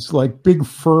like these like big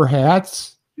fur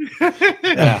hats.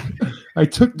 Yeah. I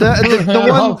took the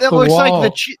one off that the looks wall.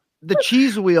 like the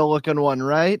cheese wheel looking one,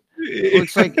 right? It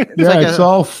looks like It's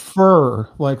all fur,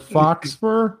 like fox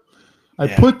fur. I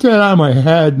put that on my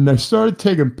head and I started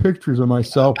taking pictures of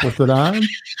myself with it on.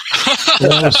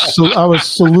 And I was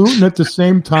saluting at the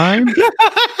same time.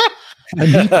 And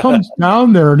he comes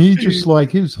down there and he just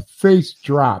like his face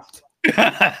dropped.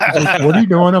 Like, what are you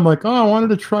doing? I'm like, I wanted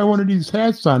to try one of these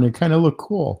hats on. It kind of looked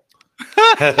cool.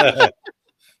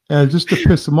 And just to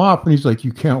piss him off. And he's like,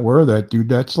 you can't wear that, dude.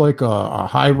 That's like a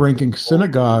high-ranking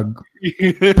synagogue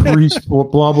priest,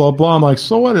 blah, blah, blah. I'm like,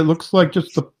 so what? It looks like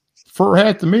just a fur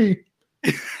hat to me.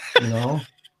 You know?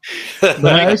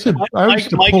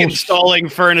 Mike installing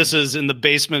furnaces in the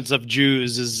basements of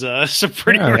Jews is some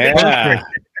pretty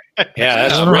Yeah,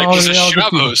 that's right. He's a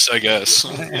Shabbos, I guess.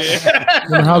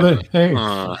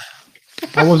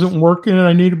 I wasn't working and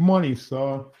I needed money,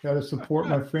 so I got to support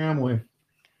my family.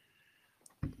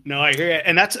 No, I hear you.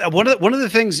 And that's one of the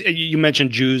things you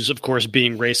mentioned, Jews, of course,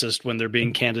 being racist when they're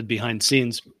being candid behind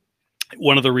scenes.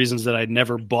 One of the reasons that I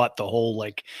never bought the whole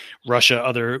like Russia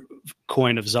other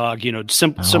coin of Zog, you know,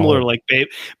 similar like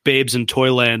Babes in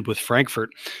Toyland with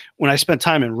Frankfurt. When I spent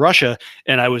time in Russia,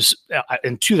 and I was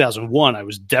in 2001, I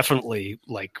was definitely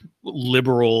like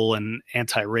liberal and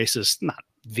anti-racist, not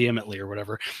vehemently or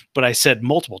whatever, but I said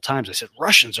multiple times, I said,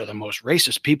 Russians are the most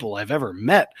racist people I've ever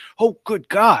met. Oh, good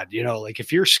God. You know, like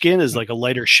if your skin is like a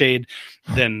lighter shade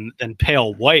than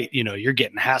pale white, you know, you're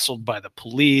getting hassled by the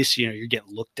police, you know, you're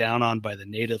getting looked down on by the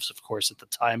natives. Of course, at the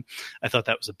time, I thought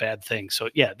that was a bad thing. So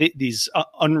yeah, these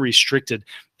unrestricted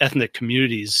ethnic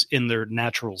communities in their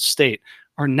natural state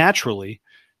are naturally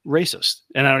racist.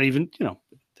 And I don't even, you know,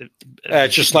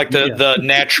 it's just like the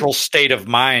natural state of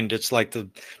mind. It's like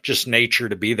just nature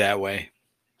to be that way.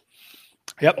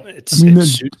 Yep.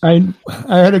 I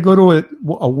had to go to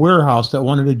a warehouse that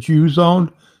one of the Jews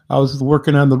owned. I was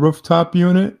working on the rooftop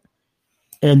unit,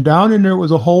 and down in there was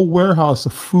a whole warehouse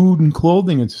of food and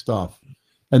clothing and stuff.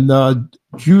 And the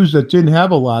Jews that didn't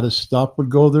have a lot of stuff would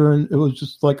go there, and it was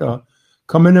just like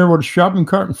come in there with a shopping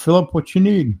cart and fill up what you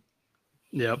need.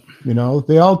 Yep. You know,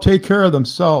 they all take care of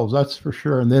themselves, that's for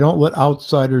sure. And they don't let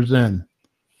outsiders in.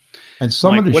 And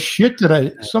some of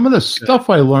the stuff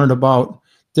I learned about,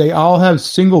 they all have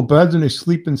single beds and they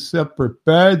sleep in separate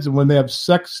beds. And when they have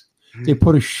sex, they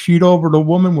put a sheet over the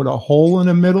woman with a hole in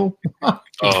the middle. Well,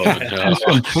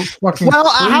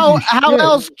 how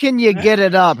else can you get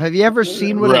it up? Have you ever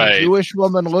seen what a Jewish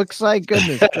woman looks like?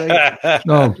 Goodness gracious.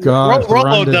 Oh, God.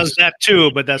 Rollo does that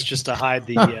too, but that's just to hide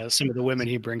the some of the women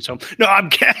he brings home. No, I'm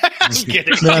kidding.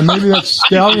 Man, maybe that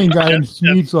stallion guy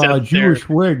needs a Jewish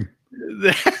wig.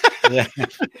 There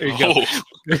you go.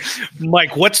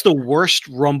 Mike, what's the worst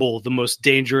rumble, the most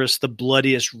dangerous, the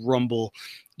bloodiest rumble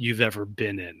you've ever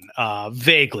been in?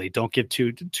 Vaguely, don't give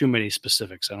too many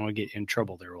specifics. I don't want to get you in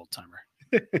trouble there, old timer.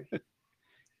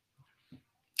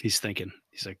 He's thinking.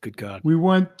 He's like, good God. We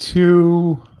went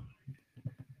to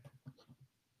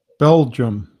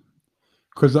Belgium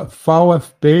because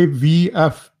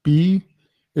VfB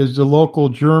is the local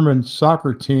German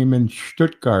soccer team in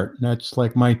Stuttgart. And that's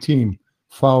like my team,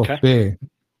 VfB. Okay.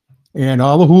 And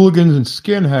all the hooligans and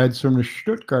skinheads from the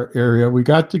Stuttgart area, we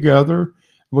got together.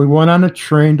 We went on a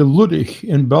train to Lüttich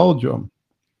in Belgium.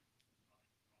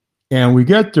 And we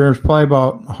get there, it's probably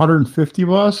about 150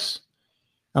 of us.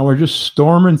 And we're just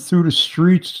storming through the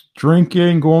streets,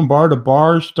 drinking, going bar to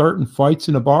bars, starting fights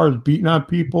in the bars, beating on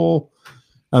people.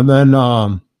 And then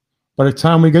by the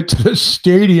time we get to the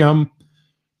stadium,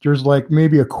 there's like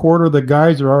maybe a quarter of the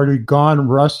guys are already gone,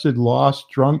 arrested, lost,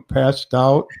 drunk, passed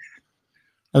out.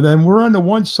 And then we're on the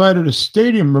one side of the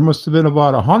stadium. There must have been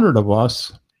about 100 of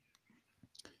us.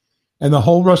 And the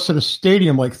whole rest of the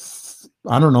stadium, like,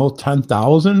 I don't know,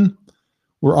 10,000,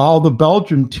 we're all the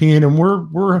Belgium team. And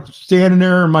we're standing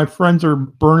there, and my friends are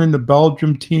burning the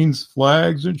Belgium team's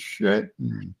flags and shit.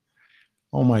 And,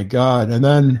 oh, my God. And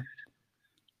then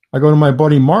I go to my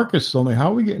buddy Marcus, I'm like,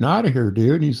 how are we getting out of here,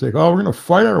 dude? And he's like, oh, we're going to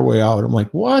fight our way out. I'm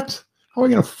like, what? How are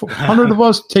we going to 100 of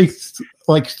us take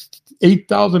like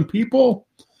 8,000 people?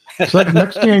 So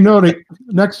next thing I know,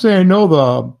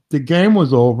 the game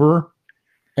was over.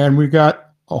 And we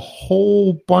got a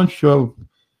whole bunch of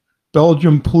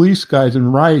Belgian police guys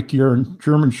in riot gear and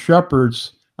German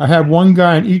Shepherds. I had one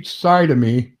guy on each side of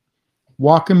me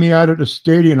walking me out of the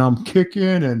stadium. I'm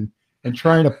kicking and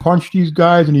trying to punch these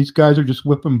guys, and these guys are just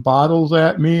whipping bottles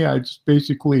at me. I just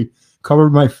basically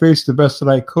covered my face the best that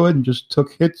I could and just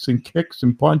took hits and kicks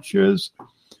and punches.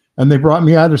 And they brought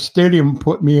me out of the stadium and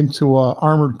put me into an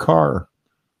armored car,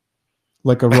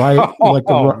 like a riot, an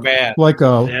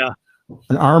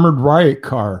armored riot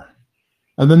car.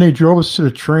 And then they drove us to the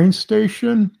train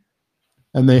station,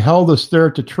 and they held us there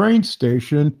at the train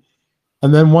station.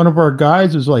 And then one of our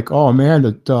guys is like, "Oh man,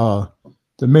 the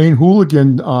main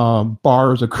hooligan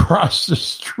bar is across the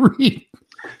street."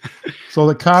 So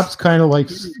the cops kind of like,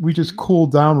 we just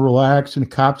cooled down, relaxed, and the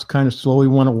cops kind of slowly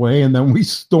went away. And then we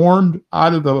stormed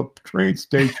out of the train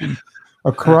station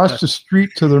across the street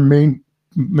to their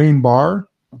main bar.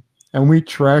 And we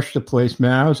trashed the place,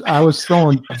 man. I was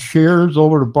throwing chairs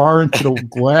over the bar into the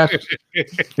glass,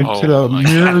 into the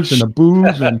mirrors and the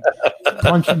booze, and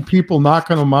punching people,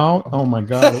 knocking them out. Oh my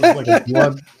God, it was like a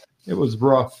blood. It was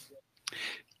rough.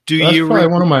 Do you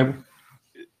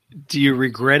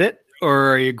regret it,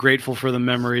 or are you grateful for the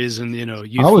memories? And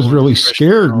I was really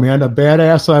scared, man. The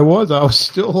badass I was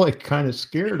still like kind of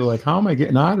scared. Like, how am I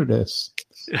getting out of this?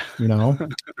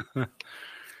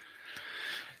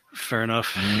 Fair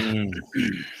enough. And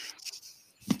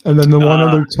then the one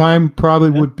other time probably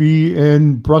would be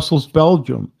in Brussels,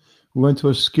 Belgium. We went to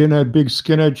a big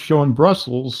skinhead show in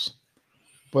Brussels,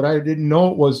 but I didn't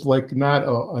know it was like not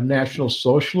a National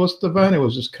Socialist event. It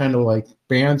was just kind of like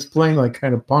bands playing, like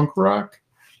kind of punk rock.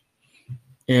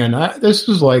 And this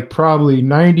was like probably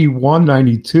 91,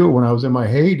 92 when I was in my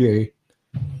heyday.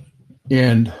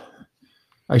 And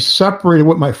I separated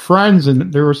with my friends,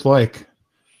 and there was like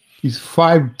these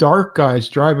 5 dark guys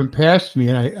driving past me,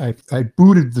 and I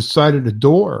booted the side of the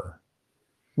door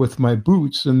with my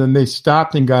boots, and then they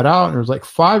stopped and got out, and there was like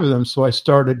 5 of them. So I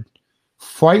started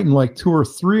fighting like 2 or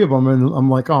 3 of them, and I'm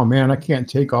like, oh man, I can't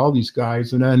take all these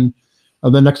guys. And then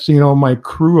the next thing you know, my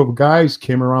crew of guys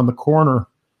came around the corner,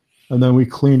 and then we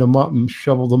cleaned them up and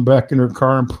shoveled them back in their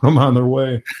car and put them on their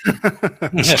way.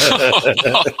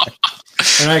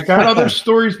 And I got other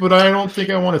stories, but I don't think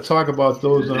I want to talk about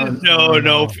those. No.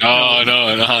 No.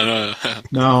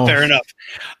 Fair enough.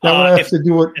 That would have to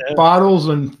do with bottles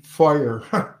and fire.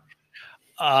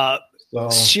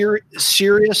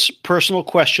 Serious personal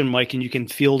question, Mike, and you can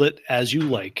field it as you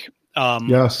like.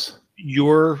 Yes.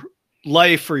 Your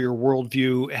life or your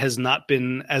worldview has not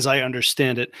been, as I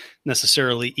understand it,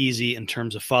 necessarily easy in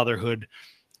terms of fatherhood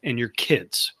and your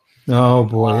kids. Oh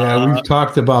boy, yeah, we've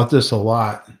talked about this a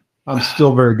lot. I'm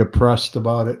still very depressed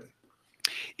about it.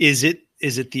 Is it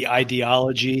the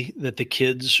ideology that the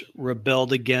kids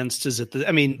rebelled against? Is it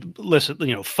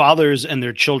listen, fathers and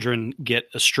their children get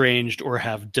estranged or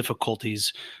have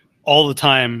difficulties all the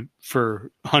time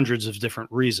for hundreds of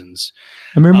different reasons.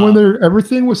 I mean, when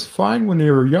everything was fine when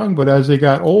they were young, but as they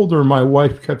got older, my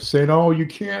wife kept saying, "Oh, you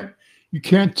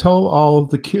can't tell all of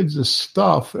the kids this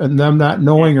stuff," and them not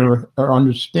knowing or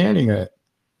understanding it.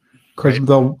 Because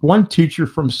the one teacher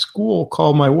from school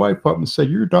called my wife up and said,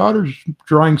 "Your daughter's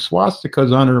drawing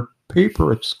swastikas on her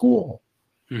paper at school."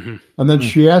 Mm-hmm. And then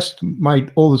she asked my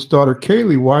oldest daughter,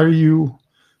 Kaylee, why are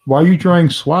you drawing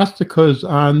swastikas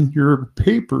on your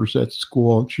papers at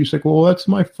school? And she's like, "Well, that's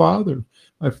my father.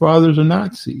 My father's a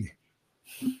Nazi."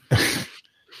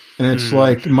 And it's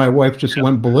like my wife just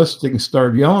went ballistic and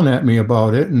started yelling at me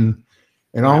about it.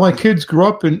 And all my kids grew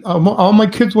up in, all my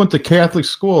kids went to Catholic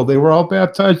school. They were all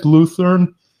baptized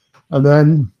Lutheran. And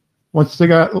then once they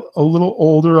got a little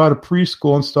older out of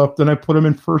preschool and stuff, then I put them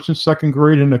in 1st and 2nd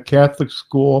grade in a Catholic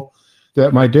school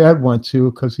that my dad went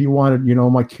to because he wanted,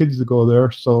 my kids to go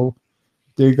there. So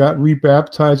they got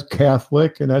rebaptized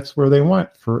Catholic, and that's where they went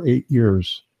for 8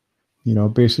 years.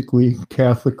 Basically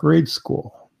Catholic grade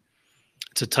school.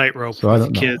 It's a tightrope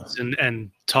with kids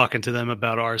and talking to them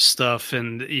about our stuff,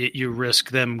 and you risk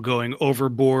them going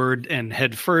overboard and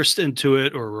head first into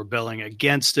it, or rebelling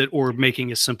against it, or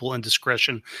making a simple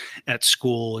indiscretion at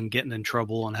school and getting in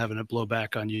trouble and having it blow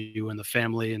back on you and the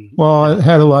family. And well, it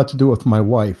had a lot to do with my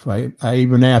wife. I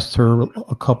even asked her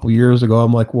a couple years ago.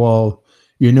 I'm like, "Well,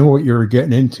 you knew what you were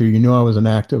getting into. You knew I was an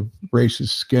active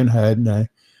racist skinhead, and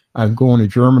I'm going to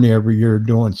Germany every year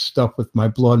doing stuff with my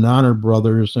Blood and Honor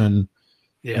brothers." And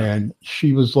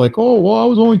she was like, "Oh, well, I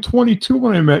was only 22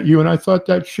 when I met you, and I thought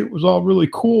that shit was all really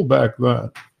cool back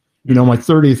then." My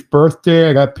 30th birthday,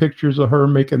 I got pictures of her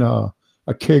making a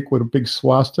cake with a big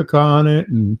swastika on it.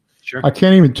 And I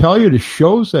can't even tell you the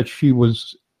shows that she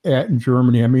was at in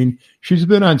Germany. I mean, she's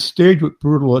been on stage with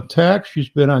Brutal Attack. She's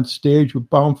been on stage with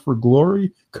Bound for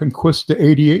Glory, Conquista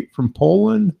 88 from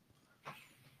Poland.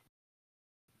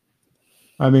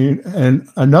 I mean, and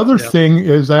another thing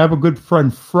is I have a good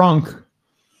friend, Frank,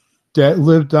 that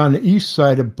lived on the east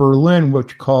side of Berlin,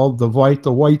 which called the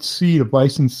White Sea, the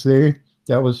Weissensee.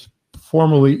 That was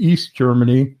formerly East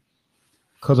Germany,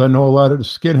 because I know a lot of the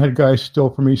skinhead guys still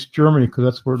from East Germany, because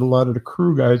that's where a lot of the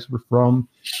crew guys were from.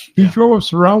 He drove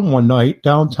us around one night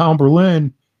downtown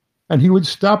Berlin, and he would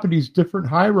stop at these different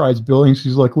high-rise buildings.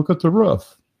 He's like, look at the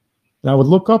roof. And I would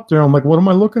look up there. I'm like, what am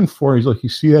I looking for? He's like, you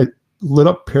see that lit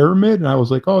up pyramid? And I was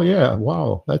like, oh yeah,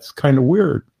 wow, that's kind of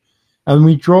weird. And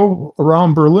we drove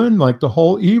around Berlin like the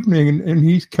whole evening, and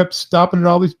he kept stopping at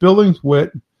all these buildings with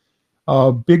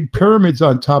big pyramids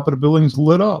on top of the buildings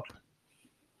lit up.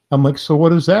 I'm like, so what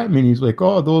does that mean? He's like,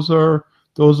 oh, those are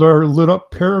lit up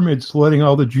pyramids letting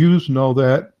all the Jews know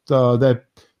that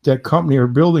that company or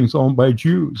buildings owned by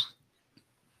Jews.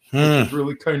 It's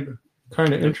really kind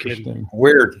of interesting.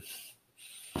 Weird.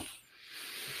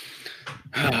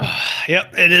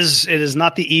 Yep, it is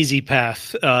not the easy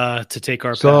path to take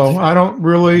our So path. I don't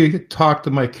really talk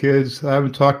to my kids. I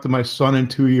haven't talked to my son in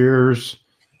 2 years.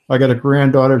 I got a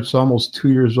granddaughter that's almost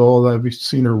 2 years old. I've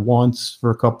seen her once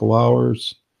for a couple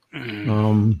hours.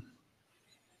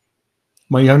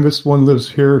 My youngest one lives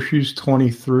here. She's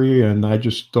 23, and I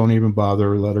just don't even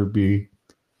bother let her be,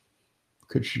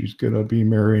 because she's going to be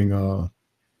marrying a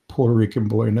Puerto Rican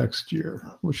boy next year,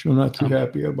 which I'm not too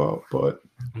happy about. But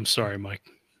I'm sorry, Mike.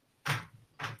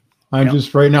 I'm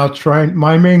just right now trying.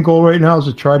 My main goal right now is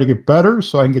to try to get better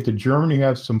so I can get to Germany,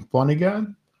 have some fun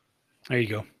again. There you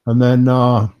go. And then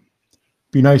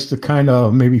be nice to kind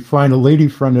of maybe find a lady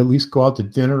friend, at least go out to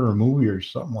dinner or a movie or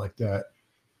something like that.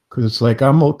 Because it's like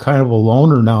I'm kind of a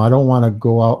loner now. I don't want to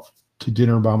go out to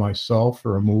dinner by myself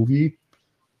or a movie,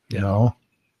 you know.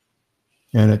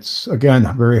 And it's, again,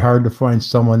 very hard to find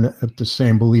someone at the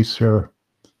same beliefs here.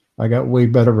 I got way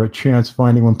better of a chance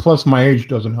finding one. Plus, my age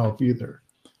doesn't help either,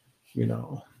 you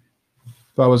know.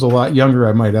 If I was a lot younger,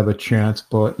 I might have a chance,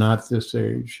 but not this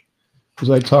age. Because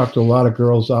I talked to a lot of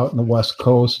girls out in the West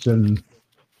Coast, and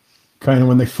kind of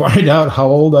when they find out how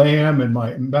old I am and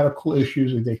my medical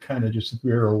issues, they kind of just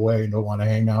veer away and don't want to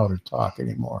hang out or talk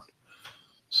anymore.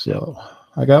 So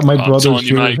I got my brothers telling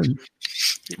you, here.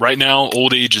 Mike, right now,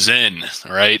 old age is in.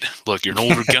 All right, look, you're an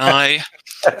older guy.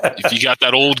 If you got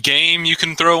that old game you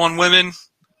can throw on women,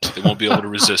 they won't be able to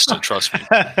resist it. Trust me,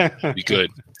 it'll be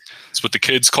good. It's what the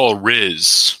kids call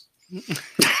Riz.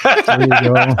 There you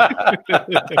go.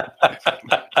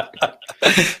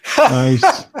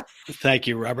 Nice. Thank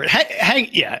you, Robert.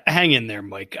 Hang in there,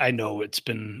 Mike. I know it's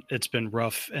been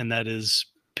rough, and that is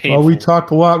painful. Well, we talk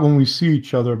a lot when we see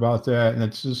each other about that, and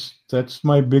it's just that's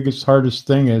my biggest, hardest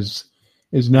thing is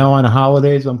now on the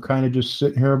holidays. I'm kind of just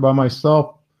sitting here by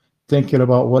myself, thinking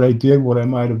about what I did, what I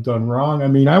might have done wrong. I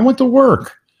mean, I went to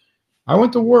work.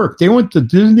 They went to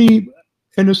Disney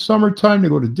in the summertime to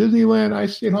go to Disneyland. I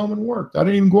stayed home and worked. I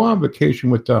didn't even go on vacation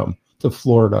with them to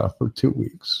Florida for 2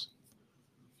 weeks.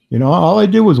 You know, all I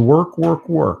did was work.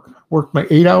 Worked my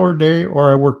 8-hour day,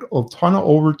 or I worked a ton of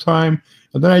overtime,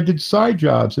 and then I did side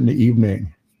jobs in the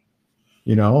evening,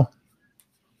 you know,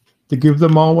 to give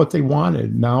them all what they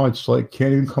wanted. Now it's like,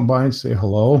 can't even come by and say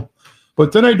hello.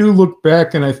 But then I do look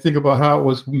back and I think about how it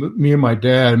was me and my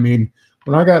dad. I mean,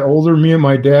 when I got older, me and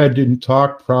my dad didn't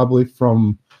talk probably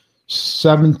from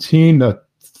 17 to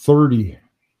 30.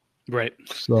 Right.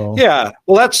 So yeah,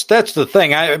 well, that's the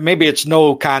thing. Maybe it's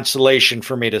no consolation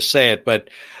for me to say it, but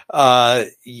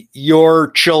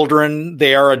your children,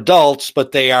 they are adults,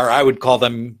 but they are, I would call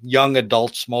them young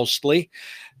adults mostly.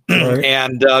 Right.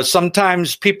 And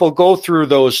sometimes people go through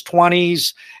those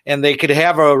 20s and they could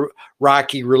have a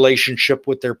rocky relationship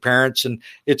with their parents. And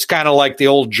it's kind of like the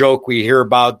old joke we hear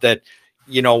about that,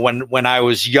 you know, when I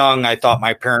was young, I thought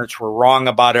my parents were wrong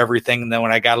about everything. And then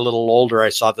when I got a little older, I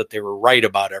saw that they were right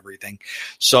about everything.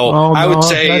 So I would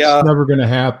say that's never going to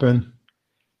happen.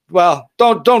 Well,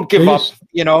 don't give up.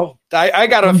 You know, I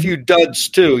got a few duds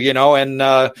too, you know,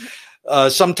 and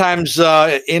sometimes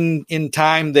in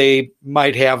time they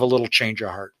might have a little change of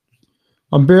heart.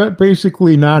 I'm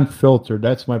basically non-filtered.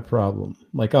 That's my problem.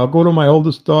 Like, I'll go to my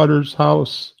oldest daughter's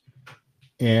house,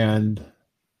 and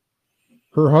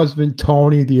her husband,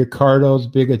 Tony, the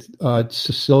Accardos, big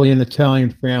Sicilian Italian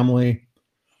family.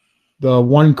 The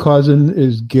one cousin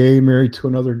is gay, married to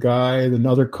another guy.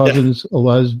 Another cousin's a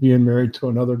lesbian, married to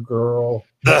another girl.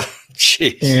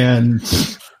 Jeez.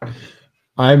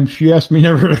 And she asked me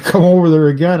never to come over there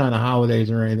again on the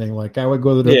holidays or anything. Like, I would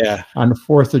go to on the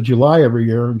 4th of July every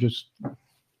year and just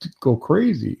go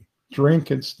crazy, drink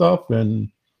and stuff. And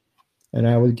And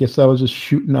I would guess I was just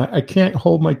shooting. I can't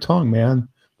hold my tongue, man.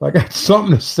 If I got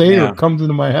something to say that comes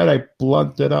into my head, I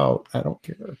blunt it out. I don't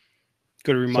care.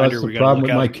 Good reminder. So that's the problem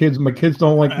with my kids. My kids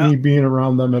don't like me being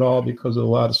around them at all because of a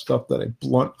lot of stuff that I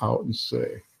blunt out and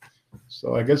say.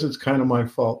 So I guess it's kind of my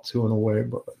fault too, in a way,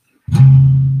 but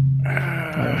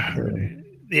I don't care.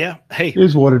 Yeah. Hey, it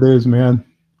is what it is, man.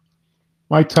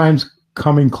 My time's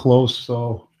coming close,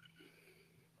 so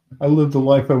I lived the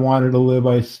life I wanted to live.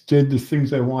 I did the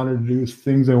things I wanted to do,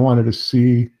 things I wanted to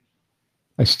see.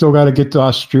 I still got to get to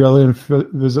Australia and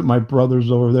visit my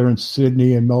brothers over there in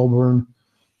Sydney and Melbourne.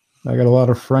 I got a lot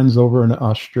of friends over in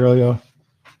Australia.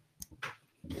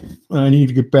 I need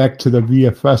to get back to the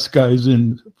VFS guys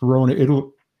in Verona, Italy.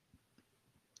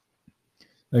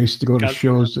 I used to go to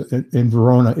shows in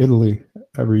Verona, Italy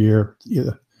every year.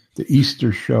 Yeah, the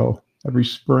Easter show every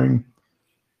spring.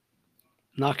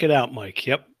 Knock it out, Mike.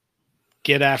 Yep.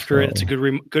 Get after it. It's a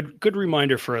good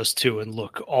reminder for us too. And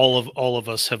look, all of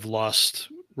us have lost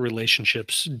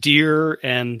relationships, dear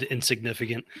and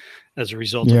insignificant, as a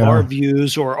result of our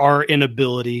views or our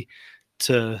inability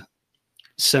to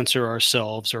censor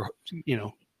ourselves or,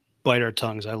 bite our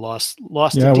tongues. I lost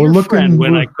a dear friend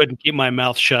when I couldn't keep my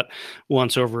mouth shut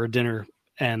once over a dinner.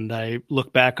 And I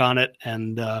look back on it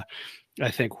and I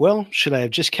think, well, should I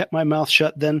have just kept my mouth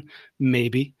shut then?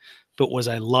 Maybe. But was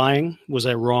I lying? Was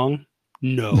I wrong?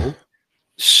 No.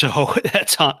 So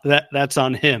that's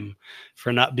on him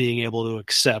for not being able to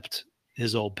accept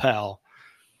his old pal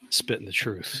spitting the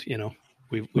truth.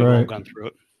 We've all gone through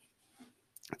it.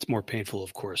 It's more painful,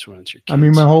 of course, when it's your kids. I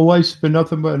mean, my whole life's been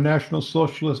nothing but a National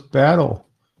Socialist battle.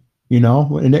 In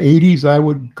the 80s, I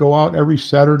would go out every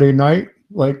Saturday night,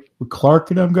 like with Clark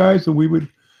and them guys, and we would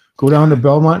go down to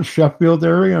Belmont and Sheffield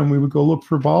area, and we would go look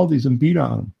for Baldies and beat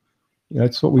on them.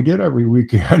 That's what we did every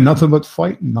weekend. Nothing but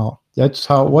fighting. Now, that's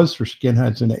how it was for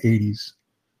skinheads in the 80s.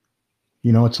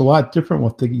 It's a lot different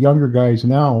with the younger guys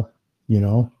now,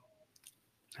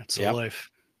 That's the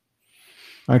life.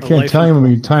 I can't tell you how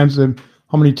many times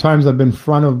I've been in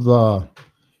front of the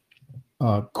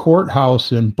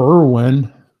courthouse in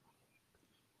Berwyn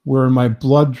wearing my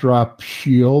blood drop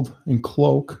shield and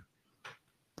cloak,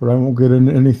 but I won't get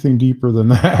into anything deeper than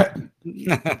that.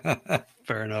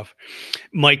 Fair enough.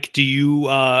 Mike, do you,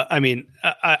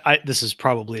 this is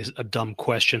probably a dumb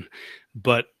question,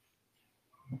 but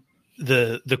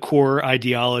the core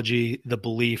ideology, the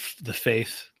belief, the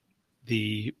faith,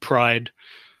 the pride,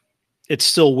 it's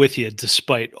still with you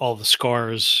despite all the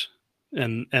scars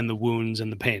and the wounds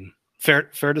and the pain. Fair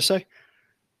to say?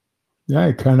 Yeah,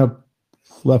 I kind of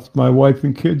left my wife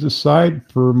and kids aside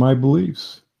for my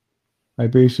beliefs. I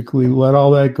basically let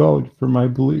all that go for my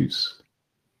beliefs.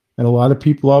 And a lot of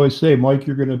people always say, Mike,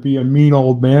 you're going to be a mean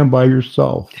old man by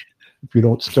yourself if you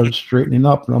don't start straightening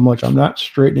up. And I'm like, I'm not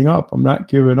straightening up. I'm not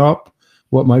giving up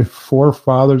what my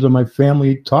forefathers and my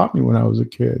family taught me when I was a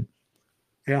kid.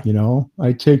 Yeah.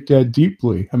 I take that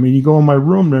deeply. I mean, you go in my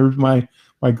room, there's my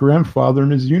grandfather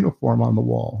in his uniform on the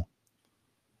wall.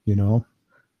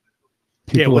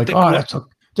 People are like,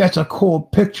 that's a cool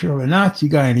picture of a Nazi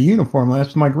guy in a uniform.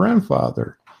 That's my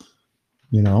grandfather.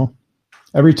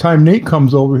 Every time Nate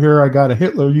comes over here, I got a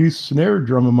Hitler Youth snare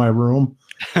drum in my room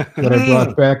that I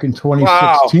brought back in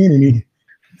 2016. Wow. And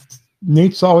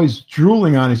Nate's always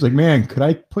drooling on it. He's like, man, could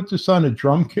I put this on a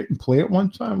drum kit and play it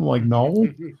one time? I'm like, no.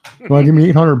 You want to give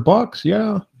me $800?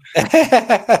 Yeah.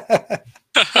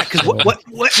 Because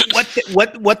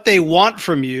what they want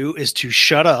from you is to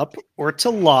shut up or to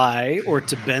lie or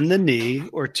to bend the knee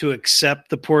or to accept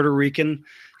the Puerto Rican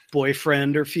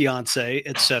boyfriend or fiance,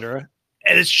 etc.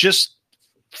 And it's just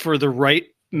for the right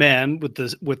man with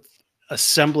a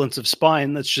semblance of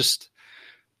spine. It's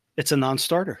a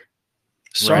non-starter.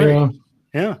 Sorry. Right.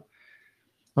 Yeah.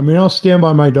 I mean, I'll stand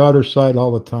by my daughter's side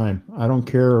all the time. I don't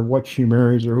care what she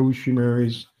marries or who she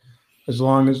marries. As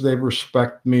long as they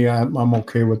respect me, I'm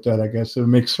okay with that, I guess. If it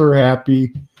makes her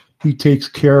happy, he takes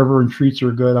care of her and treats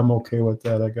her good, I'm okay with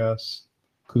that, I guess.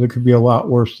 Because it could be a lot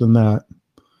worse than that.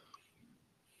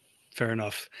 Fair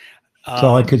enough. That's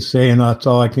all I could say, and that's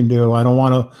all I can do. I don't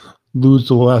want to lose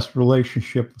the last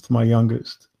relationship with my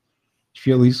youngest.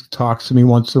 She at least talks to me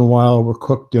once in a while. We'll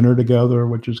cook dinner together,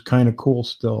 which is kind of cool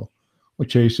still,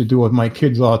 which I used to do with my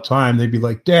kids all the time. They'd be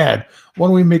like, Dad,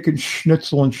 when are we making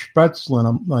schnitzel and spätzle? And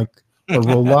I'm like, or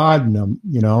rouladen them.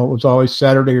 It was always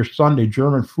Saturday or Sunday,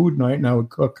 German food night, and I would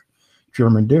cook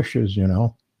German dishes,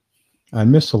 I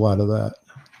miss a lot of that.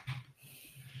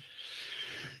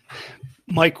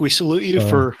 Mike, we salute you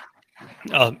for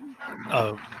a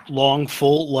long,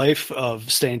 full life of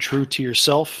staying true to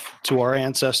yourself, to our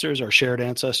ancestors, our shared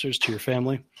ancestors, to your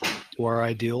family, to our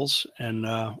ideals. And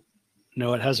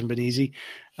no, it hasn't been easy.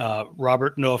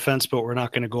 Robert, no offense, but we're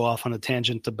not going to go off on a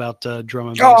tangent about drum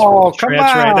and bass. Oh, come on!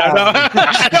 Right?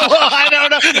 I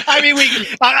don't know. I mean,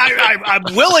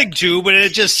 I'm willing to, but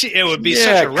it would be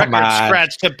such a record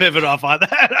scratch to pivot off on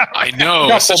that. I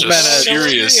know, such a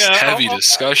serious, heavy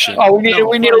discussion. Oh,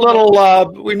 we need a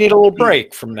little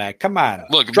break from that. Come on.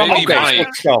 Look, drum maybe bass,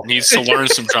 Mike needs to learn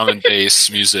some drum and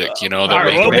bass music. You know,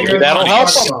 maybe that'll help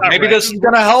him. Maybe this is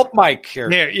going to help Mike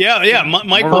here. Yeah.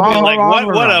 Mike will be like,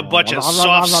 what a bunch of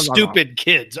soft, stupid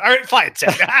kids. All right, fine.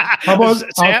 How about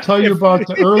I'll tell you about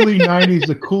the early 90s,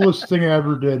 the coolest thing I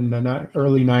ever did in the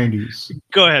early 90s.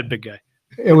 Go ahead, big guy.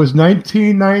 It was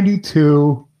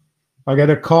 1992. I got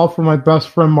a call from my best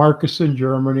friend Marcus in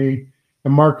Germany.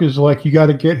 And Marcus is like, you got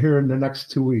to get here in the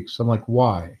next 2 weeks. I'm like,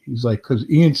 why? He's like, because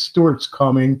Ian Stewart's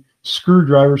coming.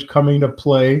 Screwdriver's coming to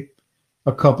play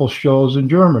a couple shows in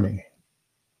Germany.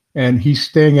 And he's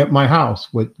staying at my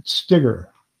house with Stigger.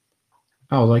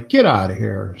 I was like, get out of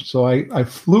here. So I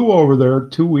flew over there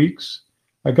 2 weeks.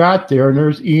 I got there, and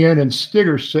there's Ian and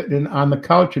Stigger sitting on the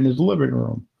couch in his living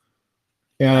room.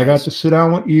 And I got to sit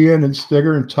down with Ian and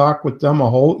Stigger and talk with them a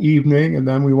whole evening. And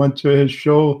then we went to his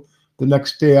show the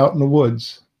next day out in the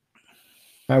woods.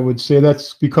 I would say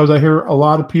that's because I hear a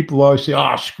lot of people always say,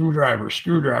 screwdriver.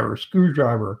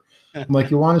 I'm like,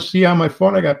 you want to see on my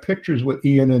phone? I got pictures with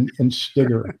Ian and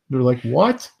Stigger. They're like,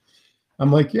 what?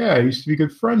 I'm like, yeah, I used to be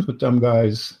good friends with them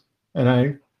guys. And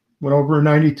I went over in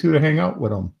 92 to hang out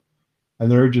with them.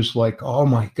 And they're just like, oh,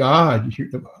 my God,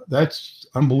 that's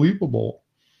unbelievable.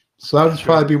 So that would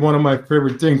probably be one of my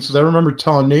favorite things. Because I remember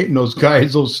telling Nate and those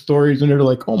guys those stories, and they're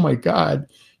like, oh, my God,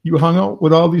 you hung out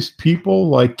with all these people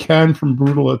like Ken from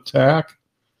Brutal Attack.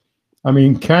 I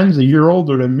mean, Ken's a year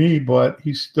older than me, but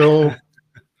he still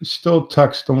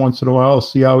texts him once in a while,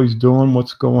 see how he's doing,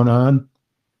 what's going on.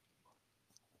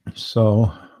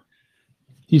 So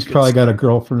he's probably got a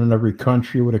girlfriend in every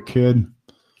country with a kid.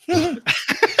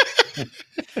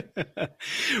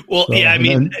 Well, so, yeah, I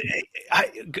mean,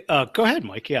 go ahead,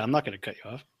 Mike. Yeah, I'm not going to cut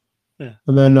you off. Yeah.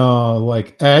 And then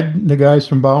like Ed and the guys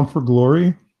from Bound for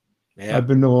Glory. Yeah. I've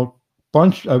been to a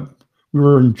bunch. We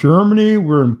were in Germany. We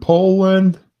were in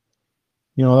Poland.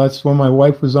 You know, that's when my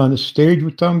wife was on the stage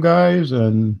with them guys.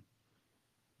 And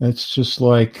it's just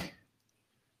like,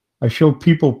 I show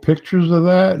people pictures of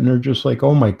that, and they're just like,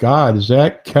 oh, my God, is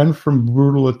that Ken from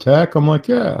Brutal Attack? I'm like,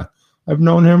 yeah, I've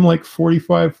known him like 40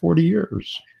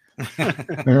 years.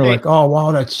 And they're like, oh,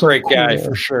 wow, that's so great cool. Guy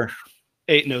for sure.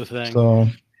 Ain't no thing. So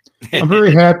I'm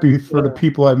very happy for the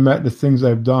people I've met, the things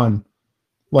I've done.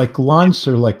 Like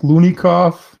Lancer, like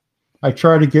Lunikov. I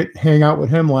tried to hang out with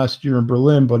him last year in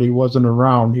Berlin, but he wasn't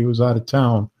around. He was out of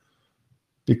town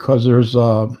because there's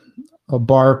a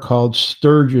bar called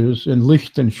Sturges in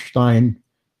Liechtenstein,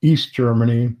 East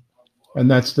Germany,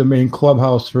 and that's the main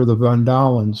clubhouse for the Van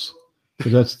Dalens,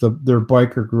 because that's their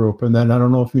biker group. And then I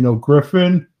don't know if you know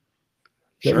Griffin,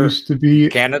 that used to be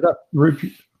Canada.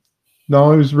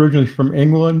 No, he was originally from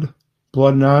England,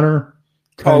 Blood and Honor.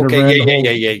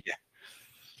 Yeah.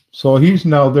 So he's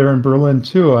now there in Berlin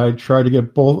too. I tried to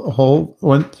get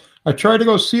when I tried to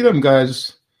go see them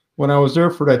guys when I was there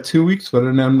for that 2 weeks, but I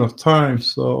didn't have enough time.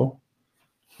 So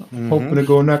I'm hoping to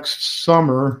go next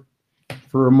summer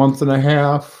for a month and a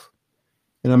half,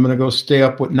 and I'm going to go stay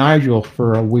up with Nigel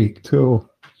for a week too.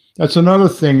 That's another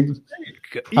thing.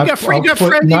 You got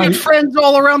friends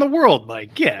all around the world,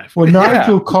 Mike. Yeah. When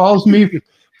Nigel calls me,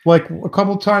 like a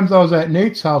couple times I was at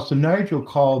Nate's house and Nigel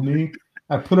called me.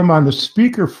 I put him on the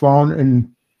speakerphone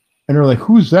and they're like,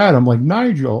 who's that? I'm like,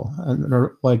 Nigel. And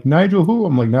they're like, Nigel who?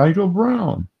 I'm like, Nigel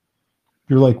Brown.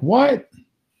 You're like, what?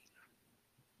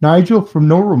 Nigel from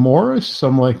No Remorse?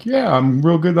 I'm like, yeah, I'm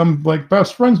real good. I'm like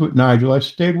best friends with Nigel. I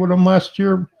stayed with him last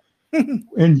year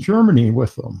in Germany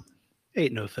with them.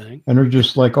 Ain't no thing. And they're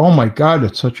just like, oh my God,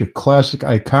 it's such a classic,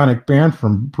 iconic band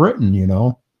from Britain, you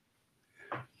know?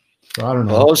 So I don't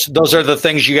know. Well, those are the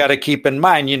things you got to keep in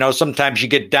mind. You know, sometimes you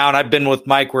get down. I've been with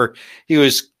Mike where he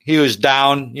was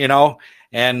down, you know,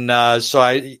 and so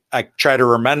I try to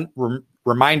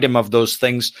remind him of those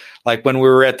things. Like when we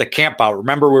were at the camp out,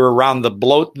 remember we were around the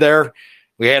bloat there.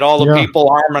 We had all the people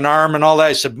arm in arm and all that.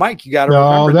 I said, Mike, you got to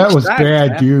remember. No, that was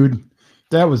bad, man. Dude.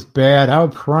 That was bad. I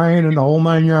was crying in the whole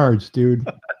 9 yards, dude.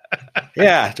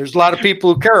 Yeah, there's a lot of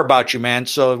people who care about you, man.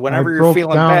 So whenever you're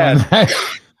feeling bad.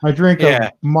 I drank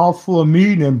a mouthful of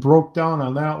mead and broke down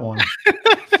on that one.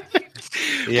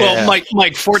 Well,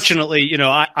 Mike, fortunately, you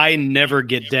know, I never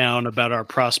get down about our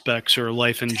prospects or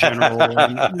life in general.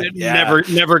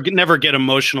 Never get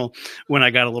emotional when I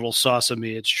got a little sauce of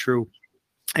me. It's true.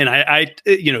 And I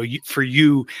you know, for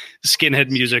you,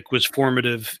 skinhead music was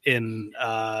formative in,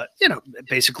 you know,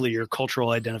 basically your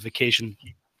cultural identification.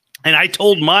 And I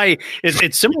told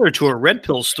it's similar to a Red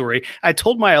Pill story. I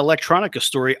told my electronica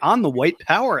story on the White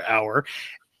Power Hour.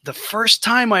 The first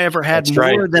time I ever had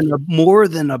more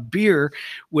than a beer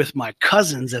with my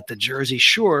cousins at the Jersey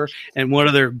Shore, and one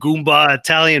of their Goomba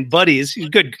Italian buddies, he's a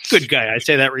good guy, I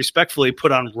say that respectfully,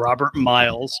 put on Robert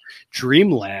Miles'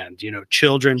 Dreamland,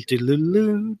 children,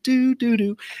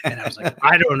 do-do-do-do-do-do. And I was like,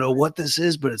 I don't know what this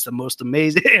is, but it's the most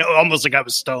amazing, almost like I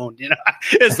was stoned,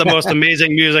 it's the most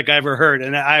amazing music I ever heard.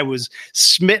 And I was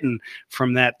smitten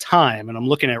from that time. And I'm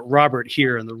looking at Robert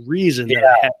here, and the reason that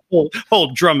I had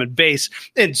hold drum and bass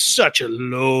in such a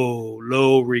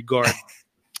low regard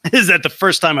is that the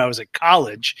first time I was at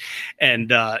college, and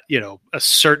a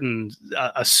certain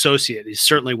associate, he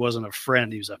certainly wasn't a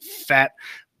friend, he was a fat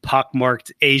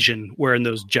pockmarked Asian wearing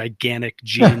those gigantic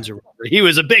jeans or whatever. He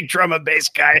was a big drum and bass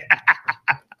guy.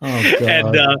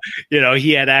 And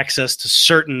he had access to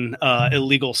certain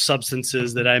illegal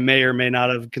substances that I may or may not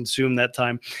have consumed that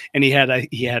time. And he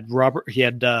had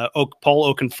Paul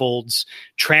Oakenfold's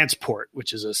Transport,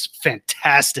 which is a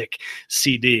fantastic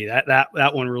CD.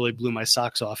 That one really blew my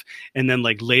socks off. And then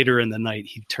like later in the night,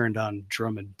 he turned on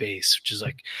drum and bass, which is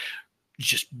like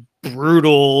just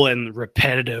brutal and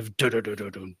repetitive.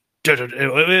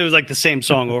 It was like the same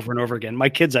song over and over again. My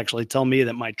kids actually tell me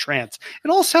that my trance, it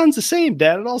all sounds the same,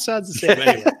 Dad. It all sounds the same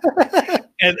anyway.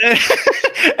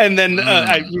 And then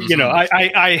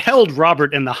I held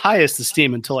Robert in the highest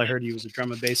esteem until I heard he was a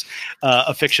drum and bass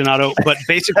aficionado. But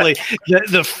basically,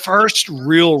 the first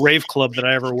real rave club that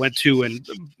I ever went to, and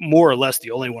more or less the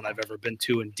only one I've ever been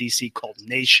to in DC, called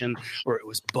Nation, or it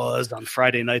was buzzed on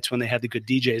Friday nights when they had the good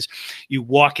DJs. You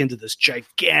walk into this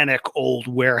gigantic old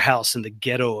warehouse in the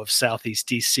ghetto of Southeast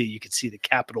DC. You could see the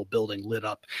Capitol building lit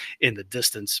up in the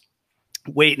distance.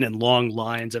 Waiting in long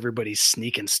lines, everybody's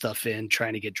sneaking stuff in,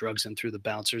 trying to get drugs in through the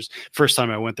bouncers. First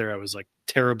time I went there, I was like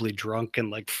terribly drunk,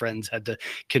 and like friends had to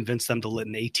convince them to let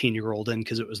an 18-year-old in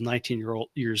because it was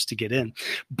 19-years to get in.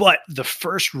 But the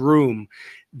first room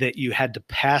that you had to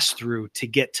pass through to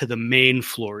get to the main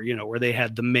floor, where they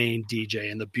had the main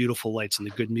DJ and the beautiful lights and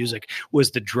the good music,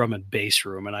 was the drum and bass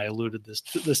room. And I alluded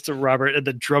this to Robert.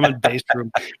 The drum and bass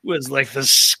room was like the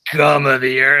scum of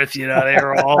the earth. They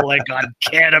were all like on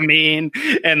ketamine,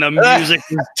 and the music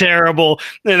was terrible.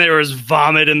 And there was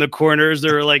vomit in the corners.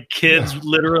 There were like kids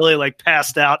literally like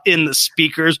passed out in the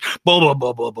speakers. Boom, boom,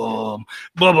 boom, boom, boom,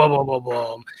 boom, boom, boom, boom,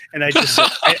 boom. And I just,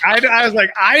 I was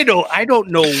like, I don't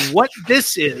know what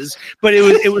this is, but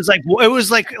it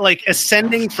was like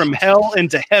ascending from hell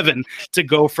into heaven to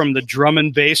go from the drum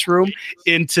and bass room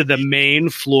into the main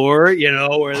floor,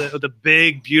 where the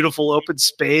big, beautiful open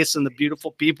space and the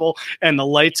beautiful people and the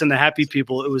lights and the happy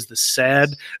people. It was the sad,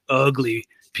 ugly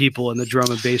people in the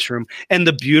drum and bass room and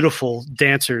the beautiful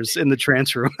dancers in the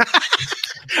trance room.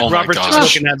 Oh Robert's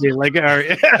just looking at me like,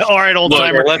 all right, old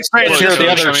timer. Let's hear the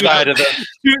other side of the.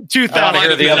 2000. I want to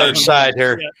hear the other side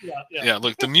here. Yeah,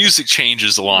 look, the music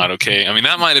changes a lot. Okay, I mean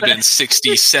that might have been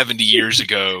 60, 70 years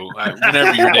ago,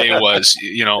 whenever your day was.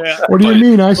 What do you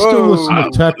mean? I still listen to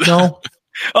techno.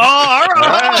 Oh, all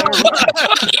right.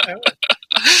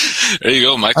 There you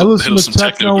go, Michael. I listen to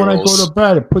techno when I go to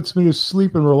bed. It puts me to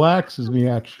sleep and relaxes me,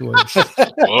 actually.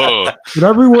 Whoa. But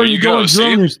everywhere you go in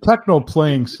Germany, there's techno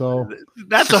playing, so.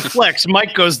 That's a flex.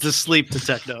 Mike goes to sleep to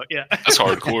techno. Yeah. That's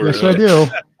hardcore. Yes, I do.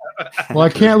 Well, I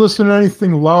can't listen to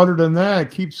anything louder than that.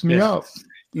 It keeps me up.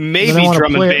 Maybe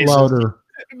drum and bass. Louder.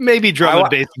 Maybe drum and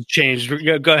bass has changed.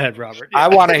 Go ahead, Robert. I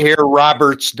want to hear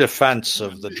Robert's defense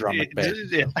of the drum and bass.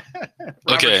 Yeah.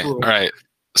 Okay, all right.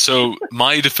 So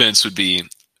my defense would be,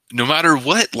 no matter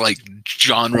what like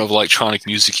genre of electronic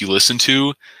music you listen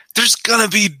to, there's gonna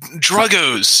be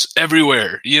druggos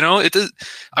everywhere.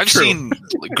 I've seen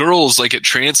girls like at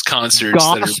trance concerts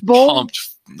that are pumped.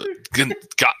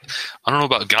 I don't know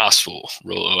about gospel,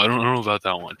 Rolo. I don't know about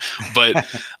that one, but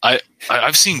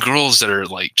I've seen girls that are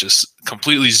like just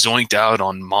completely zoinked out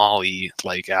on Molly,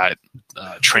 like at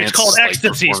trance. It's called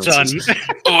ecstasy, son.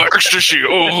 Oh, ecstasy!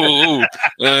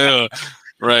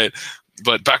 Right.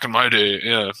 But back in my day,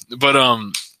 yeah. But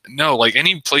no, like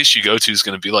any place you go to is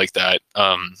going to be like that.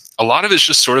 A lot of it's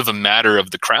just sort of a matter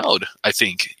of the crowd. I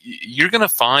think you're going to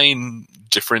find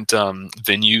different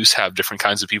venues have different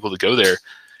kinds of people that go there.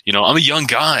 I'm a young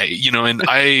guy, and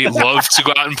I love to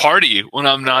go out and party when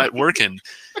I'm not working.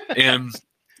 And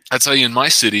I tell you, in my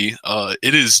city,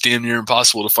 it is damn near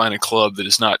impossible to find a club that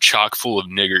is not chock full of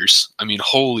niggers. I mean,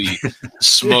 holy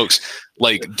smokes.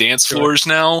 Like dance floors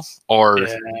now are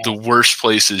the worst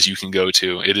places you can go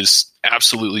to. It is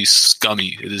absolutely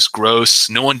scummy. It is gross.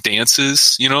 No one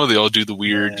dances. They all do the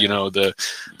weird, the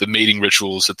mating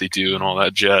rituals that they do and all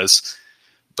that jazz.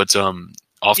 But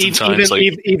oftentimes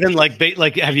even like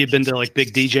have you been to like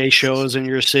big DJ shows in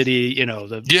your city? You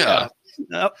know, yeah.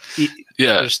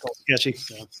 They're still sketchy.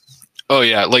 So. Oh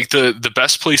yeah, like the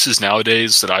best places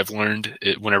nowadays that I've learned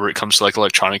whenever it comes to like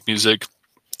electronic music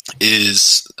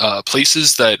is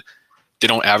places that they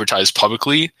don't advertise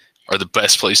publicly are the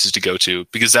best places to go to,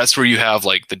 because that's where you have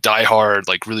like the diehard,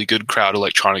 like really good crowd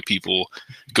electronic people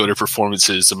go to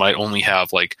performances that might only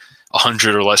have like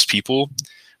 100 or less people,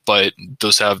 but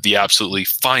those have the absolutely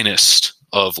finest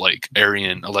of like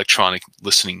Aryan electronic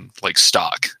listening like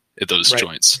stock at those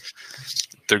joints.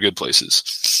 They're good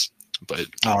places. But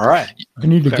all right, I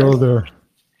need to go there.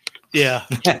 Yeah,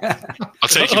 I'll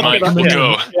take you, Mike. We'll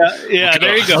go. Yeah,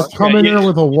 there you go. Come in there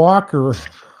with a walker.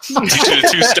 Teach you the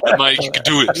two-step, Mike. You can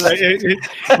do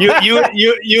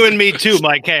it. You and me too,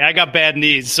 Mike. Hey, I got bad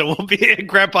knees, so we'll be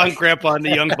grandpa and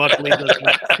the young buck leaders.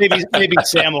 Maybe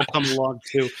Sam will come along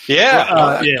too.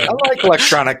 Yeah, yeah. I like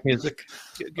electronic music.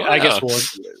 I guess we'll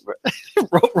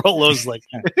Rolo's like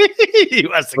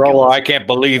Rolo. I can't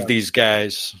believe these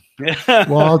guys.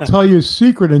 Well, I'll tell you a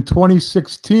secret. In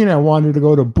 2016, I wanted to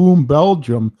go to Boom,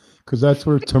 Belgium, because that's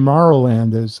where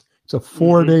Tomorrowland is. It's a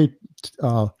 4-day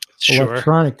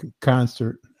electronic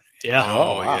concert. Yeah.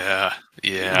 Oh, wow.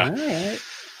 Yeah. All right.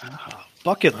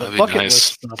 Bucket nice.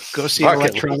 list stuff. Go see an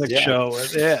electronic show.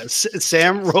 Yeah.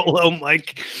 Sam, Rolo,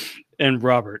 Mike, and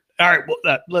Robert. All right.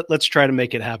 Well, let's try to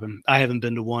make it happen. I haven't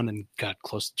been to one in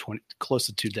close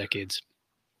to 2 decades.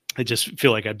 I just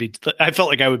feel like I felt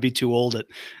like I would be too old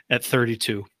at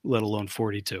 32, let alone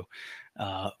 42.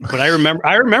 But I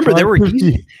remember there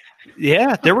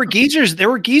were geezers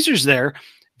there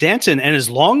dancing, and as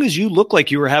long as you look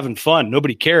like you were having fun,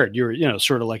 nobody cared. You were,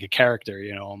 sort of like a character,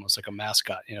 almost like a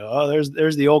mascot.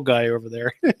 There's the old guy over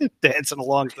there dancing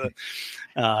along the.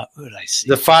 Who did I see?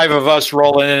 The 5 of us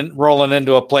rolling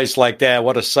into a place like that.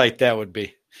 What a sight that would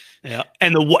be. Yeah,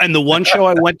 and the one show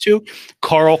I went to,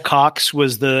 Carl Cox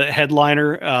was the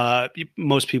headliner.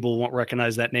 Most people won't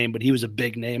recognize that name, but he was a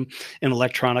big name in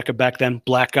electronica back then.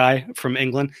 Black guy from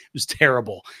England. It was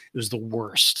terrible. It was the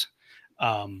worst.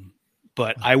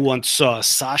 But I once saw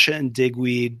Sasha and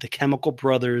Digweed, the Chemical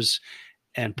Brothers,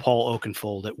 and Paul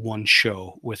Oakenfold at one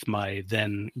show with my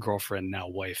then girlfriend, now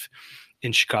wife,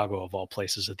 in Chicago, of all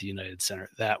places, at the United Center.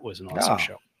 That was an awesome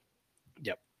show.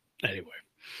 Yep. Anyway.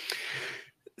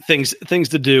 Things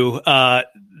to do.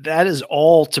 That is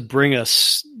all to bring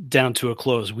us down to a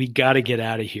close. We got to get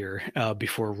out of here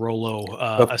before Rolo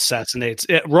assassinates.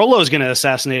 Rolo is going to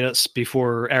assassinate us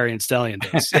before Aryan Stallion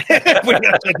does. We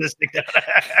gotta shut this thing down.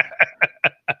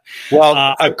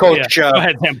 Well, Coach, go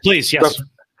ahead, Sam, please. Yes.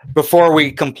 Before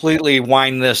we completely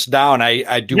wind this down,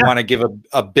 I do want to give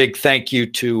a big thank you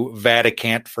to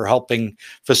Vaticant for helping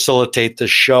facilitate the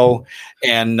show.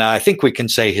 And I think we can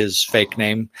say his fake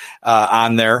name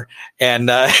on there.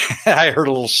 And I heard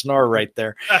a little snore right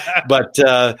there. But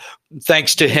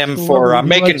thanks to him for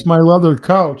making my leather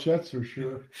couch, that's for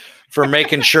sure. For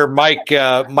making sure Mike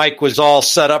was all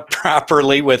set up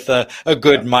properly with a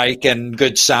good mic and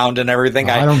good sound and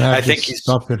everything. I think he's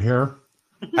stuff it here.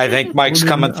 I think Mike's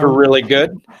coming through really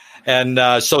good. And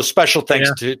so special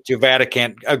thanks to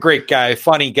Vaticant, a great guy,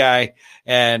 funny guy,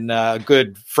 and a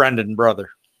good friend and brother.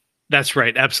 That's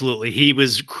right. Absolutely. He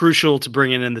was crucial to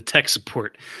bringing in the tech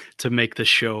support to make the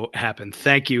show happen.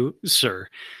 Thank you, sir,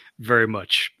 very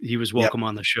much. He was welcome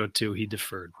on the show, too. He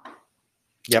deferred.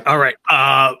 Yep. All right.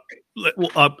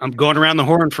 I'm going around the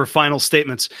horn for final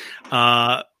statements.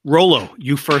 Rolo,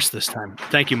 you first this time.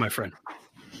 Thank you, my friend.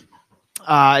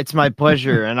 It's my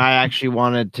pleasure, and I actually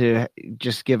wanted to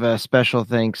just give a special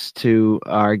thanks to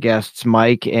our guests,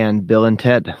 Mike and Bill and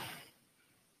Ted.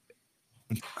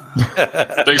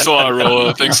 Thanks a lot,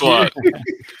 Rolo. Thanks a lot.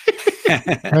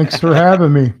 Thanks for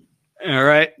having me. All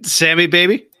right, Sammy,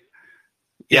 baby.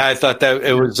 Yeah, I thought that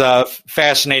it was a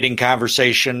fascinating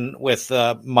conversation with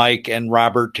Mike and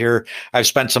Robert here. I've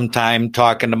spent some time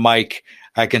talking to Mike.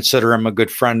 I consider him a good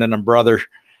friend and a brother,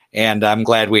 and I'm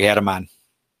glad we had him on.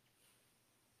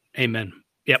 Amen.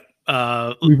 Yep.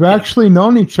 We've actually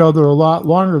known each other a lot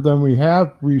longer than we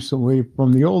have recently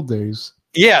from the old days.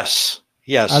 Yes.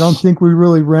 I don't think we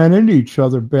really ran into each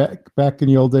other back in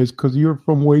the old days because you're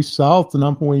from way south and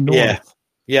I'm from way north.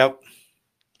 Yeah.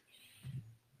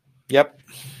 Yep.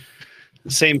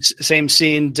 Same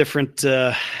scene, different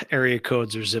area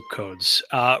codes or zip codes.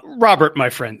 Robert, my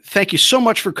friend, thank you so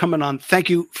much for coming on. Thank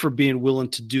you for being willing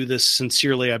to do this.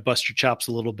 Sincerely, I bust your chops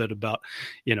a little bit about,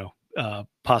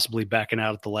 possibly backing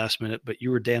out at the last minute, but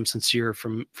you were damn sincere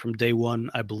from day one.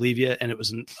 I believe you, and it was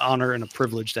an honor and a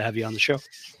privilege to have you on the show.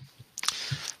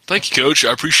 Thank you, Coach.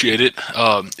 I appreciate it.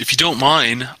 If you don't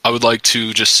mind, I would like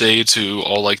to just say to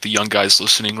all like the young guys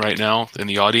listening right now in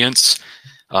the audience,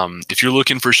 if you're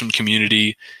looking for some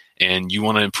community and you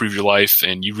want to improve your life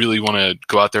and you really want to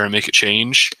go out there and make a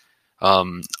change,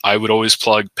 I would always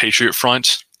plug Patriot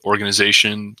Front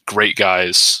organization. Great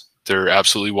guys. They're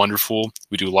absolutely wonderful.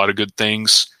 We do a lot of good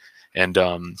things, and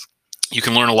you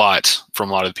can learn a lot from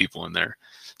a lot of the people in there.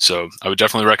 So I would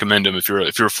definitely recommend them if you're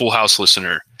a Full House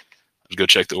listener. Go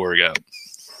check the org out.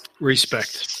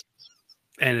 Respect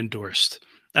and endorsed.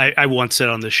 I once said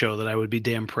on the show that I would be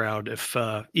damn proud if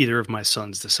either of my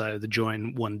sons decided to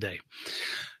join one day.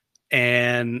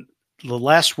 And the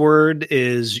last word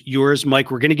is yours,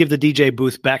 Mike. We're going to give the DJ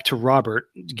booth back to Robert,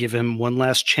 give him one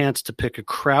last chance to pick a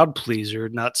crowd pleaser,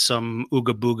 not some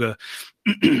ooga booga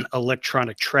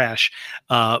electronic trash.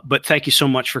 But thank you so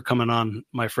much for coming on,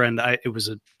 my friend. It was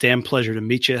a damn pleasure to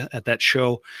meet you at that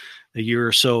show a year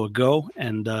or so ago,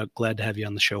 and glad to have you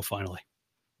on the show finally.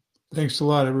 Thanks a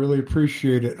lot. I really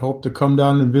appreciate it. Hope to come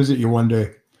down and visit you one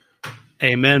day.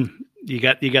 Amen. You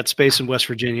got space in West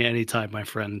Virginia anytime, my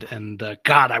friend. And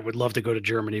God, I would love to go to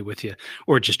Germany with you,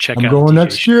 or just check out. I'm going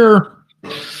next year.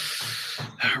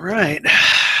 All right.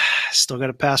 Still got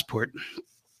a passport.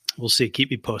 We'll see.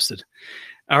 Keep me posted.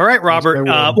 All right, Robert.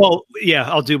 Well, yeah,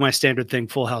 I'll do my standard thing.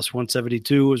 Full House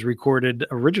 172 was recorded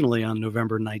originally on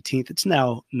November 19th. It's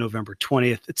now November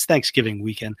 20th. It's Thanksgiving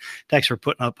weekend. Thanks for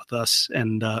putting up with us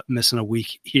and missing a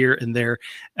week here and there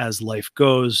as life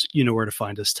goes. You know where to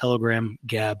find us. Telegram,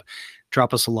 Gab.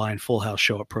 Drop us a line,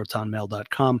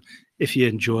 fullhouseshow@protonmail.com. If you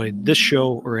enjoyed this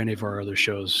show or any of our other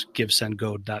shows,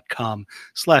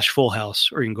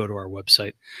 givesendgo.com/fullhouse, or you can go to our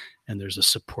website. And there's a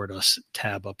support us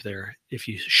tab up there if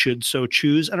you should so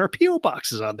choose. And our P.O.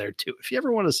 box is on there too. If you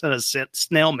ever want to send us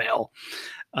snail mail,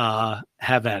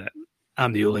 have at it.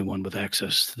 I'm the only one with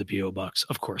access to the P.O. box,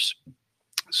 of course.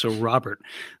 So, Robert,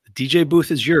 the DJ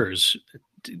booth is yours.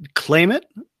 Claim it.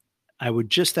 I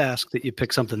would just ask that you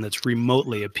pick something that's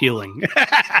remotely appealing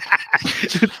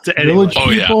to anyone. Village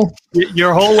people? Yeah.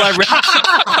 Your whole life.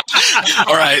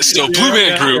 All right, so Blue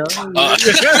Man Group.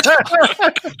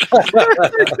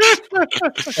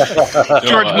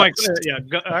 George Mike.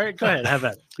 All right, go ahead. Have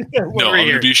that. I'm going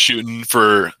to be shooting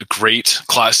for a great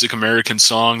classic American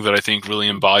song that I think really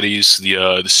embodies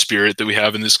the spirit that we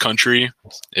have in this country.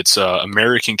 It's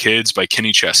American Kids by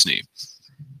Kenny Chesney.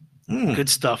 Good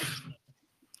stuff.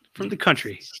 From the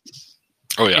country.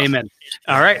 Oh, yeah. Amen.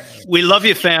 All right. We love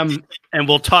you, fam, and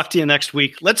we'll talk to you next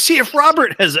week. Let's see if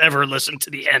Robert has ever listened to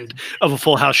the end of a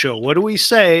Full House show. What do we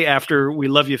say after we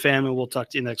love you, fam, and we'll talk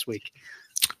to you next week?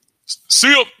 See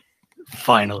you.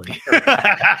 Finally.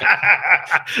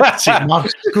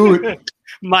 Scoot.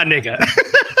 My nigga.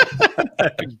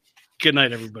 Good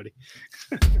night, everybody.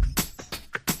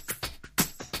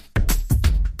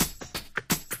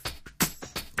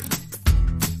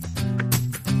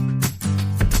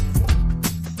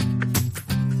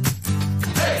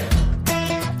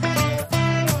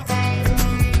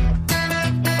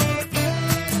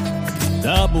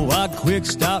 Double wide quick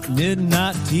stop,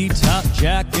 midnight tea top,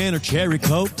 Jack in her cherry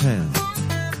coke town.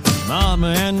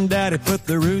 Mama and daddy put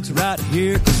their roots right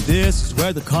here, 'cause this is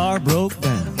where the car broke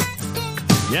down.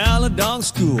 Yellow dog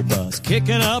school bus,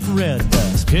 kicking up red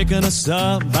dust, picking us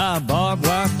up by a barbed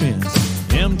wire fence.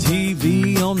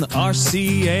 MTV on the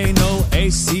RCA, no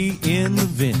AC in the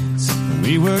vents.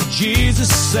 We were Jesus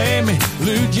Save Me,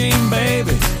 Blue Jean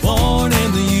Baby, born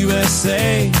in the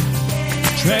USA.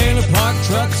 Trailer park,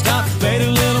 truck stop, faded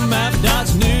little map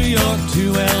dots, New York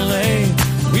to LA.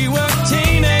 We were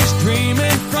teenage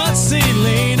dreaming, front seat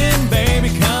leaning, baby,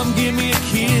 come give me a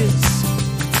kiss.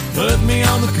 Put me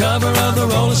on the cover of the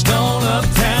Rolling Stone,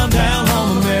 uptown, down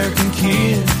home, American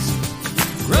kids.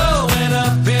 Growing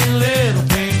up in little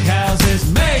pink houses,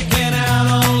 making out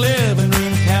on living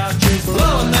room couches,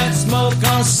 blowing that smoke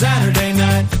on Saturday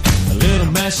night. A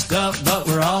little messed up, but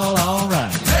we're all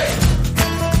right. Hey!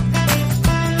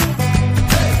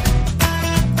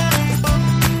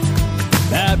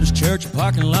 Baptist church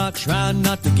parking lot, trying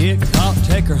not to get caught.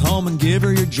 Take her home and give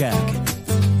her your jacket.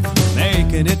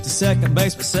 Making it to second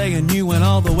base, but saying you went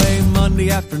all the way Monday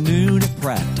afternoon at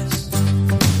practice.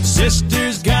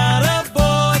 Sister's got a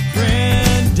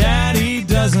boyfriend daddy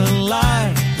doesn't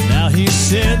like. Now he's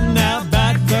sitting out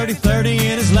back 30-30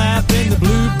 in his lap in the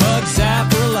blue bug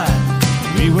zapper light.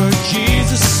 We were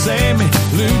Jesus Save Me,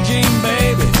 Blue Jean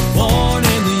Baby, born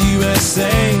in the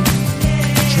USA.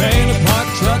 Trailer park,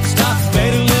 truck stop,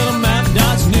 faded little map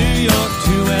dots, New York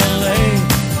to LA.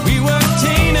 We were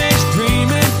teenage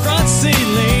dreaming, front seat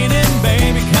leaning,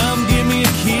 baby, come give me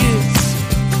a kiss.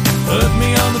 Put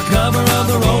me on the cover of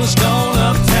the Rolling Stone,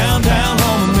 uptown, down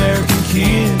home, American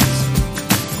kids.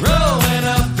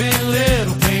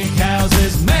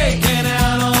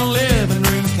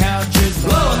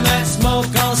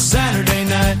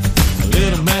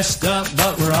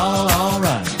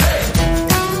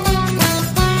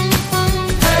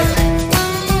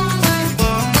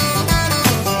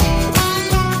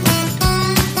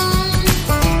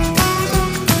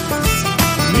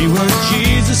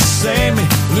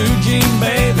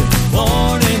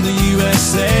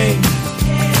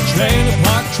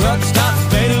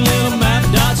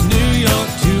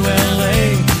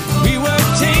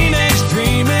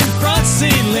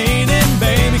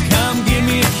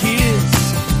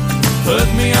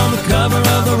 cover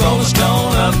of the Rolling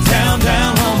Stone, uptown,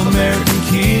 down home, American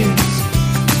kids.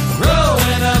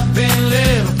 Growing up in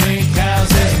little pink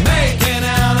houses, making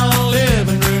out on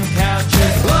living room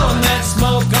couches, blowing that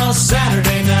smoke on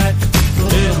Saturday night. A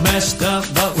little messed up,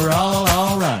 but